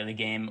Bay side of the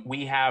game,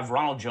 we have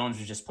Ronald Jones,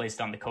 who's just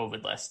placed on the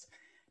COVID list.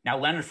 Now,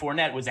 Leonard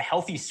Fournette was a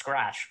healthy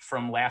scratch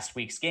from last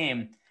week's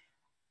game.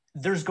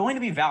 There's going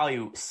to be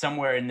value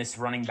somewhere in this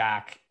running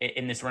back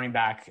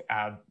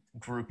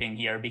grouping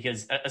here,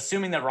 because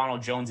assuming that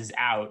Ronald Jones is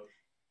out,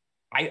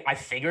 I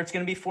figure it's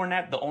going to be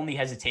Fournette. The only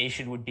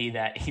hesitation would be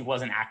that he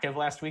wasn't active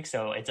last week,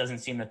 so it doesn't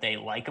seem that they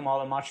like him all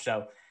that much.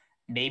 So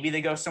maybe they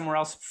go somewhere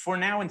else. For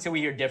now, until we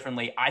hear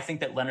differently, I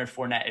think that Leonard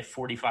Fournette at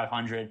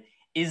 4,500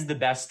 is the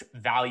best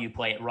value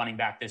play at running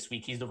back this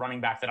week. He's the running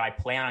back that I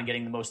plan on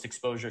getting the most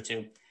exposure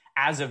to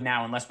as of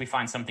now, unless we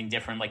find something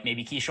different, like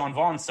maybe Keyshawn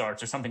Vaughn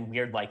starts or something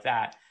weird like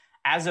that.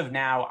 As of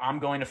now, I'm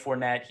going to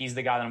Fournette. He's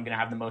the guy that I'm going to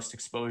have the most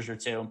exposure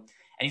to. And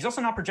he's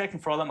also not projecting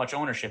for all that much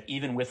ownership,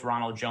 even with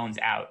Ronald Jones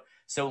out.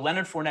 So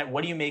Leonard Fournette,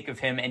 what do you make of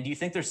him? And do you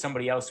think there's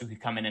somebody else who could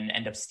come in and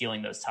end up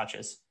stealing those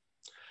touches?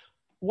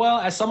 Well,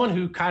 as someone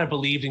who kind of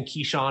believed in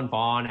Keyshawn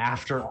Vaughn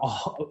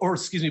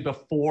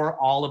before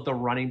all of the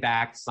running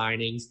back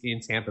signings in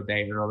Tampa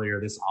Bay earlier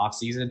this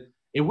offseason,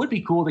 it would be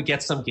cool to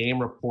get some game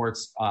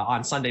reports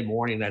on Sunday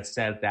morning that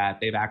said that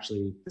they've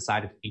actually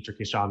decided to feature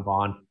Keyshawn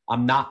Vaughn.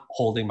 I'm not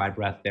holding my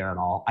breath there at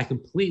all. I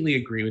completely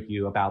agree with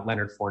you about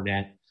Leonard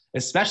Fournette,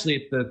 especially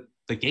if the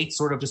gates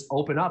sort of just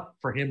open up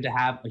for him to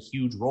have a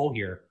huge role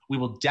here. We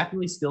will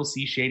definitely still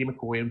see Shady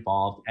McCoy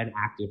involved and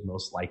active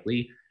most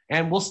likely,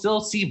 and we'll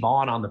still see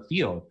Vaughn on the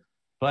field.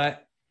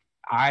 But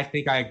I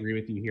think I agree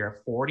with you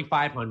here.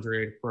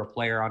 4,500 for a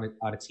player on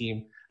a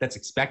team that's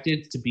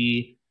expected to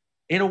be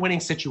in a winning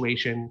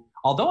situation.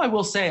 Although I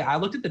will say, I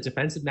looked at the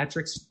defensive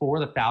metrics for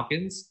the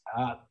Falcons.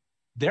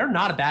 They're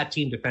not a bad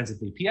team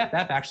defensively.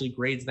 PFF actually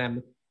grades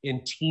them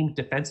in team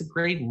defensive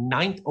grade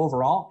 9th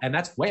overall, and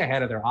that's way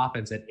ahead of their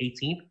offense at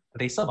 18th. But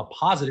they still have a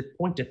positive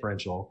point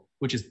differential,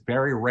 which is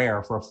very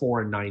rare for a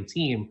 4-9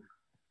 team.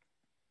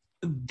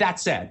 That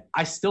said,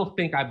 I still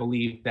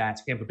believe that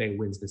Tampa Bay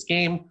wins this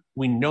game.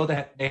 We know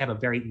that they have a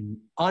very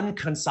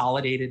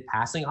unconsolidated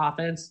passing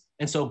offense.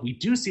 And so if we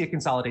do see a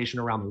consolidation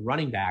around the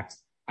running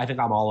backs, I think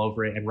I'm all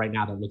over it. And right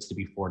now that looks to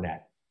be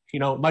Fournette.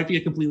 It might be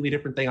a completely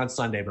different thing on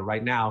Sunday, but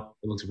right now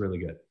it looks really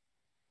good.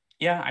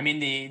 Yeah, I mean,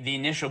 the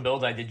initial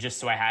build I did just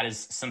so I had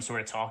is some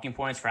sort of talking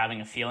points for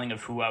having a feeling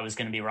of who I was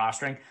going to be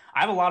rostering. I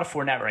have a lot of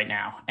Fournette right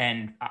now,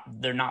 and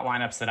they're not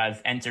lineups that I've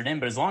entered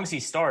in, but as long as he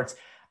starts,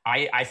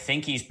 I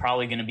think he's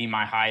probably going to be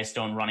my highest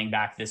owned running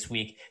back this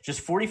week. Just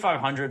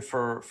 4,500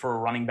 for a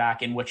running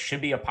back in what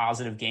should be a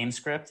positive game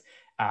script,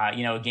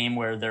 a game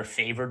where they're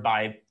favored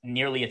by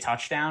nearly a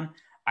touchdown.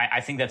 I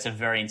think that's a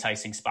very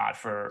enticing spot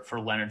for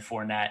Leonard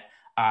Fournette.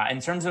 In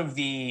terms of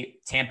the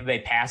Tampa Bay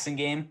passing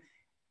game,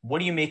 what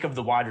do you make of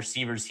the wide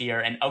receivers here?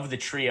 And of the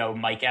trio,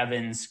 Mike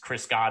Evans,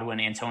 Chris Godwin,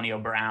 Antonio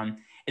Brown,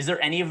 is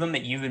there any of them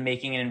that you've been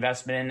making an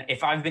investment in?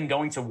 If I've been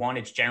going to one,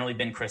 it's generally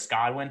been Chris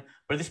Godwin.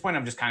 But at this point,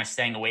 I'm just kind of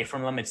staying away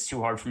from them. It's too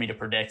hard for me to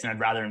predict, and I'd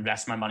rather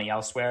invest my money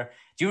elsewhere.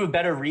 Do you have a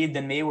better read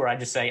than me where I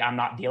just say I'm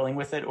not dealing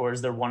with it? Or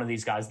is there one of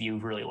these guys that you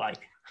really like?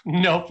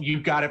 Nope, you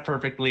got it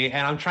perfectly.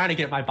 And I'm trying to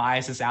get my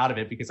biases out of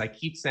it because I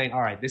keep saying,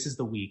 all right, this is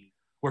the week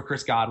where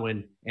Chris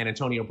Godwin and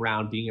Antonio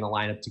Brown being in a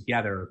lineup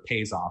together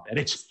pays off. And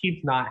it just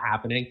keeps not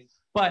happening.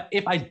 But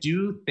if I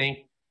do think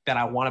that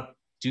I want to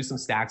do some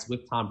stacks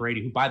with Tom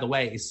Brady, who, by the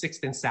way, is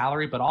 6th in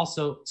salary, but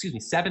also,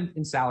 7th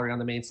in salary on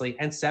the main slate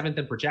and 7th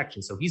in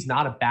projection. So he's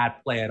not a bad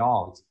play at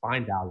all. It's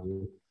fine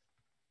value.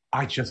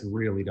 I just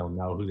really don't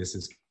know who this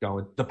is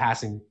going. The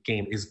passing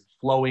game is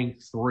flowing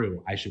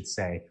through, I should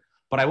say.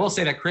 But I will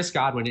say that Chris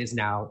Godwin is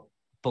now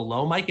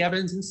below Mike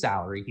Evans in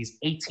salary. He's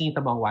 18th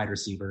among wide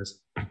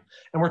receivers.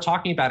 And we're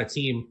talking about a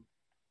team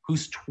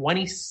who's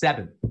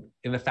 27th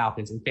in the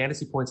Falcons in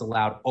fantasy points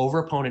allowed over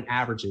opponent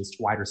averages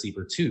to wide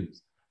receiver 2s.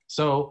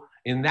 So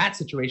in that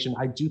situation,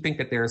 I do think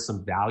that there is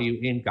some value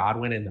in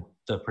Godwin, and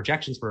the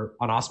projections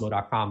on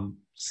Osmo.com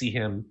see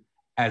him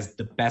as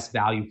the best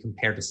value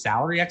compared to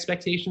salary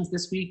expectations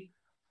this week.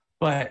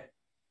 But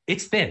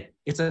it's thin.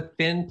 It's a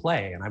thin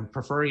play, and I'm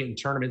preferring it in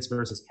tournaments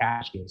versus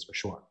cash games for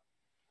sure.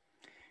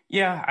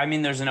 Yeah, I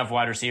mean, there's enough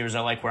wide receivers I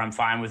like where I'm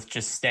fine with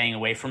just staying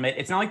away from it.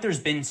 It's not like there's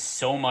been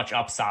so much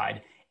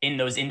upside in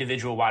those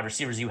individual wide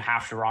receivers you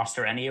have to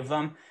roster any of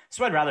them.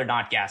 So I'd rather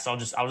not guess. I'll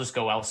just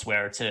go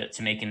elsewhere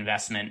to make an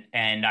investment.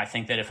 And I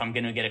think that if I'm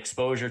going to get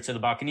exposure to the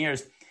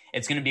Buccaneers,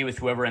 it's going to be with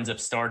whoever ends up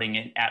starting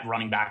it at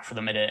running back for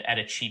them at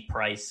a cheap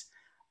price.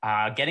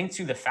 Getting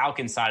to the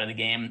Falcons side of the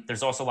game,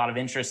 there's also a lot of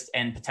interest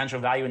and potential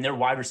value in their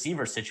wide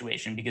receiver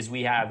situation because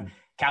we have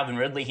Calvin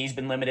Ridley. He's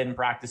been limited in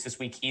practice this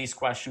week. He's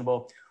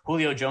questionable.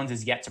 Julio Jones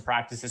is yet to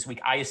practice this week.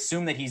 I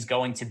assume that he's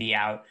going to be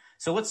out.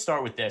 So let's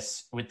start with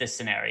this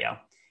scenario.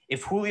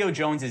 If Julio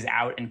Jones is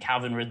out and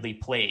Calvin Ridley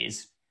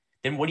plays,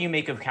 then what do you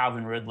make of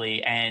Calvin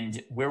Ridley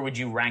and where would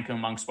you rank him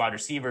amongst wide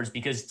receivers?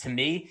 Because to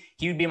me,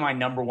 he would be my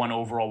number one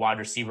overall wide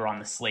receiver on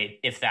the slate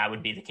if that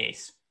would be the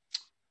case.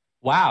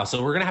 Wow.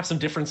 So we're going to have some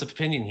difference of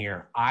opinion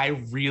here.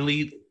 I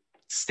really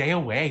stay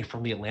away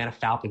from the Atlanta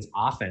Falcons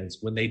offense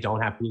when they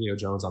don't have Julio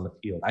Jones on the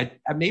field.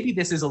 Maybe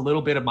this is a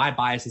little bit of my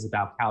biases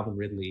about Calvin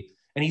Ridley.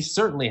 And he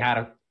certainly had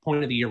a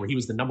point of the year where he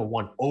was the number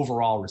one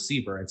overall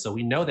receiver. And so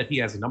we know that he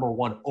has a number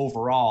one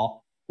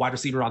overall wide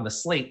receiver on the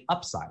slate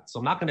upside. So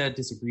I'm not going to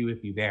disagree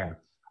with you there.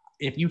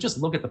 If you just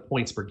look at the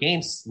points per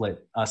game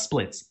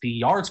splits, the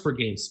yards per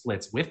game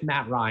splits with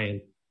Matt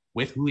Ryan,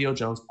 with Julio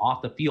Jones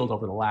off the field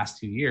over the last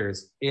 2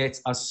 years,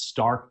 it's a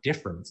stark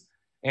difference.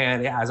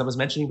 And as I was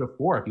mentioning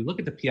before, if you look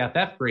at the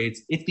PFF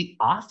grades, it's the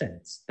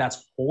offense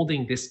that's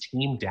holding this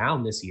team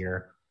down this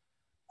year.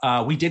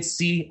 We did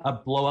see a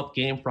blow-up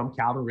game from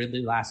Calvin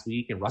Ridley last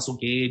week, and Russell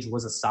Gage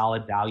was a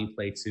solid value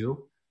play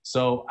too.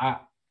 So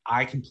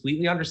I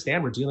completely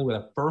understand we're dealing with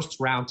a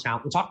first-round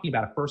talent. We're talking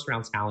about a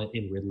first-round talent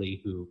in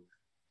Ridley who,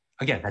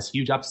 again, has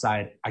huge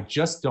upside. I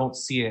just don't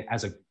see it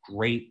as a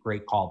great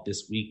call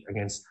this week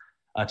against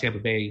a Tampa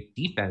Bay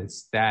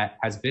defense that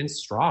has been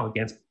strong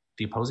against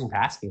the opposing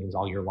pass games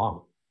all year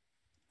long.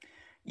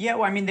 Yeah,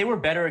 well, I mean, they were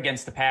better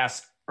against the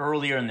pass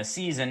earlier in the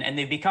season, and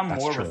they've become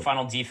more of a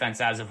funnel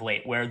defense as of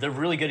late, where they're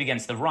really good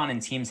against the run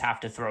and teams have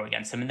to throw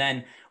against them. And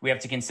then we have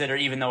to consider,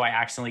 even though I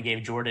accidentally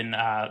gave Jordan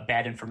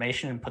bad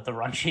information and put the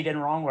run sheet in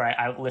wrong, where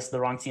I listed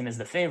the wrong team as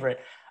the favorite,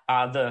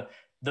 the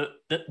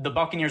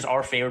Buccaneers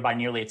are favored by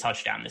nearly a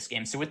touchdown this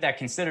game. So with that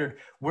considered,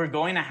 we're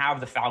going to have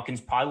the Falcons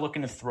probably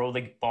looking to throw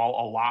the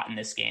ball a lot in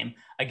this game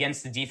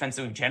against the defense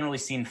that we've generally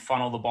seen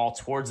funnel the ball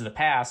towards the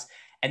pass.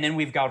 And then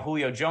we've got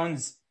Julio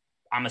Jones,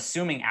 I'm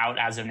assuming, out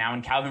as of now,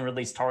 and Calvin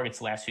Ridley's targets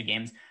the last few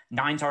games,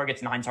 9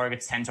 targets,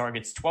 10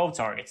 targets, 12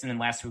 targets. And then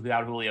last week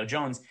without Julio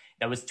Jones,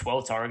 that was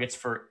 12 targets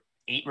for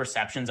 8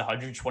 receptions,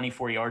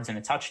 124 yards and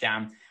a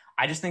touchdown.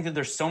 I just think that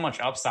there's so much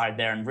upside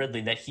there in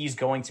Ridley that he's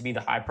going to be the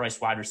high-priced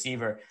wide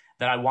receiver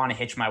that I want to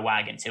hitch my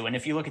wagon to. And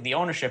if you look at the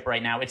ownership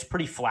right now, it's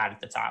pretty flat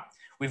at the top.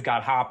 We've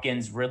got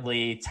Hopkins,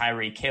 Ridley,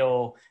 Tyreek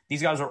Hill.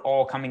 These guys are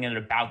all coming in at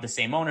about the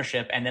same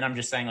ownership. And then I'm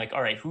just saying, like,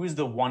 all right, who is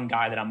the one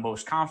guy that I'm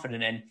most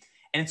confident in?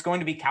 And it's going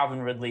to be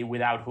Calvin Ridley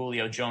without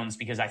Julio Jones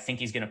because I think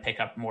he's going to pick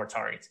up more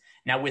targets.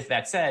 Now, with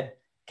that said,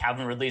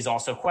 Calvin Ridley is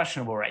also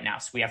questionable right now.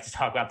 So we have to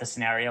talk about the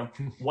scenario.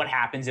 What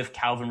happens if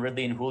Calvin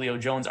Ridley and Julio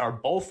Jones are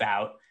both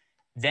out?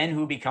 Then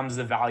who becomes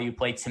the value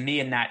play? To me,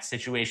 in that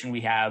situation,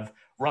 we have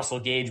Russell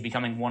Gage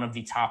becoming one of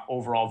the top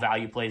overall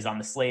value plays on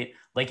the slate.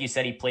 Like you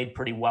said, he played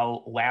pretty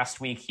well last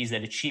week. He's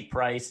at a cheap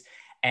price.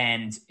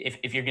 And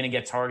if you're going to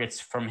get targets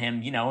from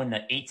him, you know, in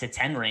the 8 to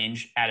 10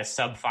 range at a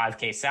sub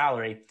 5K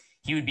salary,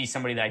 he would be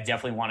somebody that I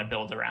definitely want to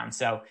build around.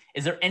 So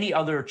is there any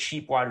other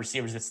cheap wide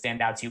receivers that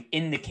stand out to you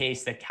in the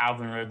case that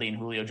Calvin Ridley and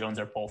Julio Jones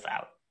are both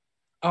out?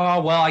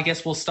 Oh, well, I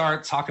guess we'll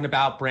start talking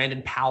about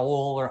Brandon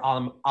Powell or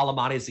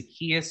Alamani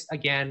Zaccheaus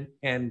again.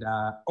 And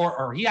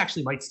or he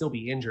actually might still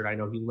be injured. I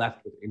know he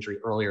left with injury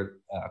earlier,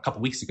 a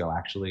couple weeks ago,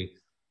 actually.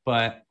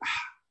 But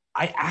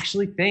I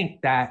actually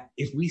think that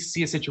if we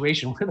see a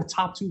situation where the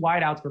top 2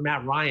 wideouts for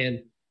Matt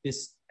Ryan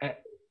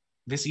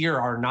this year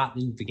are not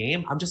in the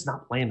game, I'm just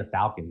not playing the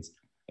Falcons.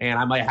 And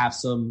I might have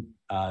some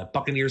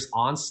Buccaneers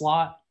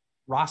onslaught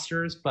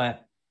rosters,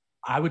 but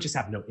I would just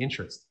have no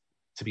interest,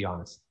 to be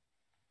honest.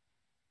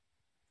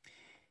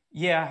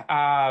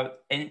 Yeah.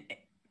 And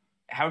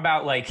how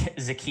about like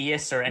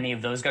Zaccheaus or any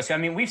of those guys? I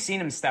mean, we've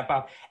seen him step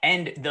up.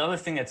 And the other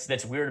thing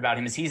that's weird about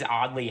him is he's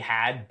oddly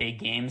had big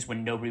games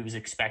when nobody was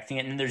expecting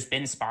it. And there's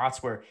been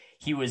spots where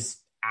he was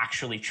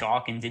actually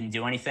chalk and didn't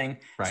do anything.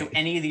 Right. So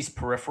any of these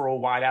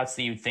peripheral wideouts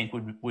that you'd think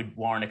would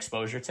warrant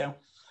exposure to?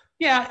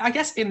 Yeah, I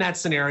guess in that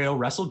scenario,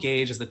 Russell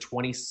Gage as the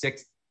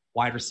 26th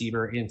wide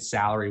receiver in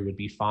salary would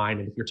be fine.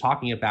 And if you're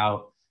talking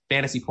about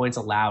fantasy points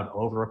allowed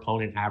over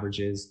opponent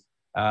averages,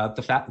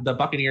 the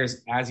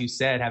Buccaneers, as you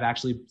said, have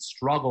actually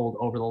struggled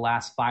over the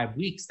last 5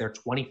 weeks. They're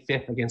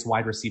 25th against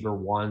wide receiver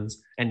 1s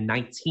and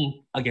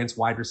 19th against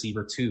wide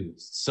receiver 2s.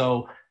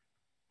 So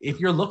if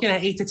you're looking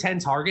at 8 to 10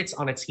 targets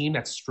on a team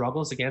that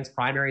struggles against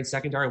primary and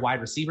secondary wide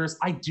receivers,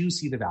 I do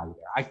see the value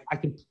there. I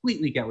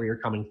completely get where you're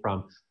coming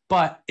from.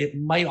 But it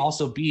might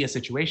also be a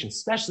situation,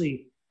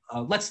 especially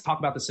let's talk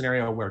about the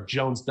scenario where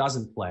Jones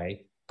doesn't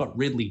play, but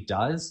Ridley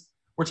does,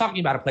 we're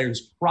talking about a player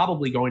who's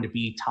probably going to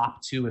be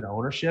top 2 in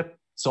ownership.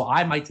 So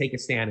I might take a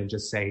stand and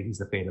just say he's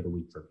the fade of the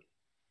week for me.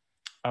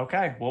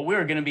 Okay, well,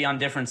 we're going to be on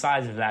different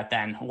sides of that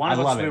then. One of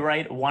us will be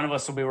right, one of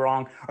us will be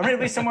wrong, or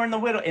maybe somewhere in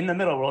the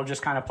middle, we'll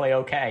just kind of play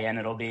okay, and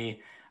it'll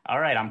be, all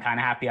right, I'm kind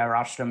of happy I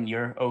rostered him.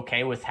 You're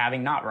okay with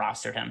having not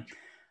rostered him.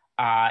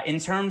 In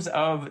terms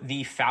of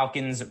the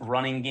Falcons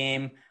running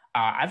game,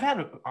 I've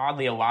had,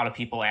 oddly, a lot of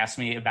people ask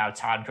me about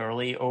Todd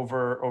Gurley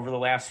over the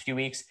last few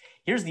weeks.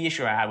 Here's the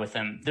issue I have with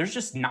him. There's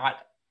just not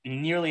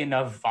nearly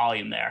enough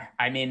volume there.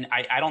 I mean,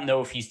 I don't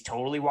know if he's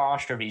totally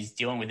washed or if he's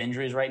dealing with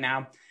injuries right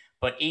now.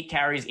 But 8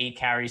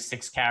 carries,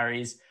 6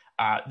 carries.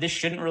 This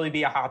shouldn't really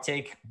be a hot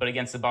take, but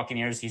against the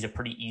Buccaneers, he's a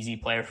pretty easy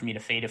player for me to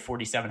fade at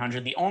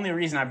 4,700. The only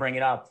reason I bring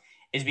it up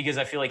is because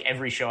I feel like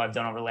every show I've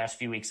done over the last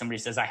few weeks, somebody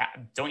says,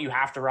 don't you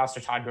have to roster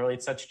Todd Gurley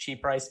at such a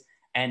cheap price?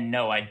 And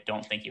no, I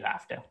don't think you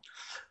have to.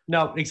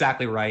 No,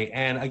 exactly right.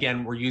 And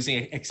again, we're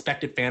using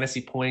expected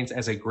fantasy points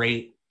as a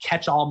great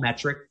catch-all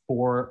metric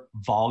for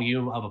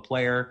volume of a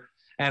player.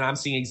 And I'm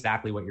seeing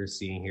exactly what you're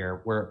seeing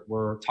here.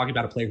 We're talking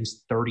about a player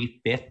who's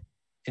 35th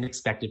in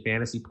expected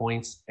fantasy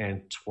points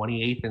and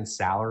 28th in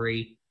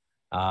salary.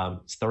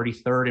 It's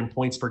 33rd in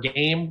points per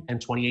game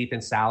and 28th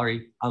in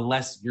salary,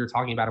 unless you're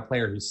talking about a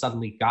player who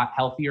suddenly got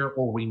healthier,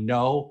 or we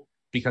know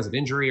because of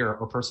injury or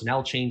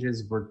personnel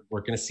changes, we're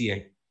going to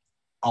see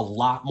a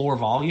lot more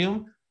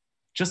volume.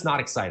 Just not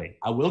exciting.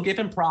 I will give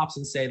him props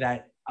and say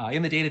that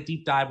in the data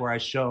deep dive where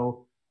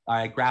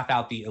I graph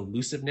out the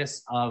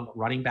elusiveness of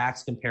running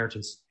backs compared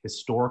to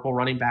historical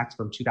running backs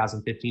from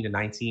 2015 to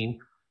 19,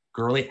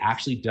 Gurley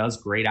actually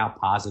does grade out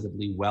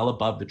positively, well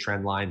above the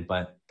trend line,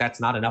 but that's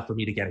not enough for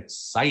me to get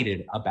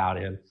excited about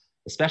him,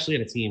 especially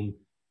in a team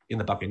in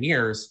the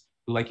Buccaneers,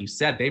 who, like you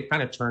said, they've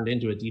kind of turned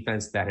into a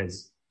defense that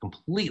has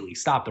completely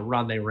stopped the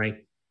run. They rank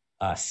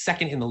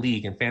second in the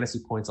league in fantasy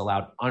points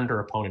allowed under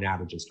opponent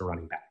averages to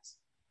running backs.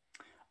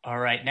 All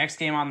right, next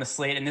game on the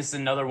slate, and this is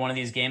another one of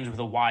these games with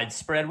a wide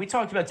spread. We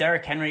talked about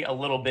Derrick Henry a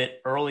little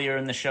bit earlier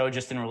in the show,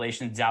 just in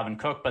relation to Dalvin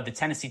Cook, but the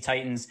Tennessee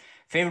Titans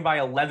favored by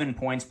 11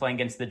 points playing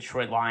against the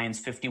Detroit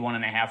Lions,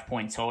 51.5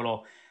 point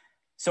total.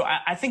 So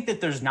I think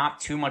that there's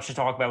not too much to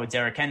talk about with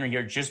Derrick Henry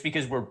here, just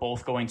because we're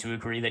both going to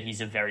agree that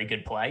he's a very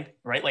good play,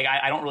 right? Like,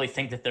 I don't really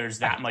think that there's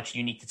that much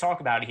unique to talk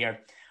about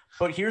here.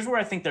 But here's where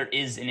I think there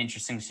is an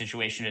interesting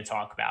situation to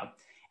talk about.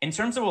 In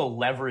terms of a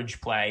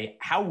leverage play,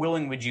 how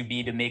willing would you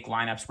be to make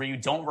lineups where you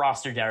don't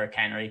roster Derrick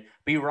Henry,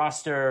 but you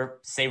roster,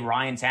 say,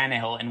 Ryan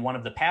Tannehill and one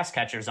of the pass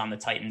catchers on the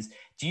Titans?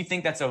 Do you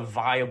think that's a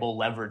viable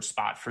leverage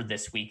spot for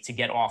this week to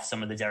get off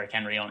some of the Derrick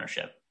Henry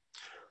ownership?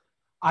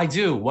 I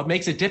do. What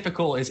makes it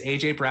difficult is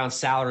A.J. Brown's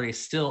salary is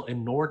still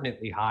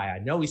inordinately high. I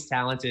know he's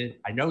talented.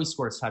 I know he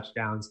scores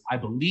touchdowns. I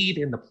believe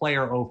in the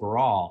player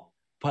overall.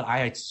 But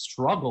I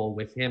struggle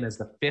with him as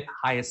the 5th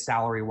highest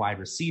salary wide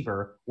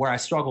receiver, where I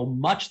struggle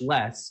much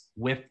less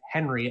with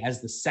Henry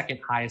as the 2nd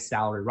highest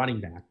salary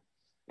running back.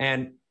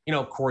 And,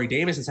 Corey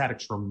Davis has had a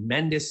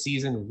tremendous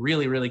season,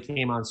 really, really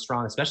came on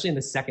strong, especially in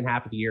the second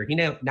half of the year. He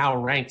now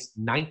ranks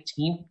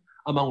 19th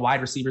among wide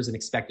receivers in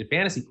expected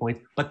fantasy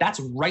points, but that's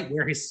right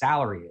where his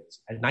salary is,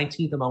 at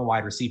 19th among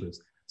wide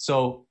receivers.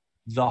 So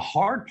the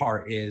hard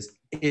part is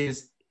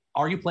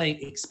are you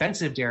playing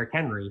expensive Derrick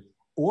Henry,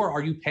 or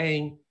are you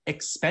paying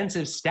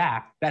expensive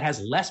stack that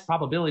has less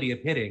probability of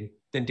hitting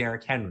than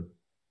Derrick Henry?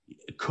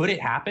 Could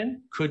it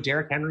happen? Could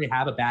Derrick Henry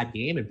have a bad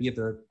game and be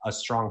a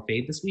strong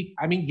fade this week?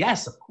 I mean,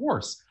 yes, of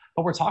course.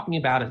 But we're talking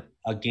about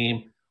a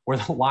game where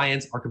the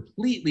Lions are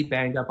completely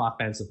banged up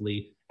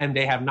offensively, and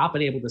they have not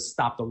been able to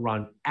stop the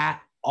run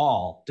at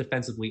all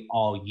defensively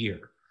all year.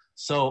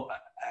 So,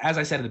 as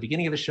I said at the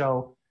beginning of the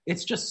show,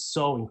 it's just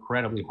so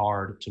incredibly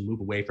hard to move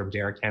away from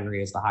Derrick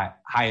Henry as the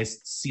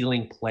highest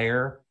ceiling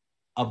player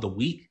of the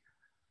week.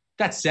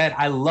 That said,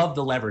 I love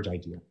the leverage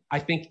idea. I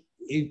think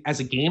as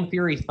a game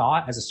theory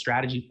thought, as a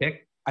strategy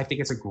pick, I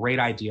think it's a great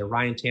idea.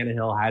 Ryan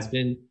Tannehill has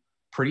been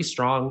pretty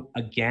strong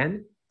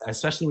again,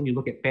 especially when you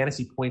look at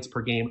fantasy points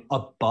per game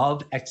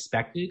above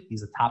expected.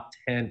 He's a top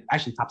 10,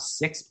 actually top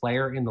 6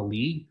 player in the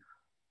league.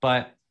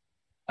 But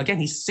again,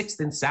 he's 6th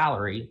in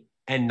salary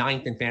and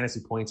 9th in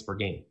fantasy points per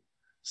game.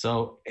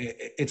 So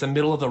it's a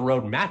middle of the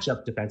road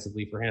matchup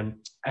defensively for him.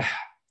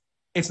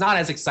 It's not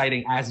as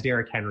exciting as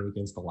Derrick Henry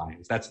against the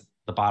Lions. That's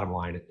the bottom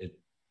line.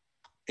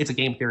 It's a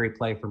game theory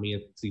play for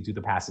me to do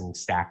the passing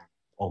stack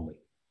only.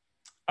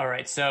 All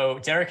right, so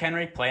Derrick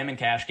Henry, play him in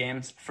cash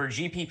games. For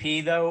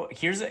GPP, though,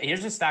 here's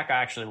a stack I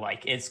actually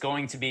like. It's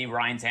going to be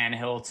Ryan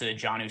Tannehill to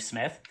Jonnu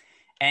Smith.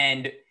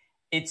 And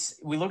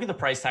we look at the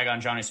price tag on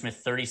Jonnu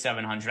Smith,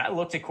 $3,700. I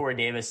looked at Corey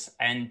Davis,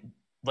 and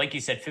like you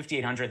said,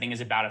 $5,800 I think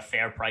is about a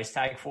fair price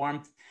tag for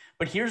him.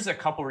 But here's a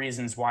couple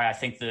reasons why I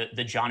think the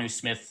Jonnu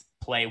Smith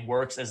play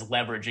works as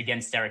leverage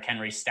against Derrick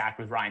Henry stacked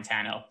with Ryan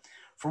Tannehill.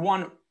 For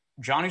one,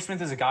 Jonnu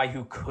Smith is a guy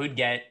who could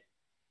get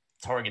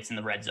targets in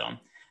the red zone.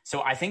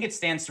 So I think it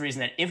stands to reason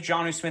that if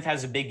Jonnu Smith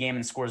has a big game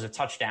and scores a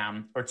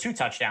touchdown or 2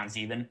 touchdowns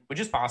even, which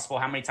is possible,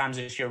 how many times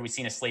this year have we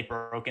seen a slate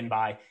broken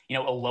by, a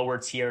lower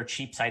tier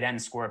cheap tight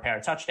end score a pair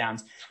of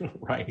touchdowns?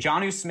 Right.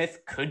 Jonnu Smith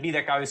could be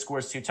that guy who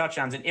scores 2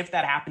 touchdowns. And if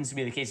that happens to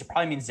be the case, it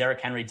probably means Derrick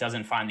Henry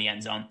doesn't find the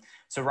end zone.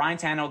 So Ryan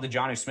Tannehill to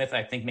Jonnu Smith,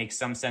 I think makes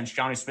some sense.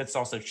 Jonnu Smith's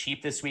also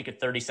cheap this week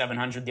at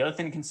 3,700. The other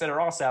thing to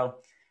consider also,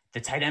 the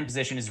tight end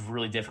position is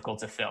really difficult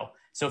to fill.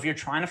 So if you're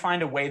trying to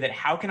find a way that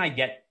how can I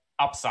get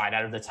upside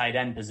out of the tight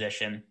end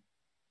position,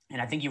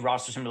 and I think you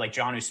roster somebody like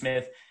Jonnu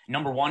Smith,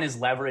 number 1 is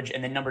leverage,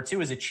 and then number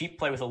 2 is a cheap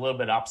play with a little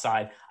bit of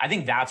upside. I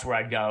think that's where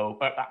I'd go.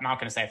 I'm not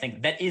going to say I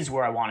think that is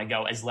where I want to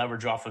go as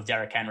leverage off of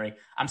Derrick Henry.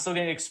 I'm still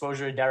getting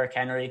exposure to Derrick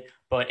Henry,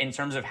 but in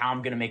terms of how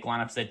I'm going to make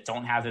lineups that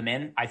don't have him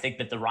in, I think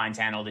that the Ryan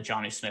Tannehill, the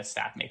Jonnu Smith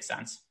stack makes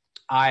sense.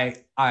 I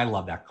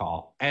love that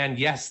call. And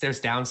yes, there's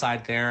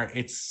downside there.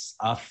 It's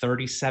a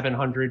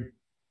 3,700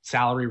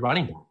 salary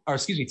running back, or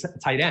excuse me,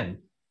 tight end.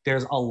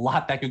 There's a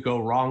lot that could go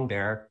wrong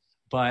there.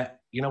 But,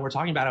 we're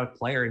talking about a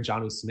player in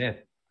Jonnu Smith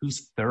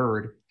who's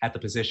 3rd at the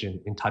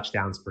position in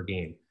touchdowns per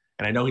game.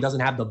 And I know he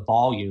doesn't have the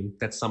volume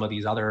that some of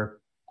these other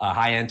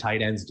high-end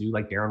tight ends do,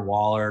 like Darren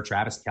Waller,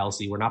 Travis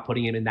Kelce. We're not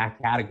putting him in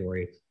that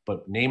category.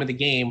 But name of the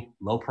game,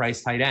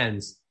 low-price tight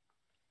ends,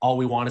 all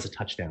we want is a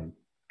touchdown.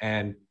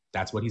 And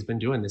that's what he's been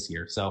doing this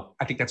year. So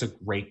I think that's a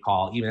great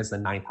call, even as the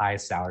 9th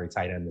highest salary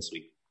tight end this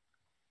week.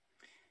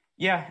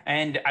 Yeah,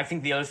 and I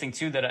think the other thing,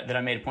 too, that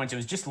I made a point to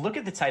is just look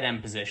at the tight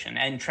end position.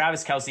 And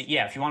Travis Kelce,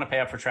 if you want to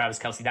pay up for Travis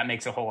Kelce, that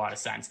makes a whole lot of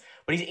sense.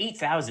 But he's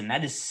 $8,000.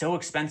 That is so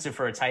expensive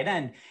for a tight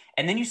end.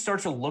 And then you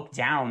start to look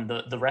down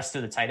the rest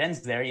of the tight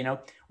ends there.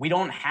 We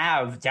don't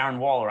have Darren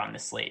Waller on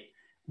this slate.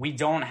 We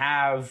don't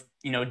have,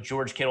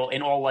 George Kittle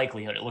in all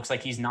likelihood. It looks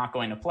like he's not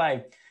going to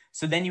play.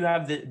 So then you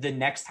have the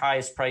next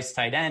highest priced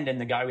tight end,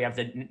 and the guy we have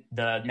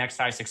the next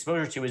highest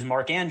exposure to is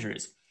Mark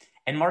Andrews.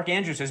 And Mark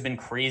Andrews has been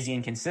crazy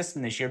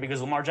inconsistent this year because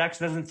Lamar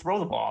Jackson doesn't throw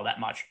the ball that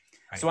much.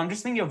 Right. So I'm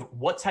just thinking of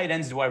what tight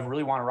ends do I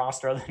really want to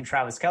roster other than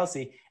Travis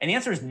Kelce? And the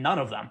answer is none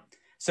of them.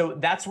 So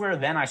that's where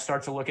then I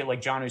start to look at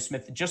like Jonnu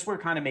Smith, just where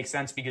it kind of makes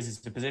sense because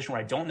it's a position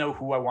where I don't know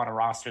who I want to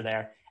roster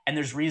there. And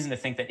there's reason to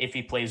think that if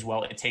he plays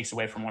well, it takes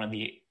away from one of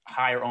the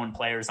higher owned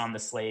players on the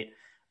slate.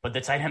 But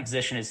the tight end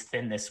position is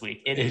thin this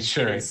week. It's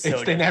thin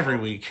difficult. Every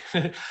week.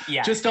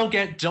 Yeah. Just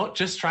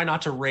just try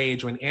not to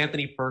rage when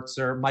Anthony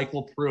Perkser,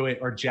 Michael Pruitt,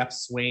 or Jeff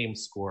Swaim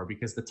score,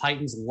 because the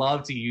Titans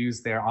love to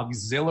use their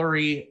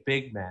auxiliary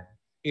big men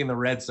in the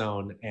red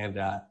zone. And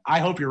I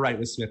hope you're right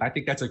with Smith. I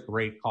think that's a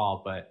great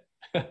call, but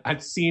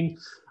I've seen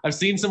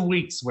some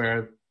weeks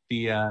where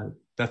the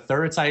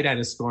 3rd tight end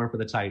is scoring for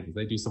the Titans.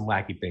 They do some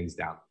wacky things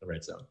down the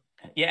red zone.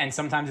 Yeah, and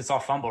sometimes it's all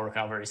fumble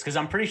recoveries because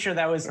I'm pretty sure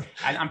that was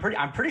I'm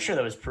pretty sure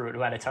that was Pruitt who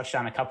had a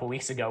touchdown a couple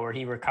weeks ago where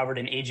he recovered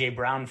an AJ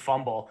Brown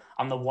fumble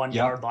on the 1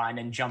 yard line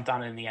and jumped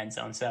on it in the end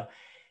zone. So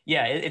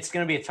yeah, it's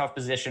going to be a tough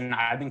position.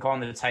 I've been calling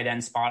the tight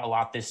end spot a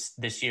lot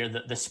this year,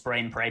 the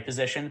spray and pray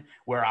position,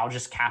 where I'll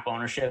just cap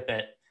ownership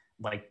at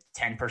like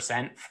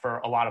 10% for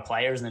a lot of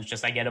players, and it's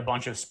just I get a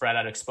bunch of spread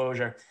out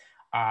exposure.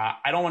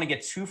 I don't want to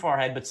get too far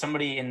ahead, but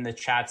somebody in the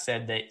chat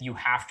said that you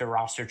have to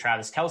roster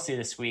Travis Kelce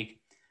this week.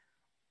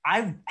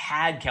 I've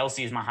had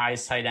Kelce as my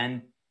highest tight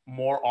end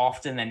more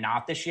often than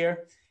not this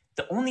year.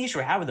 The only issue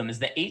I have with him is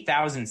the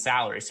 $8,000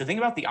 salary. So think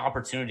about the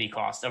opportunity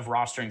cost of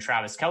rostering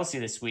Travis Kelce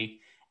this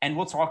week. And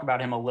we'll talk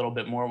about him a little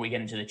bit more when we get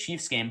into the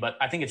Chiefs game, but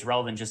I think it's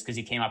relevant just because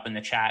he came up in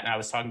the chat and I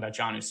was talking about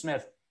Jonnu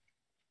Smith.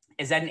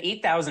 Is that an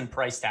 $8,000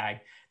 price tag,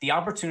 the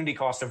opportunity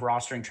cost of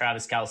rostering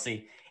Travis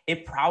Kelce,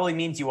 it probably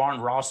means you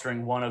aren't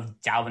rostering one of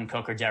Dalvin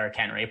Cook or Derrick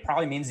Henry. It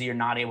probably means that you're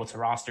not able to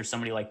roster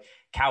somebody like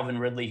Calvin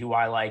Ridley, who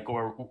I like,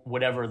 or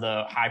whatever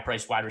the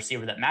high-priced wide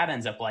receiver that Matt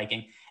ends up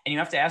liking. And you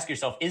have to ask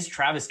yourself, is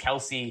Travis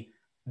Kelce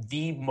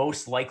the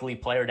most likely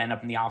player to end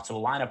up in the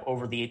optimal lineup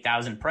over the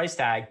 $8,000 price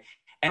tag?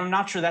 And I'm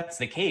not sure that's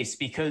the case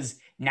because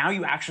now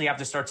you actually have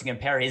to start to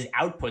compare his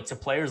output to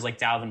players like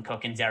Dalvin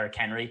Cook and Derrick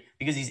Henry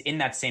because he's in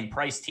that same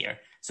price tier.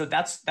 So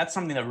that's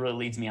something that really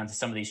leads me onto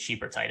some of these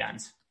cheaper tight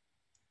ends.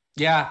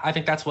 Yeah, I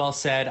think that's well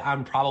said.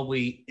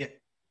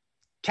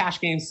 Cash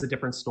games is a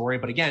different story.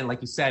 But again,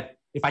 like you said,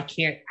 if I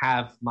can't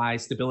have my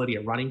stability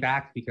at running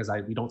back because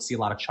we don't see a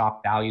lot of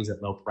chalk values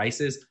at low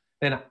prices,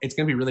 then it's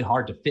going to be really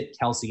hard to fit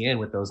Kelce in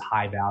with those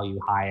high value,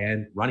 high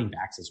end running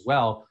backs as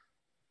well.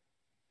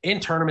 In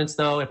tournaments,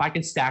 though, if I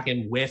can stack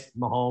him with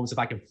Mahomes, if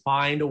I can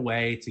find a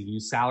way to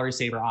use salary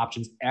saver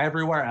options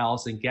everywhere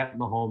else and get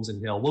Mahomes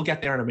and Hill, we'll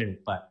get there in a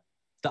minute. But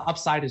the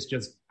upside is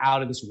just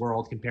out of this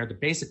world compared to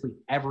basically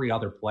every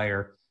other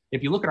player.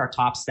 If you look at our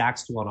top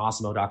stacks tool on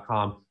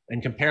Awesemo.com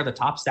and compare the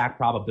top stack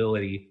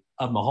probability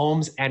of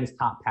Mahomes and his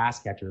top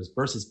pass catchers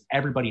versus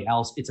everybody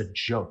else, it's a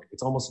joke.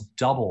 It's almost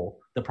double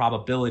the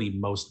probability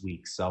most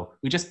weeks. So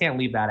we just can't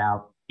leave that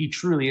out. He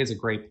truly is a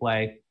great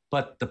play,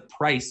 but the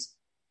price,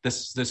 the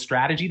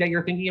strategy that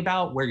you're thinking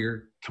about where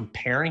you're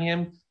comparing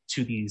him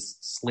to these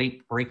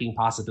slate breaking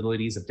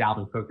possibilities of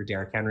Dalvin Cook or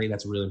Derrick Henry,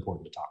 that's really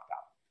important to talk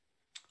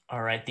about.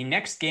 All right, the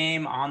next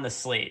game on the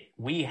slate,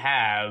 we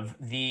have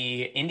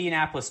the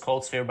Indianapolis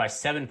Colts favored by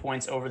 7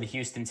 points over the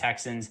Houston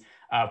Texans,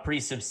 pretty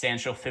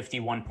substantial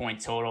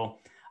 51-point total.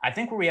 I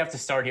think where we have to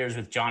start here is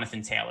with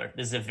Jonathan Taylor.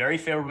 This is a very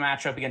favorable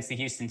matchup against the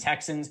Houston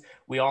Texans.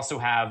 We also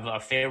have a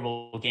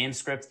favorable game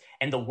script,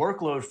 and the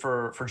workload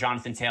for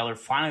Jonathan Taylor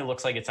finally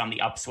looks like it's on the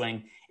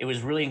upswing. It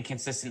was really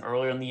inconsistent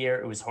earlier in the year.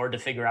 It was hard to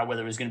figure out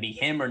whether it was going to be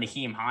him or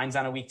Nyheim Hines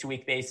on a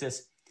week-to-week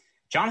basis.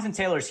 Jonathan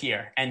Taylor's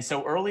here. And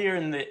so earlier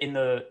in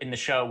the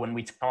show, when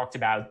we talked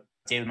about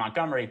David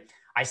Montgomery,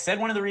 I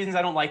said one of the reasons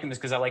I don't like him is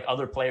because I like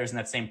other players in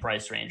that same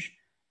price range.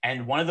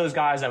 And one of those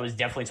guys I was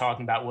definitely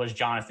talking about was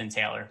Jonathan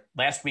Taylor.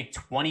 Last week,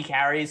 20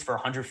 carries for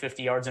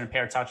 150 yards and a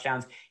pair of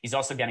touchdowns. He's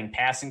also getting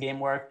passing game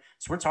work.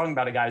 So we're talking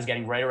about a guy who's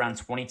getting right around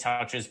 20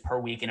 touches per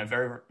week in a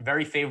very,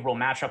 very favorable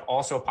matchup,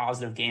 also a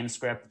positive game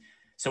script.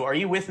 So are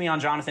you with me on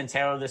Jonathan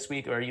Taylor this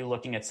week, or are you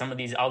looking at some of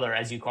these other,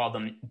 as you call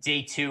them,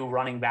 day two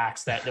running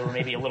backs that were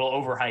maybe a little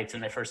overhyped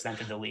when they first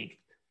entered the league?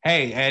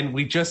 Hey, and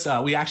we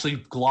actually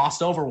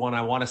glossed over one.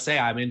 I want to say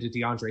I'm into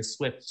DeAndre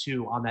Swift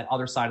too on that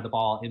other side of the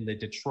ball in the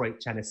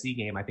Detroit-Tennessee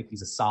game. I think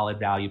he's a solid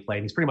value play,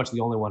 and he's pretty much the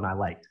only one I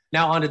like.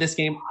 Now onto this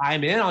game,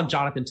 I'm in on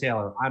Jonathan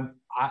Taylor.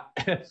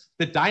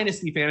 The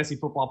dynasty fantasy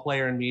football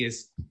player in me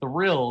is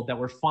thrilled that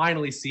we're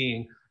finally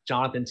seeing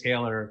Jonathan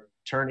Taylor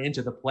turn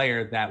into the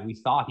player that we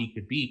thought he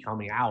could be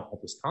coming out of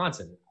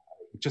Wisconsin.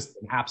 Just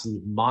an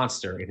absolute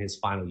monster in his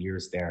final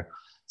years there.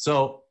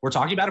 So we're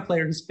talking about a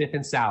player who's fifth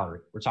in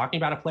salary. We're talking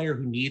about a player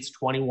who needs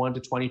 21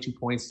 to 22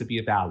 points to be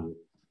a value.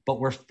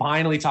 But we're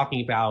finally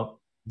talking about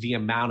the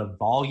amount of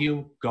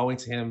volume going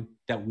to him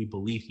that we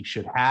believe he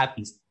should have.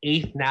 He's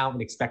eighth now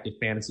in expected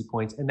fantasy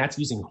points, and that's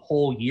using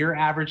whole year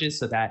averages.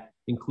 So that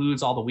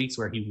includes all the weeks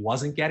where he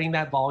wasn't getting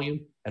that volume.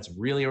 That's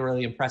really,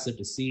 really impressive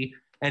to see.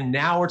 And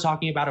now we're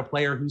talking about a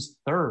player who's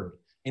third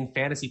in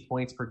fantasy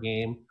points per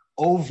game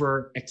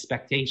over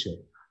expectation.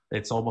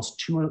 It's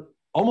almost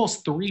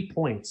 3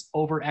 points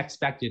over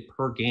expected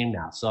per game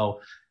now.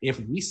 So if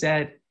we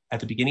said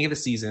at the beginning of the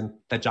season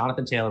that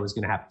Jonathan Taylor was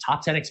going to have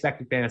top 10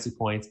 expected fantasy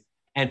points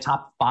and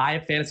top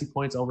 5 fantasy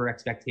points over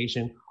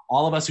expectation,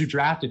 all of us who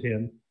drafted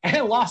him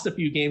and lost a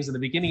few games in the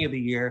beginning of the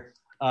year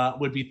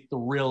would be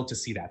thrilled to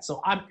see that.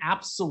 So I'm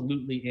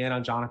absolutely in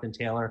on Jonathan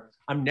Taylor.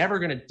 I'm never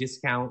going to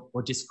discount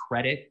or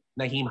discredit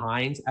Nyheim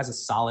Hines as a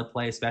solid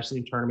play, especially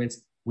in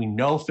tournaments. We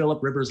know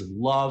Phillip Rivers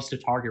loves to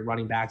target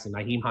running backs, and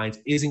Nyheim Hines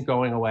isn't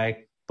going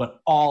away,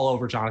 but all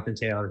over Jonathan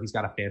Taylor. He's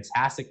got a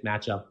fantastic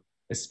matchup,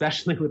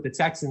 especially with the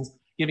Texans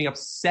giving up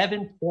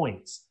 7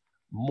 points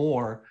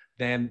more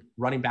than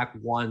running back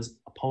one's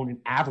opponent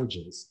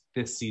averages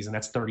this season.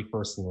 That's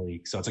 31st in the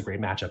league. So it's a great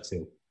matchup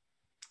too.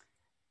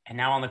 And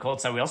now on the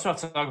Colts side, we also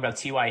have to talk about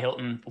T.Y.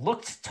 Hilton.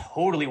 Looked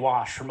totally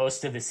washed for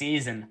most of the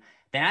season.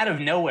 Then out of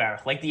nowhere,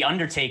 like the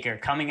Undertaker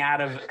coming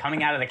out of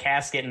the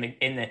casket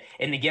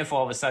in the GIF,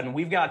 all of a sudden,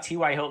 we've got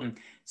T.Y. Hilton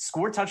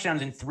scored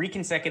touchdowns in 3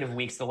 consecutive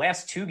weeks. The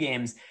last 2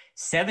 games,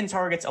 7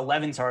 targets,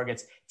 11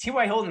 targets.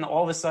 T.Y. Hilton,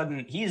 all of a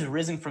sudden, he's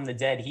risen from the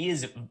dead. He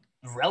is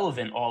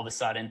relevant all of a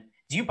sudden.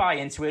 Do you buy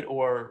into it,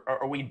 or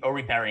are we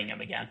burying him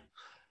again?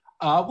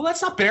 Well,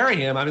 let's not bury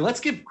him. I mean,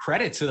 let's give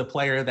credit to the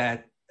player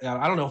that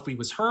I don't know if he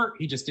was hurt.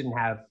 He just didn't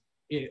have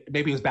it.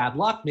 Maybe it was bad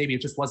luck. Maybe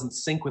it just wasn't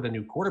sync with a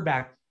new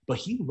quarterback. But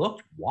he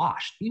looked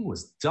washed. He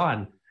was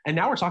done. And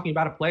now we're talking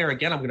about a player,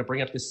 again, I'm going to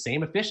bring up this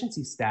same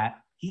efficiency stat.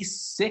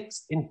 He's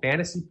 6th in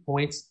fantasy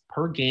points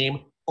per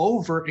game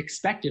over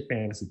expected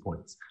fantasy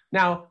points.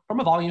 Now, from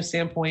a volume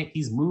standpoint,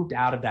 he's moved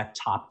out of that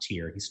top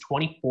tier. He's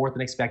 24th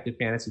in expected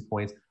fantasy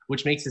points,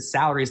 which makes his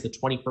salary as the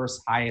 21st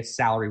highest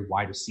salary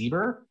wide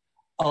receiver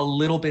a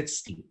little bit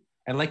steep.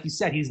 And like you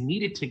said, he's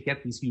needed to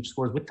get these huge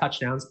scores with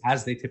touchdowns,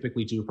 as they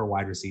typically do for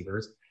wide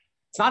receivers.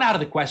 It's not out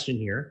of the question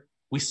here.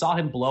 We saw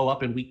him blow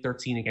up in week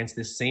 13 against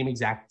this same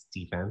exact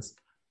defense,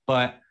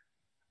 but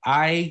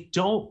I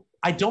don't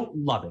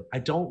love it. I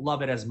don't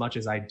love it as much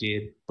as I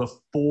did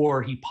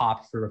before he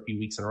popped for a few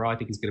weeks in a row. I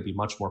think he's going to be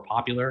much more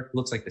popular. He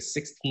looks like the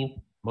 16th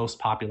most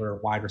popular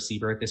wide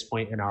receiver at this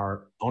point in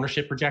our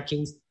ownership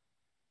projections.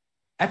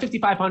 At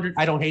 5,500,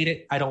 I don't hate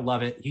it. I don't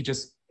love it. He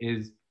just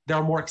is. There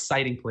are more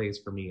exciting plays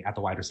for me at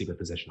the wide receiver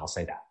position. I'll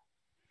say that.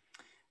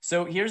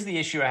 So here's the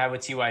issue I have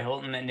with T.Y.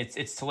 Hilton, and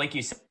it's to, like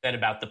you said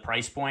about the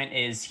price point,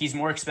 is he's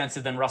more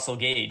expensive than Russell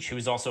Gage, who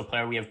is also a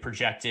player we have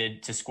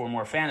projected to score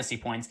more fantasy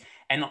points.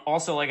 And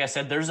also, like I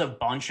said, there's a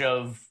bunch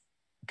of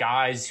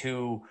guys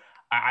who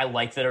I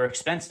like that are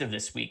expensive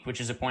this week,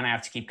 which is a point I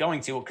have to keep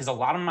going to, because a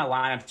lot of my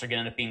lineups are going to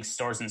end up being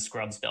stars and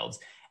scrubs builds.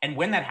 And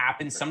when that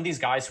happens, some of these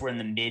guys who are in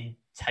the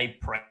mid-type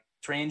price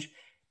range,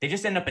 they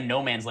just end up in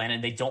no man's land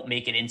and they don't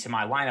make it into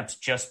my lineups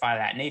just by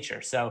that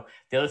nature. So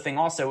the other thing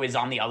also is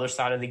on the other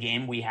side of the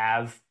game, we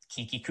have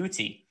Kiki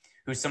Kuti,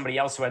 who's somebody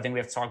else who I think we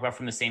have to talk about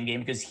from the same game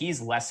because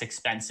he's less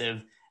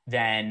expensive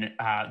than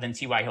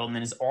T.Y. Hilton,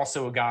 and is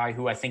also a guy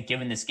who I think,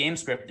 given this game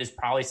script, is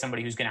probably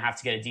somebody who's going to have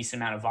to get a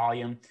decent amount of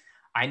volume.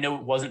 I know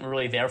it wasn't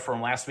really there for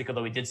him last week,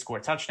 although he did score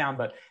a touchdown.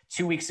 But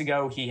 2 weeks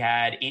ago, he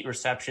had 8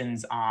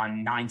 receptions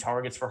on 9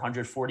 targets for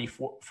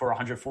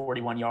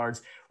 141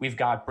 yards. We've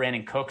got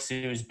Brandon Cooks,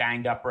 who's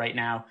banged up right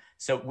now.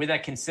 So with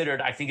that considered,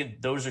 I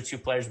think those are 2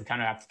 players we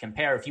kind of have to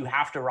compare. If you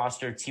have to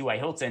roster T.Y.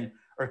 Hilton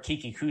or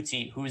Kiki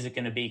Kuti, who is it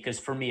going to be? Because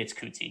for me, it's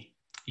Kuti.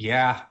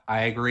 Yeah,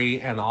 I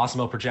agree. And the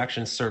Awesemo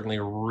projections certainly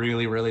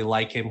really, really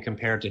like him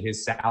compared to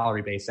his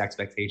salary-based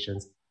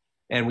expectations.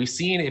 And we've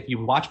seen, if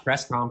you watch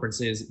press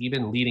conferences,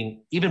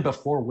 even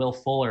before Will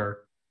Fuller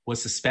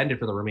was suspended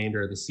for the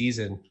remainder of the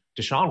season,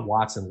 Deshaun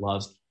Watson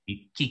loves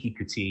Kiki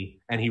Kuti,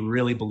 and he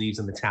really believes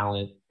in the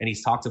talent. And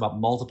he's talked about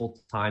multiple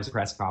times at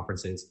press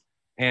conferences.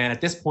 And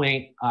at this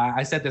point,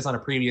 I said this on a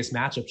previous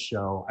matchup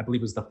show, I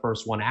believe it was the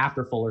first one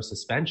after Fuller's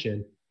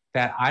suspension,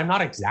 that I'm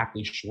not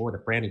exactly sure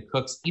that Brandon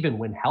Cooks, even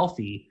when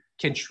healthy,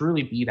 can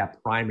truly be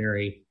that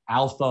primary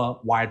alpha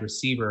wide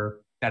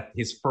receiver that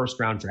his first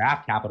round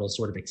draft capital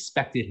sort of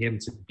expected him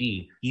to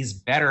be. He's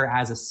better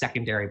as a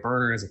secondary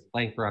burner, as a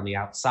flanker on the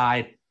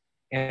outside.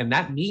 And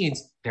that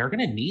means they're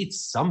going to need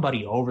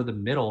somebody over the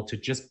middle to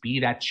just be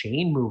that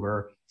chain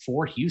mover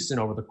for Houston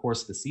over the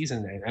course of the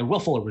season. And Will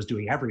Fuller was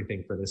doing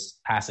everything for this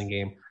passing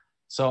game.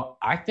 So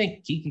I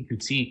think Kiki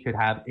Kuti could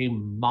have a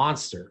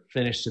monster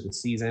finish to the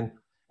season.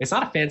 It's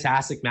not a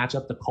fantastic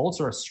matchup. The Colts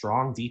are a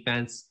strong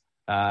defense.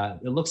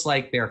 It looks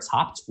like they're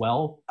top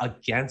 12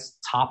 against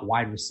top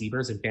wide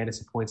receivers in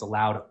fantasy points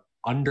allowed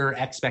under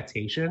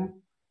expectation.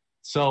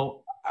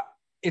 So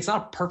it's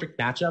not a perfect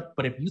matchup,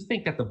 but if you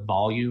think that the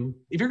volume,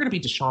 if you're going to be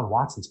Deshaun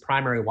Watson's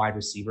primary wide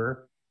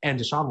receiver and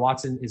Deshaun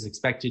Watson is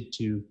expected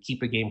to keep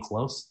the game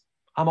close,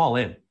 I'm all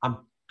in. I'm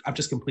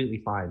just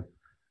completely fine.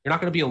 You're not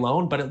going to be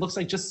alone, but it looks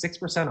like just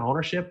 6%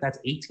 ownership. That's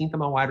 18th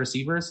among wide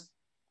receivers.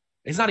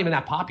 It's not even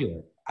that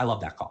popular. I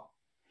love that call.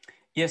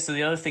 Yeah, so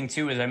the other thing,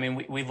 too, is, I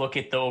mean, we look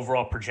at the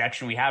overall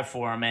projection we have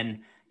for him, and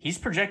he's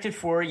projected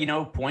for,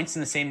 points in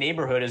the same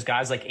neighborhood as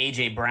guys like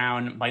A.J.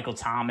 Brown, Michael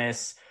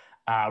Thomas,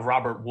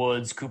 Robert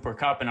Woods, Cooper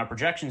Kupp in our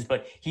projections,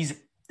 but he's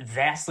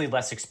vastly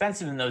less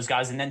expensive than those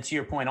guys. And then to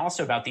your point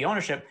also about the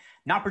ownership,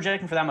 not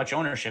projecting for that much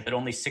ownership at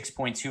only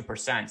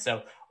 6.2%.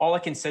 So all I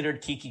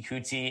considered, Kiki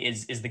Kuti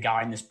is the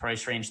guy in this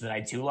price range that I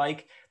do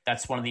like.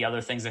 That's one of the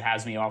other things that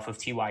has me off of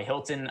T.Y.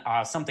 Hilton.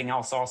 Something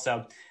else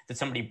also that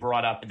somebody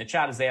brought up in the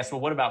chat is they asked, well,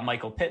 what about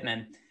Michael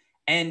Pittman?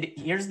 And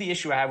here's the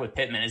issue I have with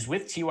Pittman is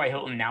with T.Y.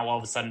 Hilton now all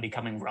of a sudden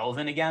becoming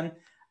relevant again,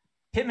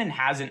 Pittman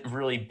hasn't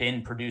really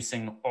been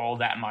producing all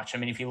that much. I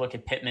mean, if you look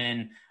at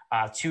Pittman,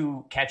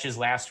 2 catches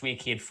last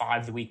week, he had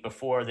 5 the week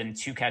before, then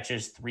 2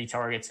 catches, 3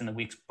 targets in the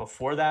weeks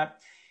before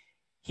that.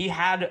 He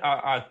had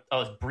a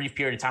brief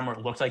period of time where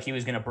it looked like he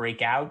was going to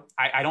break out.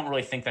 I don't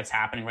really think that's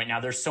happening right now.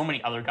 There's so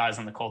many other guys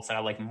on the Colts that I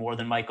like more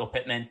than Michael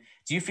Pittman.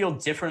 Do you feel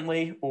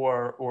differently,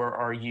 or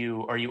are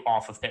you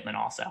off of Pittman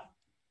also?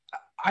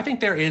 I think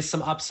there is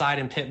some upside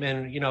in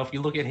Pittman. If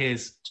you look at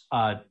his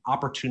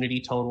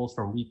opportunity totals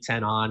from week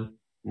 10 on,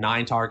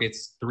 9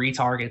 targets, 3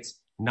 targets,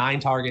 9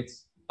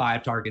 targets,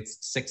 5 targets,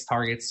 6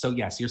 targets. So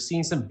yes, you're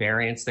seeing some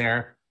variance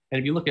there. And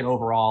if you look at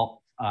overall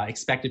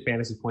expected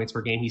fantasy points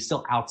per game, he's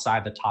still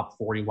outside the top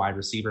 40 wide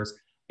receivers.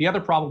 The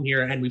other problem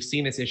here, and we've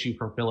seen this issue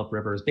from Phillip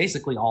Rivers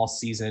basically all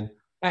season,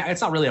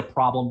 it's not really a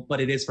problem, but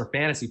it is for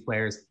fantasy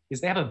players,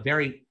 is they have a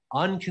very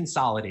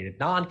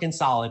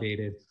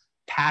non-consolidated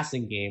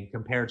passing game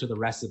compared to the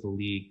rest of the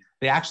league.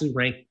 They actually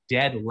rank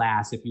dead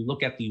last. If you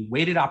look at the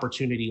weighted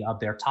opportunity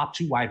of their top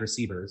 2 wide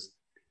receivers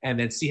and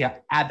then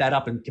add that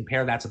up and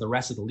compare that to the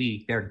rest of the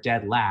league, they're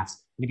dead last.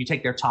 And if you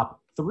take their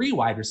top 3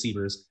 wide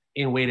receivers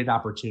in weighted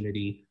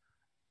opportunity,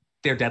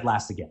 they're dead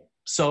last again.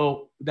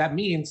 So that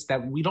means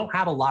that we don't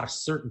have a lot of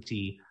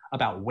certainty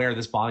about where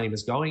this volume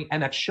is going,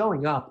 and that's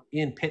showing up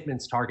in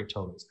Pittman's target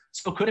totals.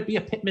 So could it be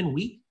a Pittman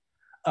week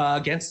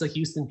against the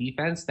Houston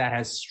defense that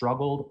has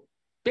struggled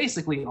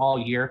basically all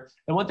year?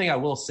 And one thing I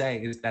will say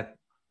is that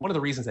one of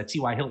the reasons that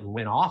T.Y. Hilton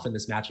went off in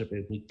this matchup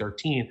in week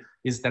 13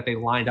 is that they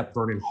lined up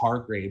Vernon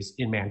Hargreaves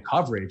in man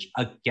coverage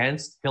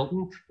against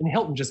Hilton, and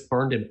Hilton just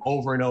burned him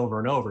over and over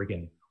and over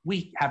again.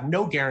 We have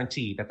no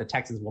guarantee that the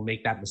Texans will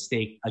make that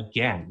mistake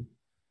again.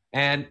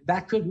 And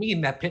that could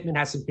mean that Pittman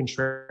has some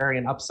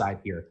contrarian upside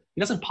here. He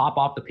doesn't pop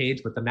off the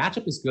page, but the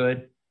matchup is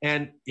good.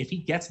 And if he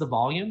gets the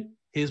volume,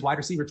 his wide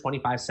receiver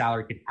 25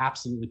 salary could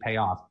absolutely pay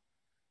off.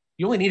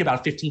 You only need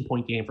about a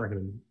 15-point game for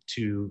him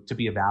to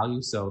be a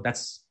value. So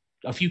that's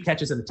a few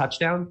catches and a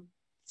touchdown.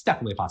 It's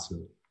definitely a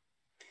possibility.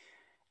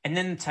 And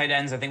then tight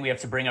ends, I think we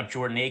have to bring up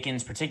Jordan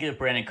Akins, particularly if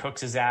Brandon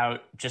Cooks is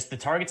out. Just the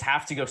targets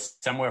have to go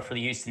somewhere for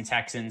the Houston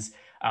Texans.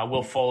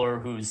 Will Fuller,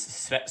 who's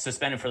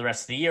suspended for the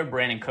rest of the year.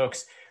 Brandon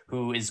Cooks,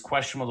 who is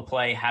questionable to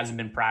play, hasn't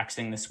been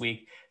practicing this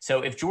week.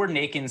 So if Jordan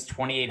Akins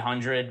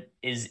 2,800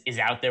 is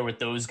out there with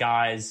those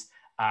guys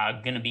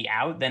going to be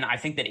out, then I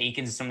think that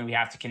Akins is something we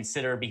have to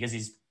consider because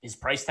his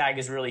price tag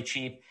is really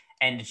cheap.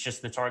 And it's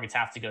just the targets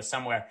have to go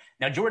somewhere.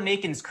 Now, Jordan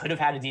Akins could have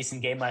had a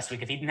decent game last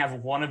week if he didn't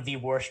have one of the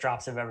worst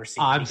drops I've ever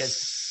seen. I'm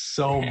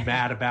so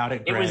mad about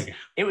it, Greg.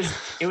 It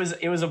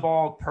was a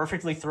ball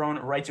perfectly thrown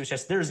right to his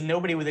chest. There's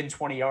nobody within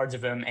 20 yards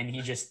of him, and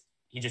he just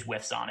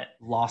whiffs on it.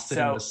 Lost it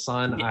in the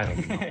sun. I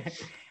don't know.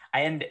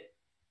 And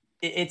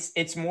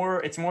it's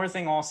more a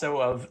thing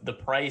also of the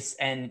price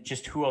and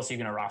just who else are you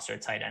going to roster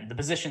at tight end. The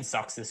position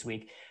sucks this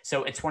week.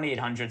 So at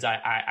 2,800s,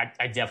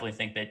 I definitely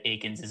think that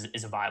Akins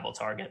is a viable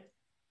target.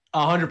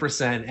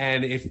 100%.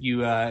 And if you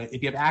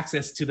have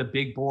access to the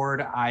big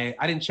board, I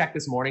didn't check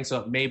this morning, so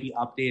it may be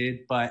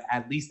updated, but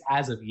at least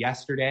as of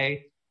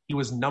yesterday, he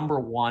was number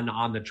 1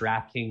 on the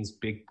DraftKings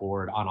big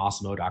board on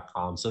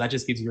Awesemo.com. So that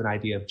just gives you an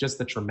idea of just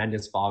the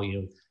tremendous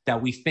volume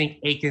that we think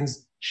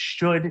Akins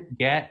should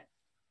get.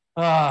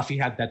 If he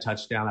had that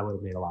touchdown, I would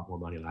have made a lot more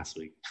money last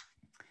week.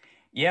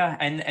 Yeah,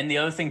 and the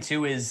other thing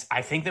too is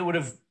I think that would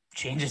have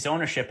changed his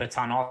ownership a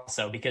ton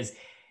also, because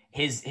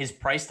his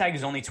price tag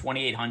is only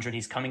 2,800.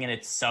 He's coming in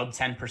at sub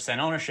 10%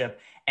 ownership.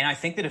 And I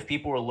think that if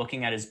people were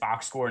looking at his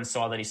box score and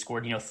saw that he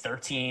scored,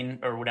 13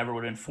 or whatever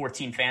would have been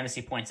 14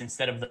 fantasy points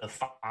instead of the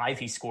 5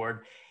 he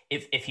scored,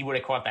 if he would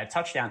have caught that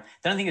touchdown,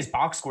 then I think his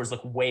box scores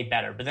look way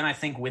better. But then I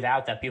think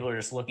without that, people are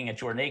just looking at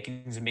Jordan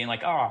Akins and being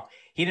like, oh,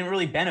 he didn't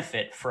really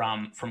benefit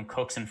from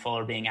Cooks and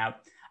Fuller being out.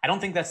 I don't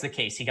think that's the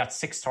case. He got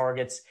 6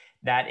 targets.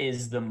 That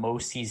is the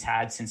most he's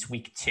had since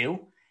week 2.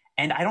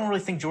 And I don't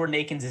really think Jordan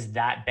Akins is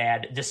that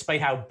bad,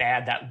 despite how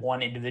bad that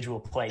one individual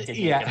play did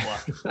make him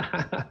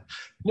look.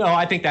 No,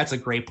 I think that's a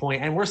great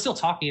point. And we're still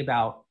talking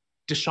about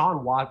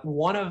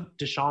one of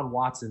Deshaun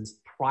Watson's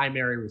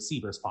primary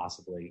receivers,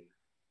 possibly,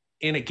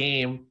 in a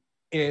game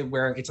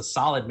where it's a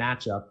solid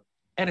matchup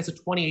and it's a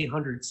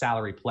 2,800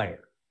 salary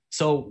player.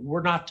 So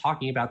we're not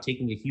talking about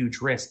taking a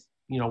huge risk.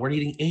 We're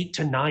needing 8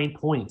 to 9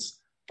 points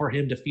for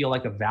him to feel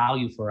like a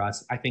value for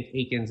us. I think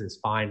Akins is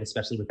fine,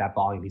 especially with that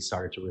volume he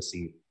started to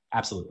receive.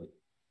 Absolutely.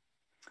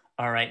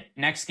 All right.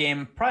 Next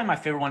game, probably my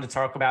favorite one to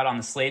talk about on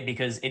the slate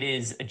because it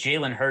is a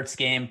Jalen Hurts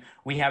game.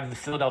 We have the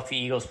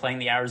Philadelphia Eagles playing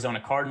the Arizona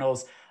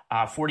Cardinals,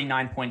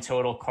 49-point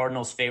total.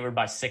 Cardinals favored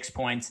by 6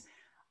 points.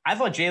 I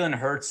thought Jalen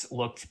Hurts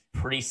looked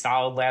pretty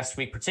solid last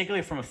week,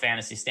 particularly from a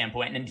fantasy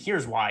standpoint. And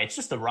here's why. It's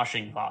just the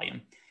rushing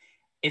volume.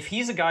 If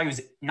he's a guy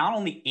who's not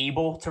only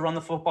able to run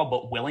the football,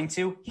 but willing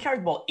to, he carried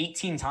the ball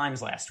 18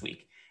 times last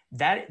week.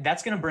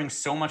 That's going to bring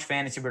so much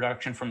fantasy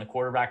production from the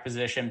quarterback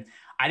position.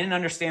 I didn't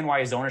understand why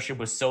his ownership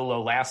was so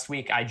low last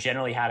week. I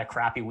generally had a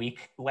crappy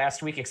week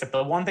last week, except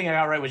the one thing I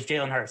got right was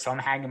Jalen Hurts. So I'm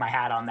hanging my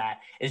hat on that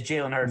is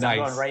Jalen Hurts.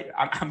 Nice.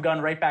 I'm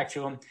going right back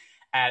to him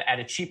at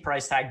a cheap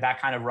price tag, that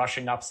kind of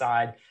rushing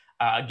upside.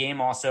 A game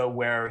also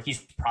where he's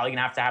probably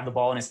going to have the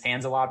ball in his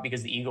hands a lot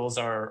because the Eagles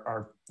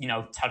are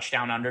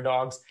touchdown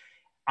underdogs.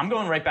 I'm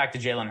going right back to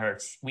Jalen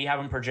Hurts. We have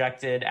him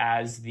projected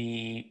as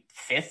the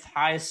 5th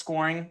highest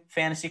scoring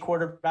fantasy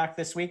quarterback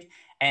this week,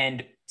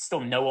 and still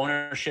no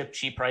ownership,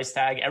 cheap price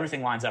tag.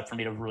 Everything lines up for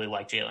me to really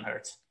like Jalen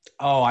Hurts.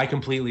 Oh, I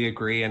completely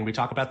agree. And we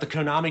talk about the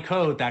Konami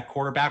code, that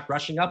quarterback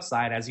rushing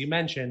upside, as you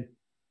mentioned.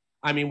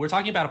 I mean, we're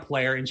talking about a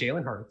player in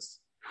Jalen Hurts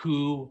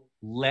who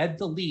led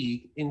the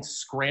league in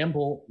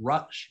scramble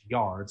rush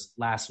yards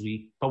last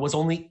week, but was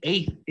only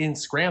 8th in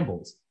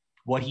scrambles.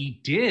 What he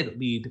did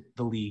lead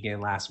the league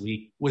in last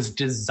week was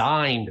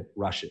designed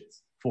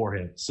rushes for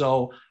him.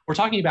 So we're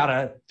talking about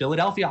a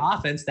Philadelphia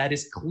offense that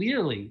is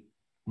clearly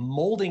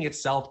molding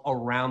itself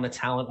around the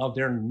talent of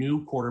their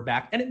new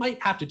quarterback. And it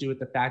might have to do with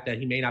the fact that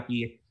he may not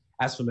be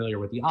as familiar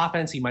with the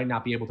offense. He might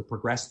not be able to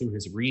progress through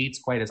his reads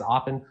quite as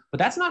often, but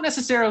that's not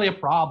necessarily a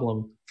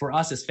problem for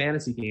us as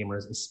fantasy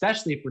gamers,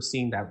 especially if we're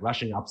seeing that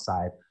rushing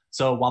upside.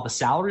 So while the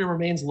salary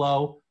remains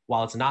low,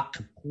 while it's not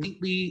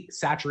completely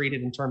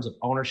saturated in terms of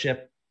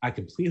ownership, I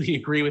completely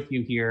agree with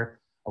you here.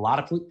 A lot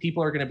of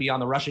people are going to be on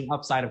the rushing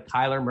upside of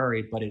Kyler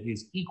Murray, but it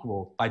is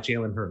equal by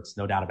Jalen Hurts,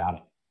 no doubt about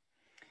it.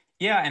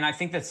 Yeah, and I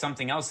think that's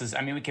something else is,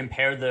 we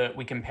compare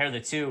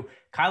the two.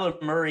 Kyler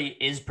Murray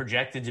is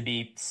projected to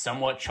be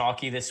somewhat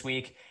chalky this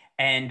week,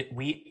 and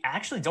we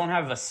actually don't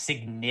have a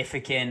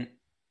significant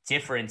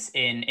difference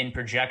in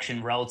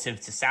projection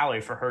relative to salary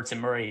for Hurts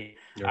and Murray.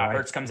 Right.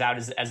 Hurts comes out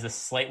as the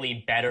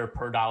slightly better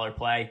per dollar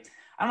play.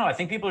 I don't know. I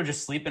think people are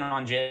just sleeping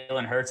on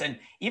Jalen Hurts. And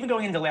even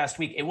going into last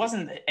week, it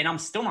wasn't, and I'm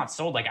still not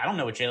sold. I don't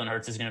know what Jalen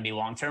Hurts is going to be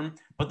long-term,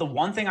 but the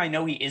one thing I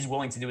know he is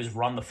willing to do is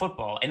run the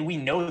football. And we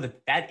know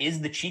that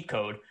is the cheat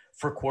code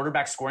for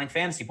quarterback scoring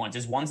fantasy points,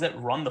 is ones that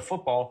run the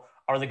football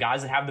are the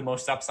guys that have the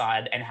most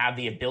upside and have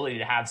the ability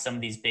to have some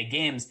of these big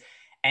games.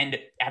 And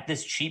at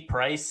this cheap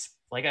price,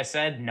 like I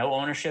said, no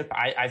ownership.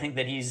 I think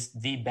that he's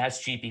the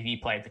best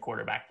GPP play at the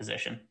quarterback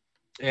position.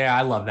 Yeah,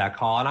 I love that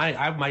call. And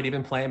I might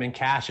even play him in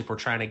cash if we're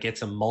trying to get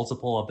some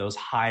multiple of those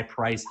high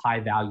price, high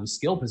value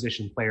skill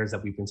position players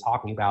that we've been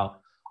talking about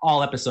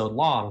all episode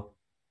long.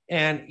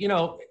 And,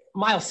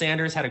 Miles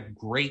Sanders had a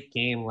great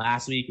game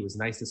last week. It was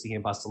nice to see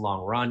him bust a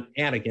long run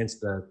and against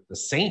the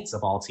Saints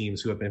of all teams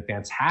who have been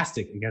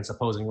fantastic against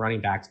opposing running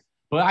backs.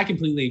 But I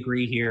completely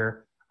agree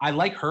here. I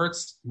like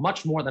Hurts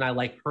much more than I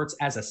like Hurts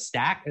as a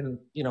stack. And,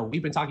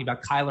 we've been talking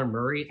about Kyler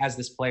Murray as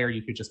this player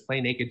you could just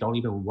play naked. Don't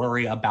even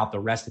worry about the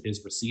rest of his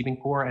receiving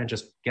core and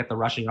just get the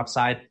rushing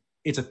upside.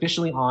 It's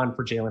officially on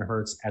for Jalen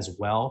Hurts as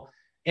well.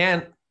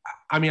 And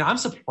I'm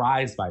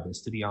surprised by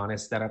this, to be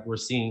honest, that we're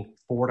seeing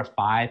 4 to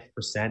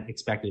 5%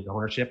 expected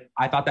ownership.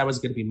 I thought that was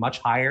going to be much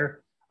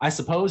higher. I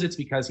suppose it's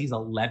because he's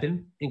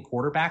 11th in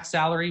quarterback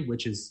salary,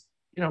 which is,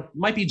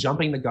 might be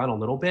jumping the gun a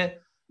little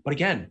bit. But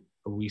again,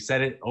 we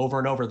said it over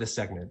and over this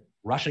segment.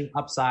 Rushing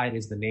upside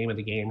is the name of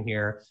the game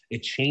here.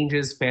 It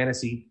changes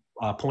fantasy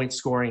point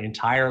scoring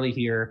entirely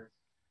here.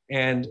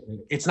 And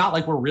it's not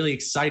like we're really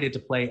excited to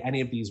play any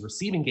of these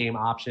receiving game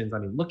options. I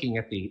mean, looking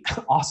at the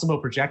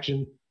Awesemo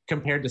projection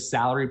compared to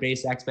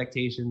salary-based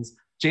expectations,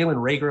 Jalen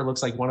Reagor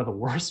looks like one of the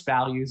worst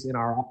values in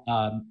our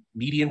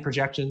median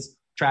projections.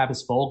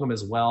 Travis Fulgham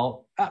as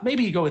well.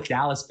 Maybe you go with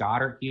Dallas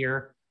Goedert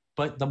here,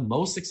 but the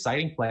most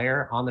exciting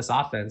player on this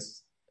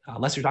offense,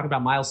 unless you're talking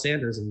about Miles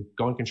Sanders and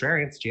going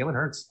contrarian, it's Jalen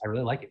Hurts. I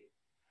really like it.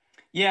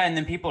 Yeah, and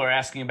then people are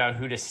asking about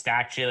who to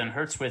stack Jalen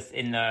Hurts with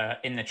in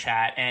the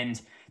chat, and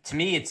to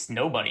me, it's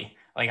nobody.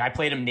 Like, I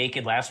played him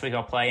naked last week.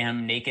 I'll play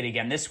him naked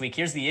again this week.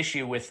 Here's the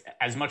issue with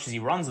as much as he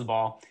runs the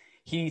ball,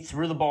 he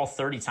threw the ball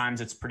 30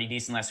 times. It's pretty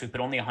decent last week,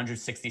 but only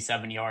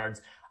 167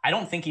 yards. I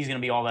don't think he's going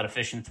to be all that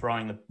efficient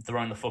throwing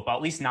the football,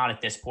 at least not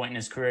at this point in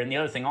his career. And the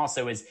other thing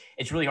also is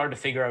it's really hard to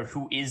figure out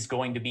who is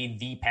going to be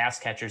the pass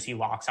catchers he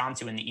locks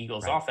onto in the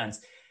Eagles offense.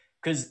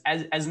 Because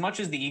as much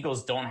as the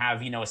Eagles don't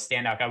have, a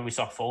standout guy, we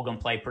saw Fulgham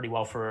play pretty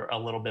well for a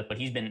little bit, but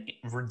he's been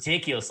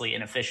ridiculously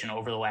inefficient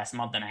over the last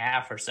month and a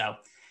half or so.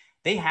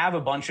 They have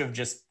a bunch of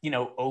just,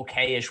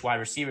 okay-ish wide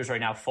receivers right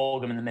now.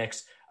 Fulgham in the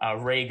mix,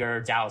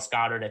 Reagor, Dallas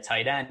Goedert at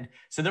tight end.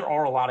 So there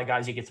are a lot of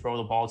guys you could throw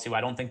the ball to. I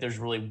don't think there's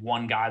really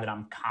one guy that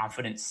I'm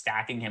confident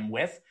stacking him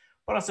with,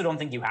 but I also don't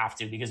think you have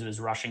to because of his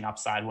rushing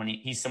upside. When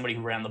he's somebody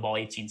who ran the ball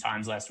 18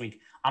 times last week,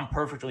 I'm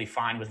perfectly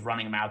fine with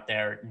running him out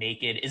there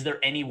naked. Is there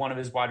any one of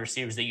his wide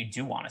receivers that you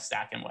do want to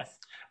stack him with?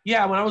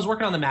 Yeah, when I was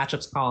working on the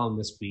matchups column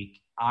this week,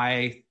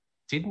 I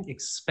didn't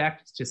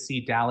expect to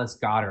see Dallas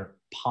Goedert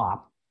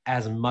pop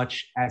as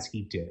much as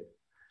he did.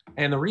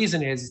 And the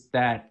reason is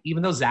that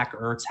even though Zach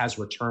Ertz has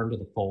returned to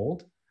the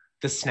fold,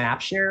 the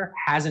snap share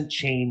hasn't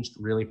changed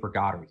really for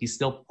Goddard. He's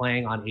still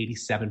playing on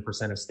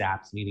 87% of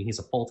snaps, meaning he's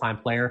a full-time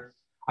player.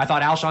 I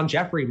thought Alshon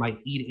Jeffrey might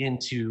eat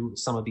into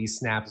some of these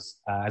snaps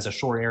as a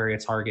short area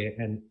target.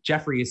 And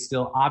Jeffrey is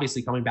still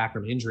obviously coming back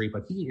from injury,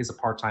 but he is a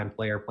part-time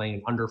player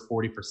playing under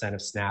 40%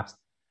 of snaps.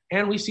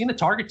 And we've seen the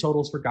target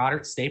totals for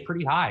Goddard stay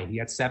pretty high. He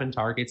had 7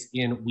 targets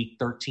in week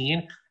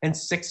 13 and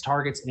 6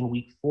 targets in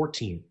week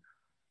 14.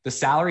 The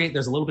salary,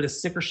 there's a little bit of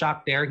sticker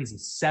shock there. He's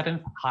the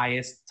 7th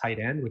highest tight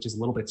end, which is a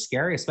little bit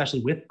scary,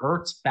 especially with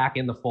Ertz back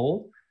in the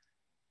fold.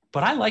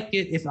 But I like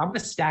it. If I'm going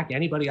to stack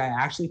anybody, I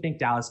actually think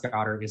Dallas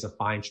Goedert is a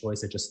fine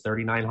choice at just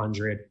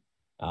 3,900.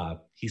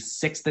 He's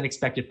 6th in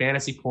expected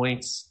fantasy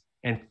points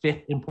and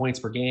 5th in points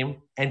per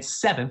game and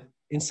 7th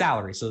in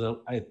salary.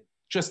 So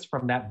just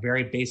from that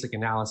very basic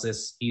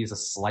analysis, he is a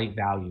slight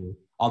value,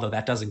 although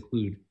that does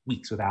include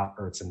weeks without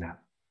Ertz in that.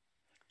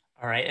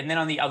 All right. And then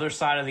on the other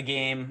side of the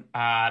game,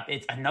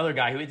 it's another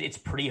guy who it's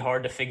pretty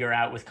hard to figure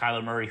out with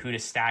Kyler Murray who to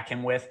stack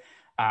him with.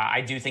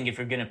 I do think if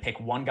you're going to pick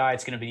one guy,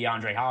 it's going to be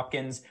DeAndre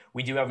Hopkins.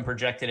 We do have him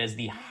projected as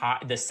the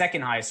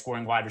second highest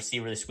scoring wide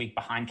receiver this week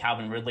behind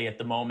Calvin Ridley at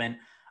the moment.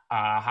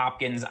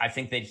 Hopkins, I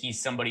think that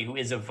he's somebody who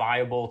is a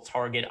viable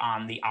target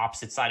on the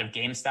opposite side of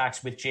game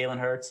stacks with Jalen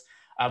Hurts.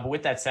 But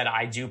with that said,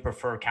 I do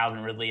prefer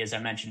Calvin Ridley, as I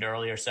mentioned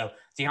earlier. So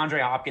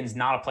DeAndre Hopkins,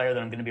 not a player that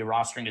I'm going to be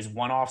rostering as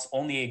one-offs,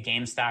 only a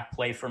game stack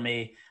play for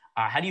me.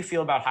 How do you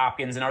feel about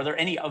Hopkins? And are there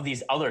any of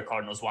these other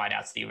Cardinals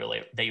wideouts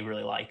that you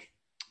really like?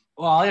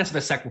 Well, I'll answer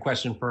the second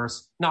question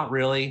first. Not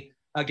really.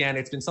 Again,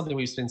 it's been something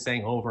we've been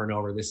saying over and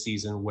over this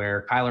season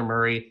where Kyler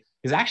Murray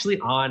is actually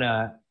on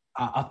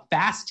a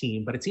fast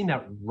team, but a team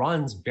that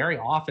runs very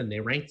often. They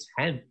rank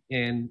 10th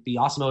in the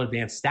Awesemo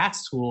Advanced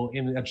Stats tool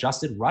in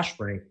adjusted rush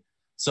rank.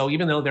 So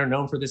even though they're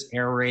known for this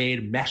air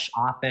raid mesh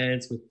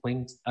offense with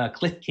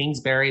Cliff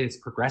Kingsbury, this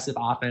progressive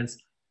offense,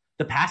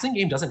 the passing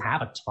game doesn't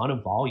have a ton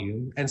of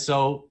volume. And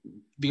so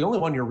the only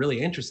one you're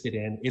really interested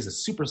in is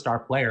a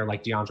superstar player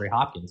like DeAndre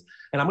Hopkins.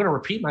 And I'm going to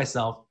repeat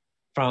myself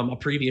from a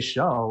previous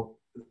show.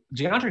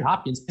 DeAndre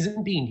Hopkins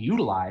isn't being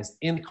utilized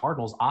in the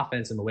Cardinals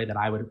offense in the way that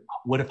I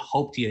would have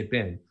hoped he had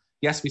been.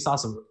 Yes, we saw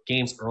some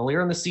games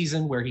earlier in the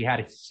season where he had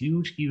a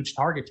huge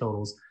target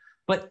totals,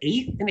 but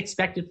 8th in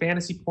expected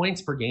fantasy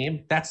points per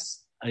game.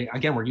 That's,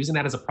 again, we're using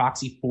that as a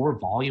proxy for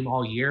volume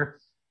all year.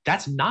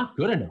 That's not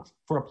good enough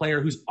for a player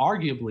who's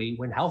arguably,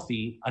 when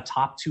healthy, a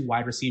top 2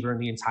 wide receiver in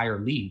the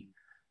entire league.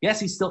 Yes,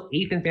 he's still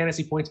 8th in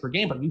fantasy points per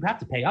game, but you have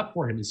to pay up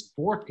for him. He's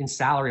 4th in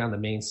salary on the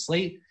main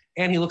slate,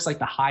 and he looks like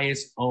the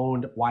highest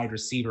owned wide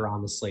receiver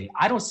on the slate.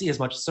 I don't see as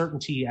much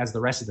certainty as the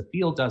rest of the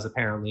field does,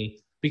 apparently,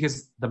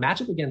 because the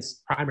matchup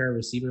against primary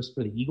receivers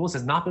for the Eagles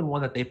has not been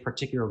one that they've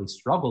particularly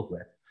struggled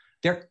with.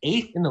 They're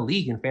 8th in the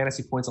league in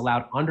fantasy points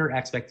allowed under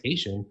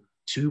expectation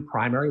to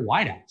primary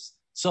wideouts.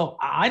 So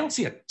I don't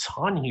see a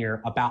ton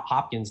here about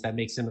Hopkins that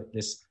makes him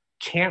this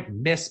can't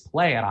miss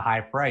play at a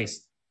high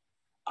price.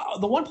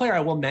 The one player I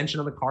will mention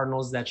on the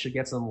Cardinals that should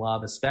get some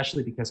love,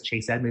 especially because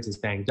Chase Edmonds is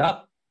banged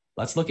up.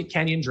 Let's look at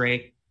Kenyon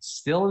Drake,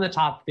 still in the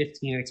top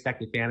 15 in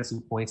expected fantasy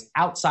points,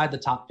 outside the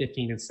top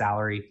 15 in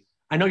salary.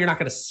 I know you're not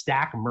going to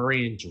stack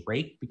Murray and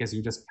Drake because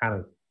you're just kind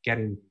of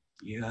getting,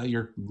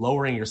 you're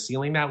lowering your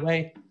ceiling that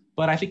way.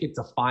 But I think it's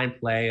a fine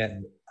play.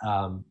 And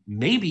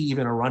maybe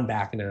even a run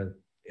back in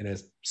a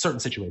certain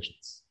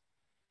situations.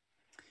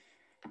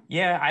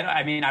 Yeah,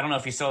 I mean, I don't know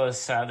if you saw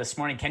this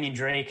morning. Kenyon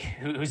Drake,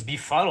 who's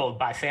befuddled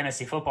by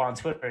fantasy football on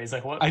Twitter. He's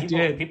like, "What?"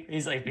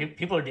 He's like,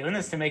 "People are doing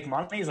this to make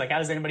money." He's like, "How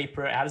does anybody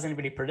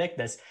predict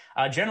this?"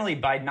 Generally,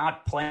 by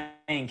not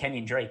playing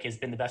Kenyon Drake has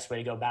been the best way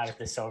to go about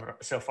it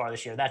so far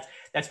this year.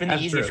 That's been the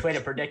easiest way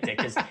to predict it,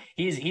 because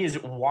he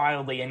is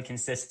wildly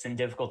inconsistent,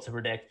 difficult to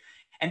predict.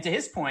 And to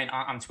his point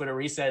on Twitter,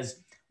 where he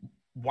says,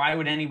 why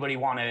would anybody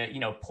want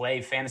to,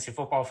 play fantasy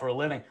football for a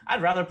living? I'd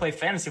rather play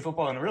fantasy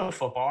football than real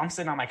football. I'm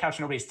sitting on my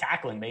couch, nobody's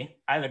tackling me.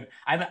 I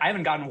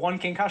haven't gotten one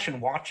concussion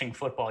watching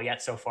football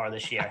yet so far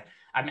this year.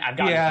 I mean, I've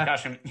gotten a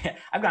concussion.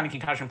 I've gotten a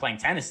concussion playing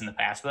tennis in the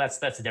past, but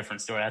that's a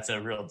different story. That's a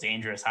real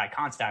dangerous high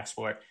contact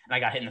sport, and I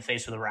got hit in the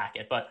face with a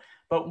racket. But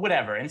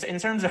whatever. In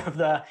terms of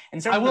the,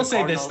 I will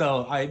say this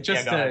though.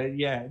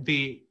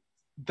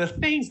 The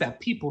things that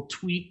people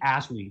tweet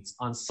athletes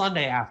on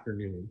Sunday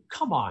afternoon.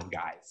 Come on,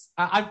 guys.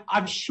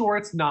 I'm sure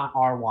it's not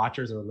our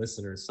watchers or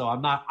listeners, so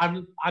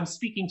I'm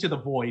speaking to the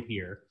void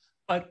here.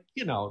 But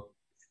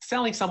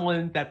telling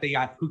someone that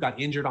who got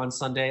injured on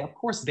Sunday, of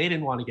course they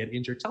didn't want to get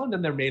injured. Telling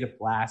them they're made of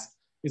glass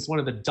is one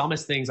of the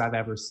dumbest things I've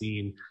ever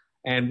seen.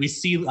 And we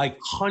see like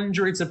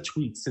hundreds of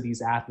tweets to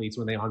these athletes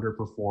when they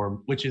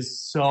underperform, which is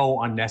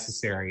so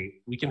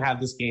unnecessary. We can have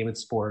this game in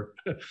sport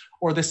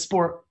or the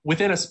sport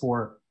within a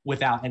sport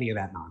without any of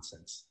that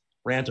nonsense.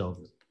 Rant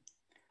over.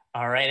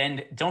 All right.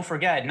 And don't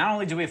forget, not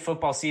only do we have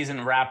football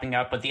season wrapping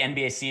up, but the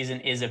NBA season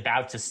is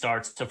about to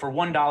start. So for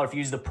 $1, if you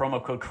use the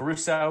promo code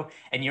Caruso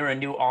and you're a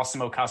new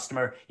Awesemo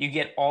customer, you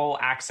get all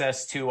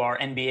access to our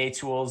NBA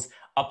tools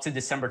up to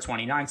December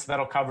 29th. So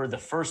that'll cover the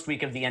first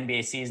week of the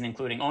NBA season,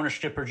 including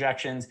ownership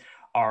projections,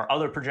 our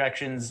other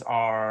projections,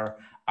 our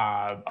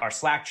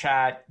Slack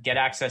chat. Get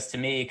access to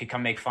me. You could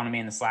come make fun of me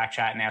in the Slack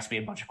chat and ask me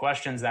a bunch of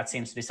questions. That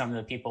seems to be something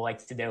that people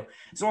like to do.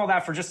 So all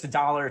that for just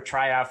 $1,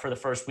 try out for the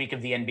first week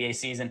of the NBA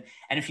season.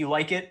 And if you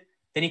like it,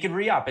 then you could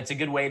re-up. It's a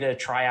good way to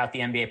try out the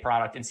NBA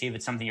product and see if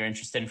it's something you're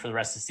interested in for the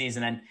rest of the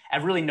season. And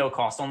at really no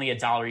cost, only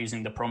 $1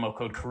 using the promo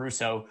code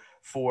Caruso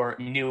for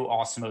new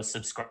Awesemo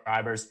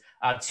subscribers.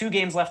 2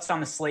 games left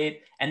on the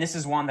slate, and this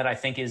is one that I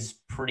think is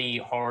pretty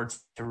hard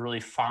to really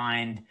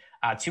find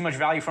too much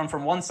value from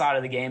one side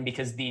of the game,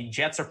 because the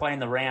Jets are playing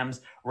the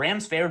Rams.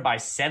 Rams favored by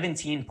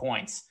 17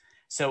 points.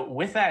 So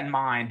with that in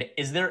mind,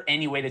 is there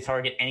any way to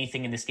target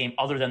anything in this game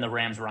other than the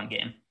Rams run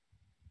game?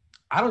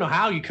 I don't know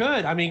how you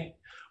could. I mean,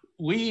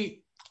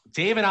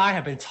 Dave and I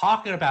have been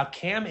talking about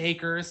Cam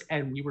Akers,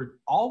 and we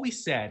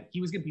always said he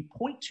was going to be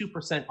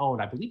 0.2%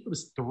 owned. I believe it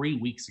was 3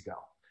 weeks ago.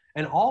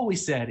 And all we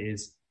said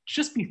is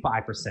just be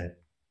 5%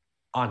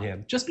 on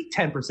him. Just be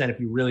 10% if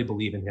you really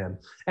believe in him.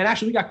 And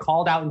actually, we got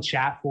called out in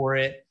chat for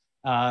it.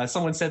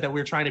 Someone said that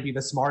we were trying to be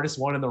the smartest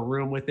one in the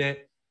room with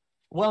it.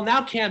 Well,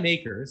 now Cam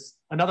Akers,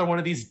 another one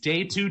of these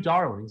day 2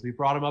 darlings. We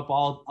brought him up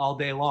all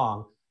day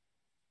long.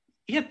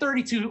 He had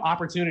 32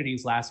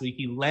 opportunities last week.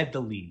 He led the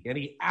league, and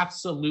he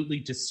absolutely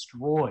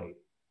destroyed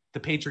the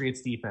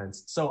Patriots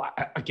defense. So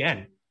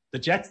again, the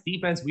Jets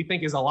defense we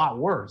think is a lot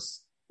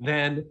worse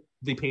than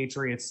the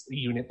Patriots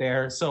unit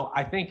there. So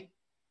I think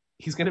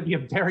he's going to be a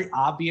very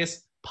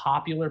obvious,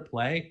 popular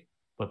play.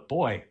 But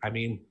boy, I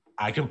mean,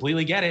 I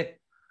completely get it.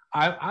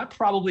 I'm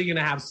probably going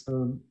to have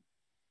some,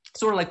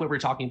 sort of like what we were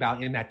talking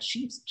about in that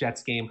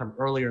Chiefs-Jets game from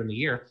earlier in the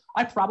year.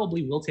 I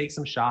probably will take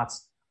some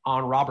shots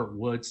on Robert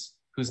Woods,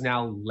 who's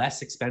now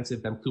less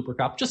expensive than Cooper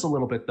Kupp, just a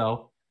little bit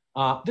though.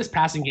 This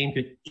passing game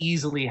could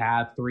easily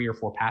have 3 or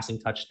 4 passing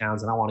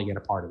touchdowns, and I want to get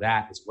a part of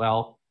that as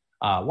well.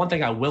 One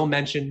thing I will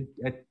mention,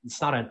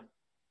 it's not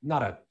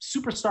a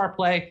superstar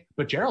play,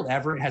 but Gerald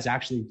Everett has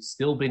actually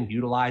still been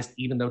utilized,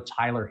 even though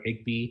Tyler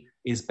Higbee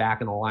is back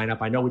in the lineup.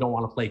 I know we don't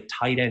want to play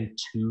tight end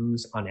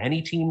 2s on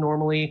any team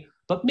normally,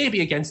 but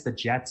maybe against the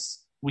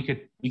Jets, we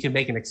could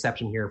make an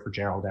exception here for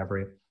Gerald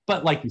Everett.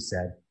 But like you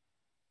said,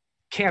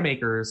 Cam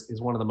Akers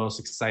is one of the most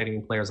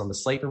exciting players on the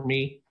slate for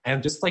me.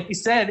 And just like you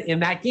said in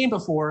that game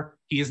before,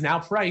 he is now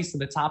priced in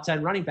the top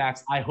 10 running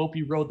backs. I hope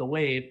you rode the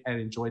wave and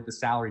enjoyed the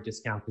salary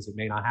discount, because it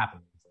may not happen.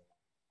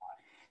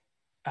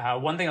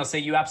 One thing I'll say,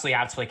 you absolutely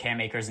have to play Cam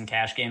Akers in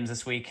cash games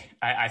this week.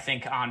 I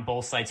think on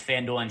both sites,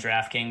 FanDuel and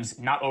DraftKings,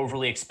 not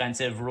overly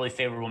expensive, really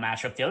favorable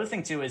matchup. The other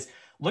thing too is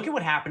look at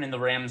what happened in the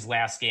Rams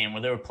last game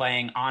where they were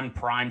playing on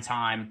prime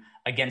time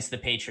against the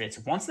Patriots.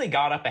 Once they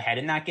got up ahead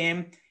in that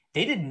game,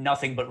 they did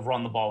nothing but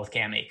run the ball with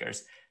Cam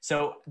Akers.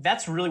 So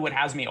that's really what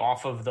has me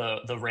off of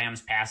the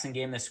Rams passing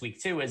game this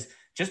week too, is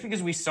just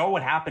because we saw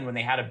what happened when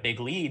they had a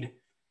big lead,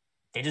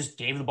 they just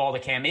gave the ball to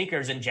Cam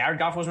Akers, and Jared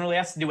Goff wasn't really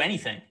asked to do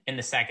anything in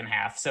the second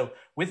half. So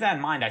with that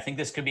in mind, I think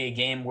this could be a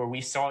game where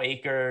we saw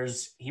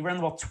Akers, he ran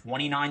the ball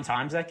 29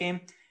 times that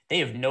game. They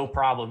have no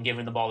problem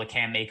giving the ball to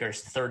Cam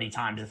Akers 30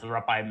 times if they're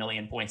up by 1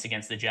 million points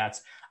against the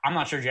Jets. I'm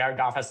not sure Jared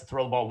Goff has to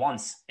throw the ball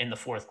once in the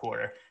fourth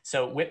quarter.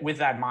 So with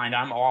that in mind,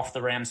 I'm off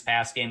the Rams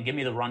pass game. Give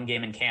me the run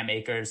game and Cam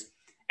Akers.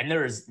 And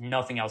there is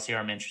nothing else here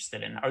I'm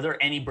interested in. Are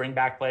there any bring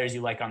back players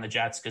you like on the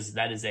Jets? Because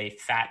that is a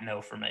fat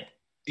no for me.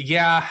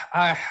 Yeah,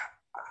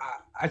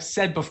 I've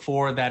said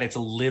before that it's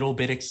a little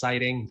bit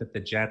exciting that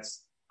the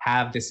Jets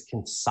have this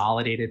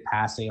consolidated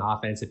passing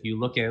offense. If you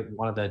look at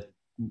one of the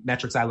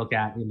metrics I look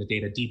at in the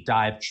data deep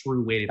dive,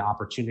 true weighted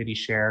opportunity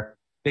share,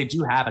 they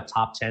do have a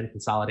top 10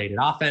 consolidated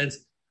offense,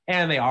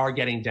 and they are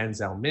getting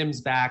Denzel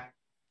Mims back.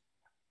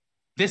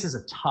 This is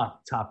a tough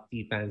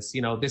defense.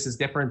 This is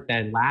different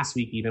than last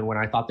week, even when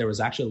I thought there was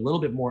actually a little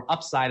bit more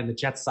upside in the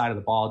Jets side of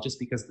the ball, just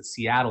because the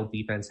Seattle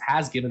defense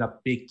has given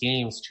up big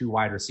games to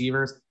wide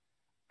receivers.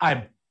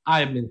 I'm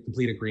in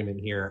complete agreement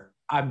here.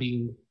 I'm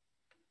being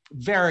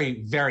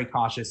very, very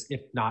cautious,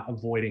 if not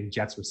avoiding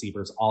Jets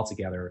receivers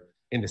altogether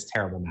in this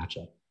terrible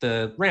matchup.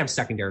 The Rams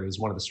secondary is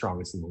one of the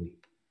strongest in the league.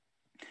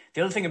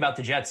 The other thing about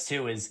the Jets,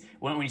 too, is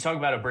when you talk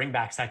about a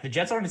bring-back stack, the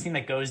Jets aren't a team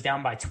that goes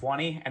down by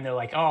 20, and they're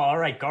like, oh, all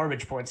right,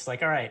 garbage points. It's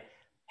like, all right,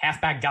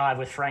 halfback dive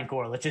with Frank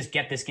Gore. Let's just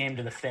get this game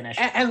to the finish.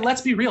 And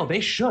let's be real,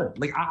 they should.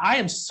 Like, I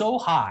am so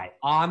high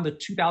on the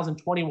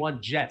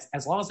 2021 Jets,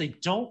 as long as they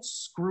don't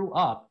screw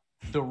up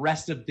the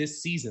rest of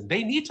this season.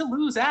 They need to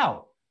lose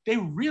out. It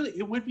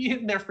would be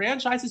in their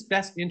franchise's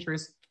best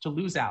interest to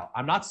lose out.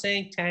 I'm not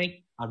saying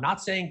tank. I'm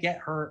not saying get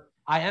hurt.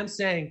 I am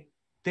saying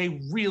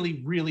they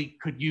really, really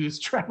could use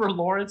Trevor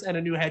Lawrence and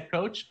a new head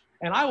coach.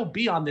 And I will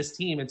be on this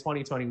team in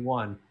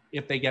 2021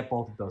 if they get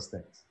both of those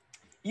things.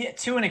 Yeah,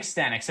 to an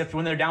extent, except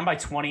when they're down by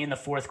 20 in the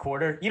fourth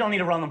quarter, you don't need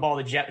to run the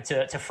ball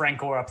to Frank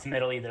Gore up the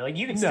middle either. Like,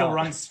 you can still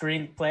run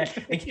screen play.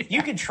 Like,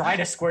 you could try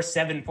to score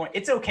 7 points.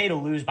 It's okay to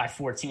lose by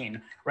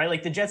 14, right?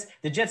 Like, the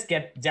Jets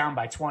get down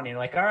by 20. They're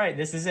like, all right,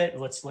 this is it.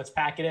 Let's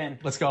pack it in.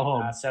 Let's go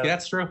home. Yeah,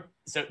 that's true.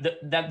 So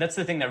that's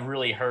the thing that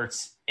really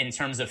hurts in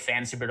terms of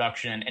fantasy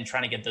production and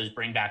trying to get those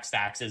bring back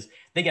stacks is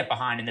they get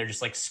behind and they're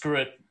just like, screw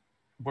it,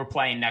 we're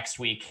playing next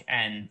week,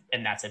 and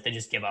that's it. They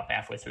just give up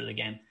halfway through the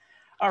game.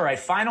 All right,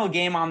 final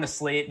game on the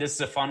slate. This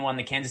is a fun one.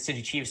 The Kansas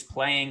City Chiefs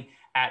playing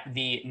at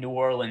the New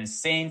Orleans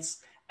Saints.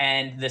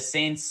 And the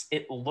Saints,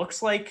 it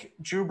looks like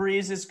Drew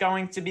Brees is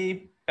going to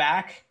be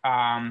back.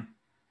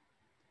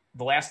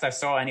 The last I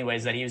saw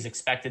anyways that he was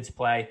expected to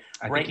play.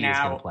 I think he is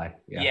going to play.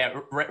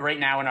 Right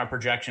now in our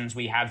projections,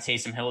 we have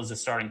Taysom Hill as a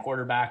starting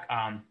quarterback.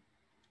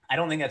 I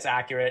don't think that's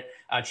accurate.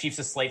 Chiefs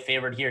a slight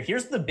favorite here.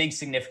 Here's the big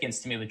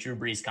significance to me with Drew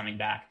Brees coming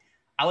back.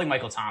 I like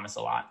Michael Thomas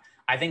a lot.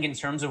 I think in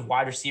terms of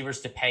wide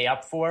receivers to pay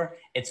up for,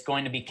 it's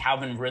going to be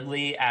Calvin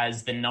Ridley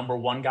as the number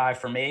one guy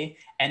for me.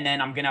 And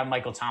then I'm going to have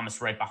Michael Thomas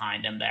right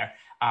behind him there.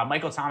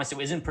 Michael Thomas, it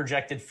isn't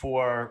projected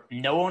for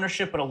no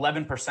ownership, but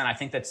 11%. I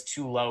think that's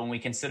too low when we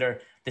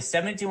consider the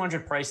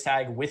 $7,200 price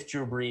tag with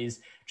Drew Brees.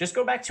 Just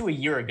go back to a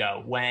year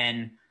ago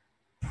when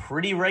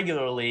pretty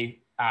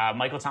regularly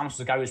Michael Thomas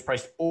was a guy who was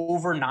priced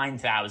over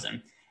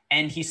 $9,000.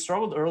 And he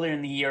struggled earlier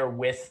in the year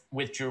with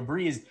Drew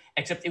Brees,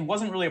 except it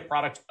wasn't really a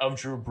product of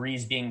Drew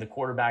Brees being the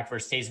quarterback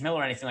versus Taysom Hill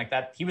or anything like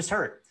that. He was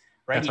hurt,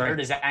 right? That's he right. hurt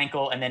his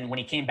ankle, and then when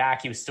he came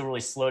back, he was still really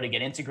slow to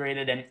get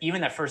integrated. And even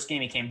that first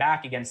game he came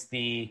back against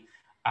the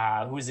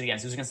who was it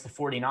against? It was against the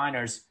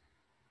 49ers.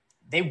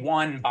 They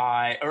won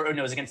by, or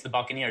no, it was against the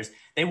Buccaneers.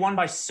 They won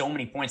by so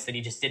many points that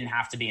he just didn't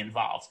have to be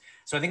involved.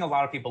 So I think a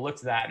lot of people looked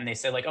at that and they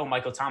said, like, oh,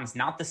 Michael Thomas,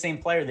 not the same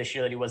player this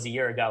year that he was a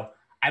year ago.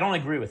 I don't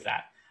agree with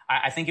that.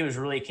 I think it was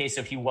really a case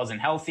of he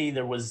wasn't healthy.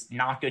 There was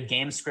not good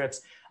game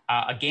scripts.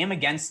 A game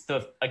against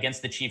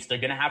the Chiefs, they're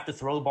going to have to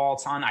throw the ball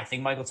a ton. I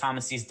think Michael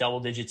Thomas sees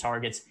double-digit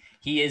targets.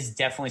 He is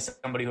definitely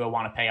somebody who I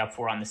want to pay up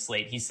for on the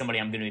slate. He's somebody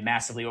I'm going to be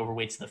massively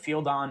overweight to the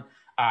field on.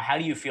 How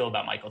do you feel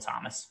about Michael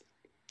Thomas?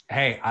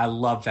 Hey, I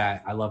love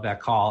that. I love that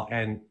call.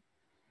 And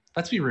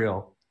let's be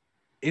real.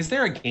 Is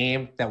there a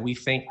game that we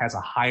think has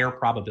a higher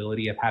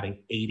probability of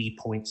having 80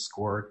 points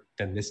scored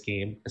than this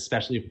game,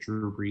 especially if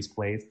Drew Brees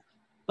plays?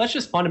 Let's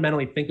just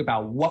fundamentally think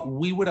about what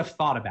we would have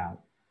thought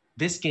about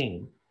this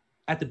game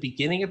at the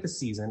beginning of the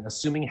season,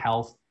 assuming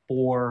health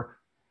for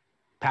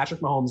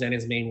Patrick Mahomes and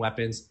his main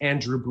weapons and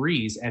Drew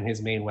Brees and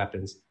his main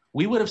weapons.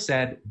 We would have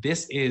said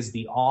this is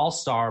the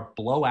all-star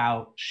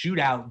blowout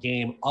shootout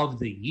game of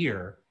the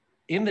year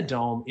in the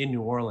Dome in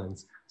New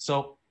Orleans.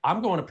 So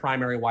I'm going to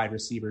primary wide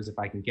receivers if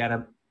I can get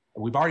them.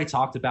 We've already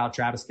talked about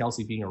Travis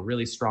Kelce being a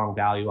really strong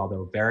value,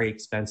 although very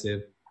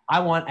expensive.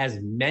 I want as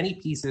many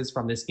pieces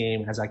from this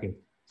game as I can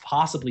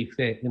possibly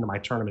fit into my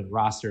tournament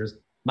rosters.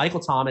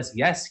 Michael Thomas,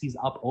 yes, he's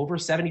up over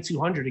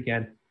 7,200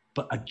 again.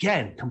 But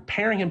again,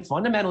 comparing him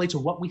fundamentally to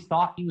what we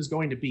thought he was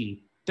going to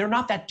be, they're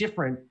not that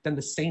different than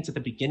the Saints at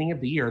the beginning of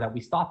the year that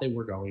we thought they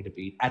were going to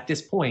be at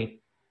this point.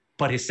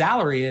 But his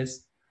salary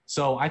is.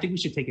 So I think we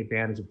should take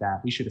advantage of that.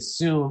 We should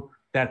assume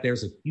that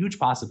there's a huge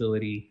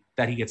possibility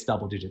that he gets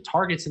double-digit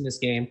targets in this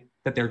game,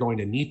 that they're going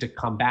to need to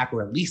come back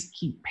or at least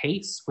keep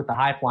pace with the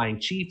high-flying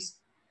Chiefs.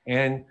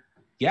 And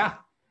yeah,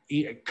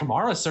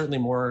 Kamara is certainly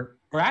more,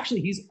 or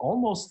actually he's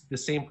almost the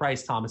same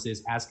price Thomas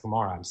is as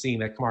Kamara. I'm seeing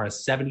that Kamara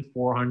is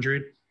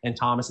 7,400 and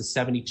Thomas is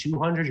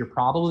 7,200. You're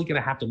probably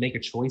going to have to make a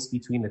choice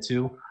between the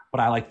two,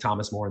 but I like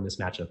Thomas more in this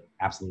matchup.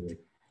 Absolutely.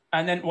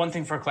 And then one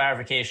thing for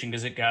clarification,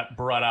 because it got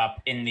brought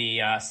up in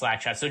the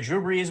Slack chat. So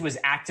Drew Brees was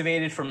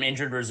activated from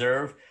injured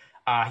reserve.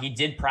 He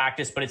did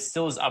practice, but it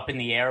still is up in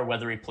the air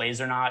whether he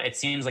plays or not. It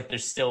seems like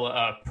there's still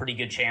a pretty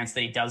good chance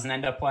that he doesn't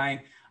end up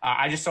playing.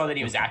 I just saw that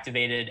he was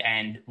activated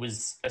and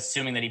was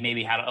assuming that he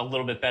maybe had a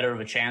little bit better of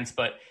a chance,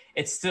 but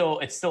it's still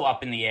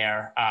up in the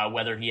air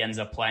whether he ends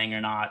up playing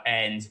or not.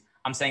 And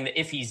I'm saying that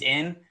if he's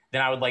in,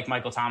 then I would like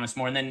Michael Thomas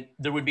more. And then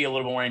there would be a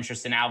little more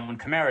interest in Alvin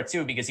Kamara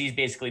too, because he's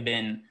basically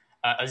been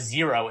a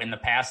zero in the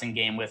passing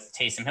game with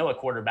Taysom Hill at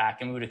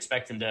quarterback, and we would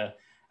expect him to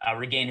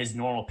regain his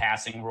normal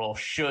passing role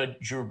should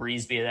Drew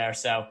Brees be there.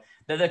 So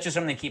that's just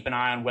something to keep an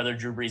eye on, whether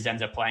Drew Brees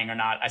ends up playing or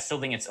not. I still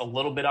think it's a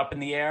little bit up in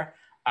the air,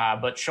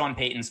 but Sean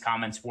Payton's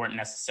comments weren't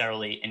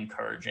necessarily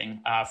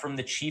encouraging. From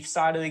the Chiefs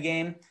side of the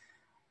game,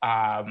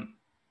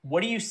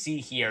 what do you see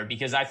here?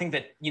 Because I think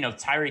that,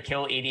 Tyreek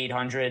Hill,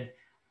 8,800,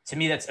 to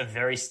me, that's a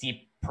very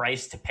steep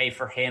price to pay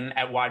for him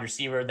at wide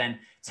receiver. Then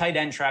tight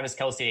end Travis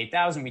Kelce,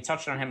 8,000. We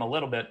touched on him a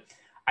little bit.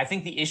 I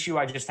think the issue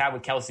I just have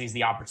with Kelce is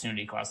the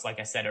opportunity cost, like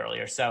I said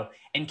earlier. So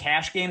in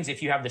cash games,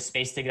 if you have the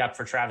space to get up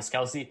for Travis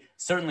Kelce,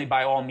 certainly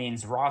by all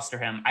means roster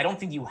him. I don't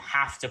think you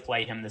have to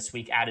play him this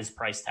week at his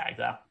price tag,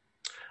 though.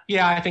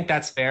 Yeah, I think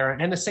that's fair.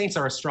 And the Saints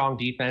are a strong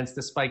defense,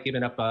 despite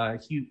giving up a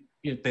huge.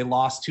 They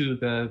lost to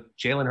the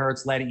Jalen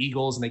Hurts-led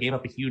Eagles, and they gave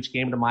up a huge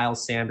game to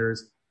Miles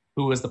Sanders,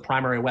 who was the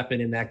primary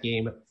weapon in that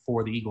game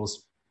for the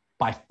Eagles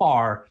by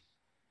far.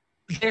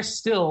 They're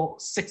still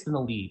sixth in the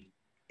league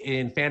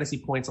in fantasy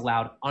points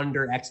allowed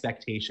under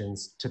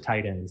expectations to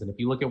tight ends. And if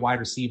you look at wide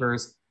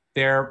receivers,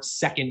 they're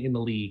second in the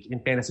league in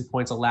fantasy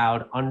points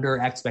allowed under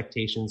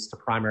expectations to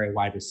primary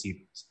wide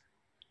receivers.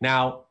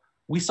 Now,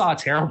 we saw a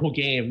terrible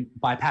game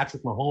by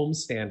Patrick Mahomes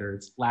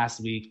standards last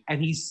week,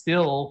 and he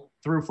still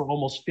threw for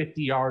almost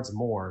 50 yards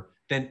more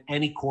than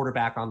any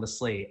quarterback on the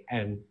slate.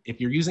 And if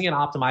you're using an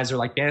optimizer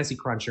like Fantasy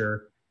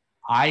Cruncher,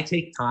 I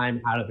take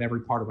time out of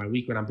every part of my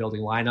week when I'm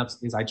building lineups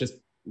is I just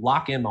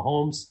lock in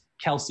Mahomes,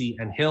 Kelce,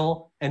 and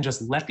Hill and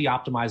just let the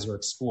optimizer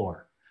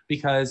explore,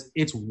 because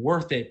it's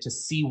worth it to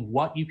see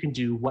what you can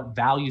do, what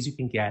values you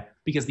can get,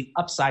 because the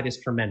upside is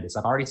tremendous.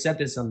 I've already said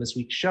this on this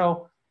week's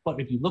show, but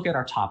if you look at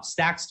our top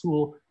stacks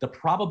tool, the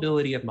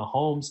probability of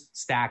Mahomes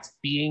stacks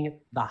being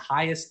the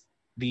highest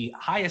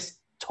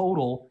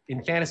total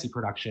in fantasy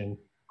production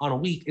on a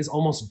week is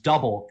almost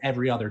double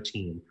every other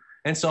team.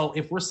 And so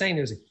if we're saying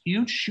there's a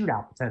huge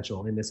shootout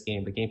potential in this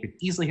game, the game could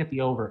easily hit the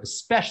over,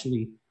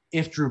 especially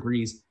if Drew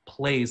Brees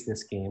plays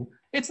this game.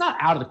 It's not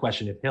out of the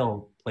question if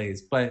Hill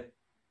plays, but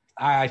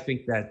I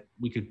think that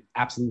we could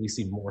absolutely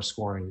see more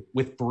scoring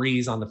with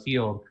Brees on the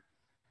field.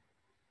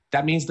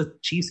 That means the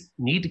Chiefs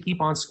need to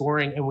keep on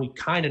scoring, and we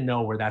kind of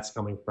know where that's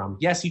coming from.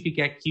 Yes, you could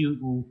get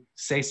cute and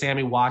say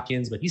Sammy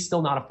Watkins, but he's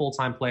still not a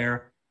full-time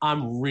player.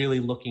 I'm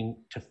really looking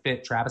to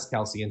fit Travis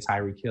Kelce and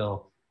Tyreek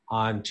Hill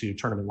onto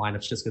tournament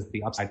lineups just because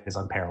the upside is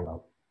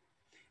unparalleled.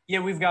 Yeah,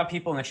 we've got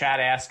people in the chat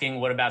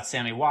asking, what about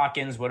Sammy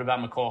Watkins? What about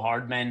McCole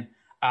Hardman?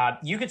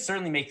 You could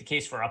certainly make the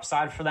case for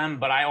upside for them,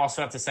 but I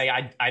also have to say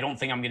I don't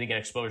think I'm going to get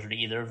exposure to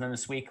either of them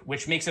this week,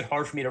 which makes it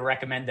hard for me to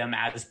recommend them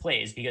as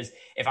plays, because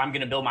if I'm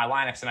going to build my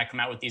lineups and I come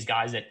out with these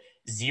guys at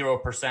 0%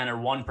 or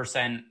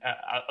 1%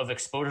 of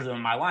exposure to them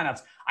in my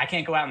lineups, I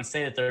can't go out and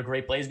say that they're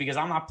great plays because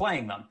I'm not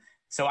playing them.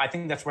 So I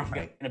think that's where I'm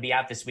going to be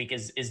at this week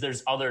is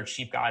there's other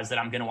cheap guys that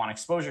I'm going to want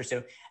exposure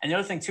to. And the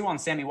other thing too on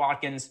Sammy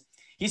Watkins,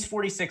 he's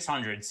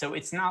 4,600. So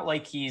it's not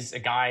like he's a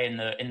guy in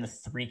the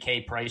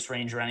 3K price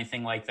range or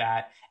anything like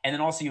that. And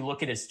then also you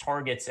look at his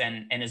targets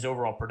and his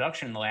overall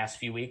production in the last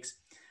few weeks.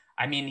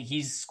 I mean,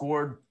 he's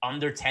scored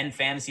under 10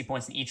 fantasy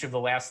points in each of the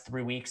last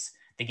 3 weeks.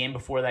 The game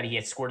before that, he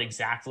had scored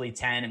exactly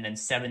 10 and then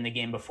 7 the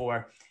game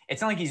before.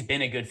 It's not like he's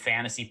been a good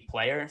fantasy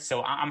player.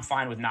 So I'm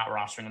fine with not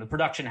rostering him. The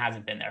production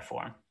hasn't been there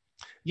for him.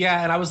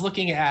 Yeah, and I was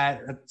looking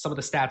at some of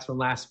the stats from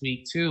last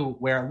week too,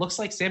 where it looks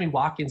like Sammy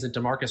Watkins and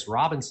Demarcus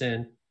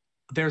Robinson,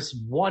 there's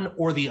one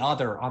or the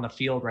other on the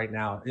field right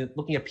now.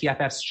 Looking at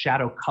PFF's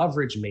shadow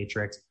coverage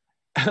matrix,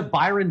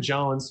 Byron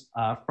Jones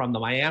from the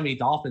Miami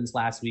Dolphins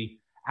last week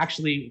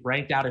actually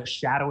ranked out as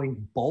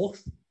shadowing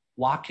both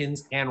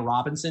Watkins and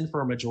Robinson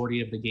for a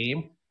majority of the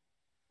game.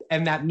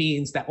 And that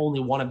means that only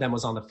one of them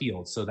was on the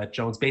field, so that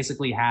Jones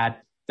basically had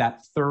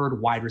that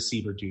third wide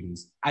receiver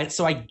duties.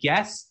 So I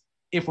guess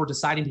if we're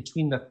deciding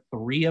between the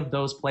three of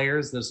those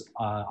players, those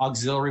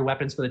auxiliary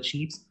weapons for the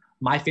Chiefs,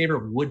 my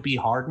favorite would be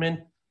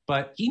Hardman,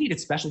 but he needed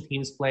special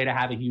teams play to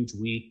have a huge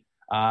week.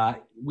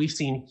 We've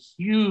seen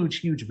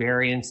huge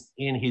variance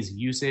in his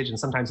usage, and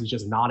sometimes he's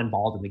just not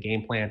involved in the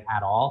game plan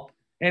at all.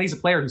 And he's a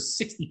player who's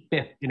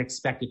 65th in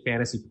expected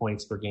fantasy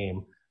points per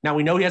game. Now,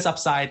 we know he has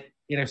upside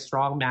in a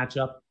strong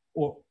matchup,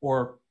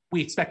 or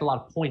we expect a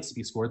lot of points to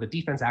be scored. The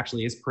defense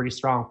actually is pretty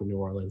strong for New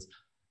Orleans.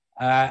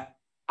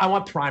 I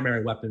want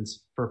primary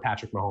weapons for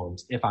Patrick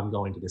Mahomes if I'm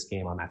going to this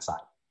game on that side.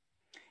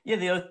 Yeah,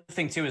 the other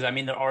thing too is, I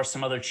mean, there are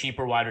some other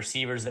cheaper wide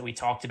receivers that we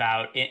talked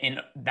about in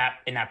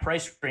that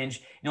price range.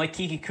 You know, like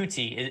Kiki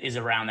Kuti is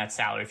around that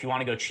salary. If you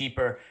want to go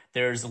cheaper,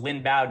 there's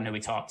Lynn Bowden who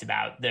we talked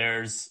about.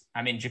 There's,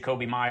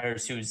 Jacoby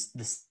Myers, who's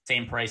the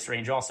same price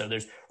range also.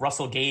 There's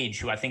Russell Gage,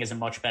 who I think has a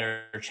much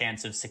better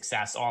chance of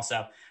success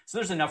also. So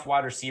there's enough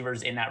wide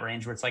receivers in that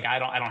range where it's like, I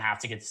don't have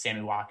to get to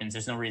Sammy Watkins.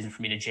 There's no reason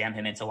for me to jam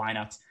him into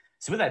lineups.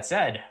 So with that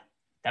said,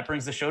 that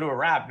brings the show to a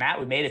wrap. Matt,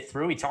 we made it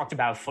through. We talked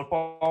about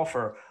football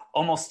for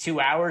almost 2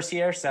 hours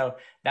here. So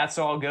that's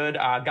all good.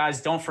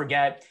 Guys, don't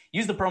forget,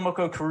 use the promo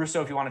code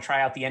Caruso if you want to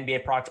try out the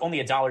NBA product. Only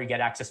 $1. You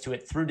get access to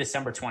it through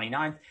December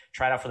 29th.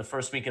 Try it out for the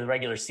first week of the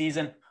regular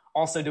season.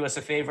 Also, do us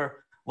a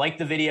favor. Like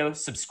the video,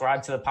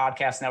 subscribe to the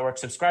podcast network,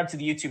 subscribe to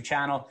the YouTube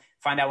channel,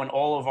 find out when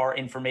all of our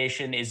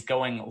information is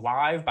going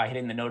live by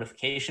hitting the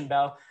notification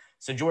bell.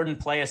 So Jordan,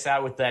 play us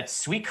out with that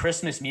sweet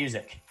Christmas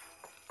music.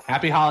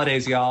 Happy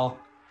holidays, y'all.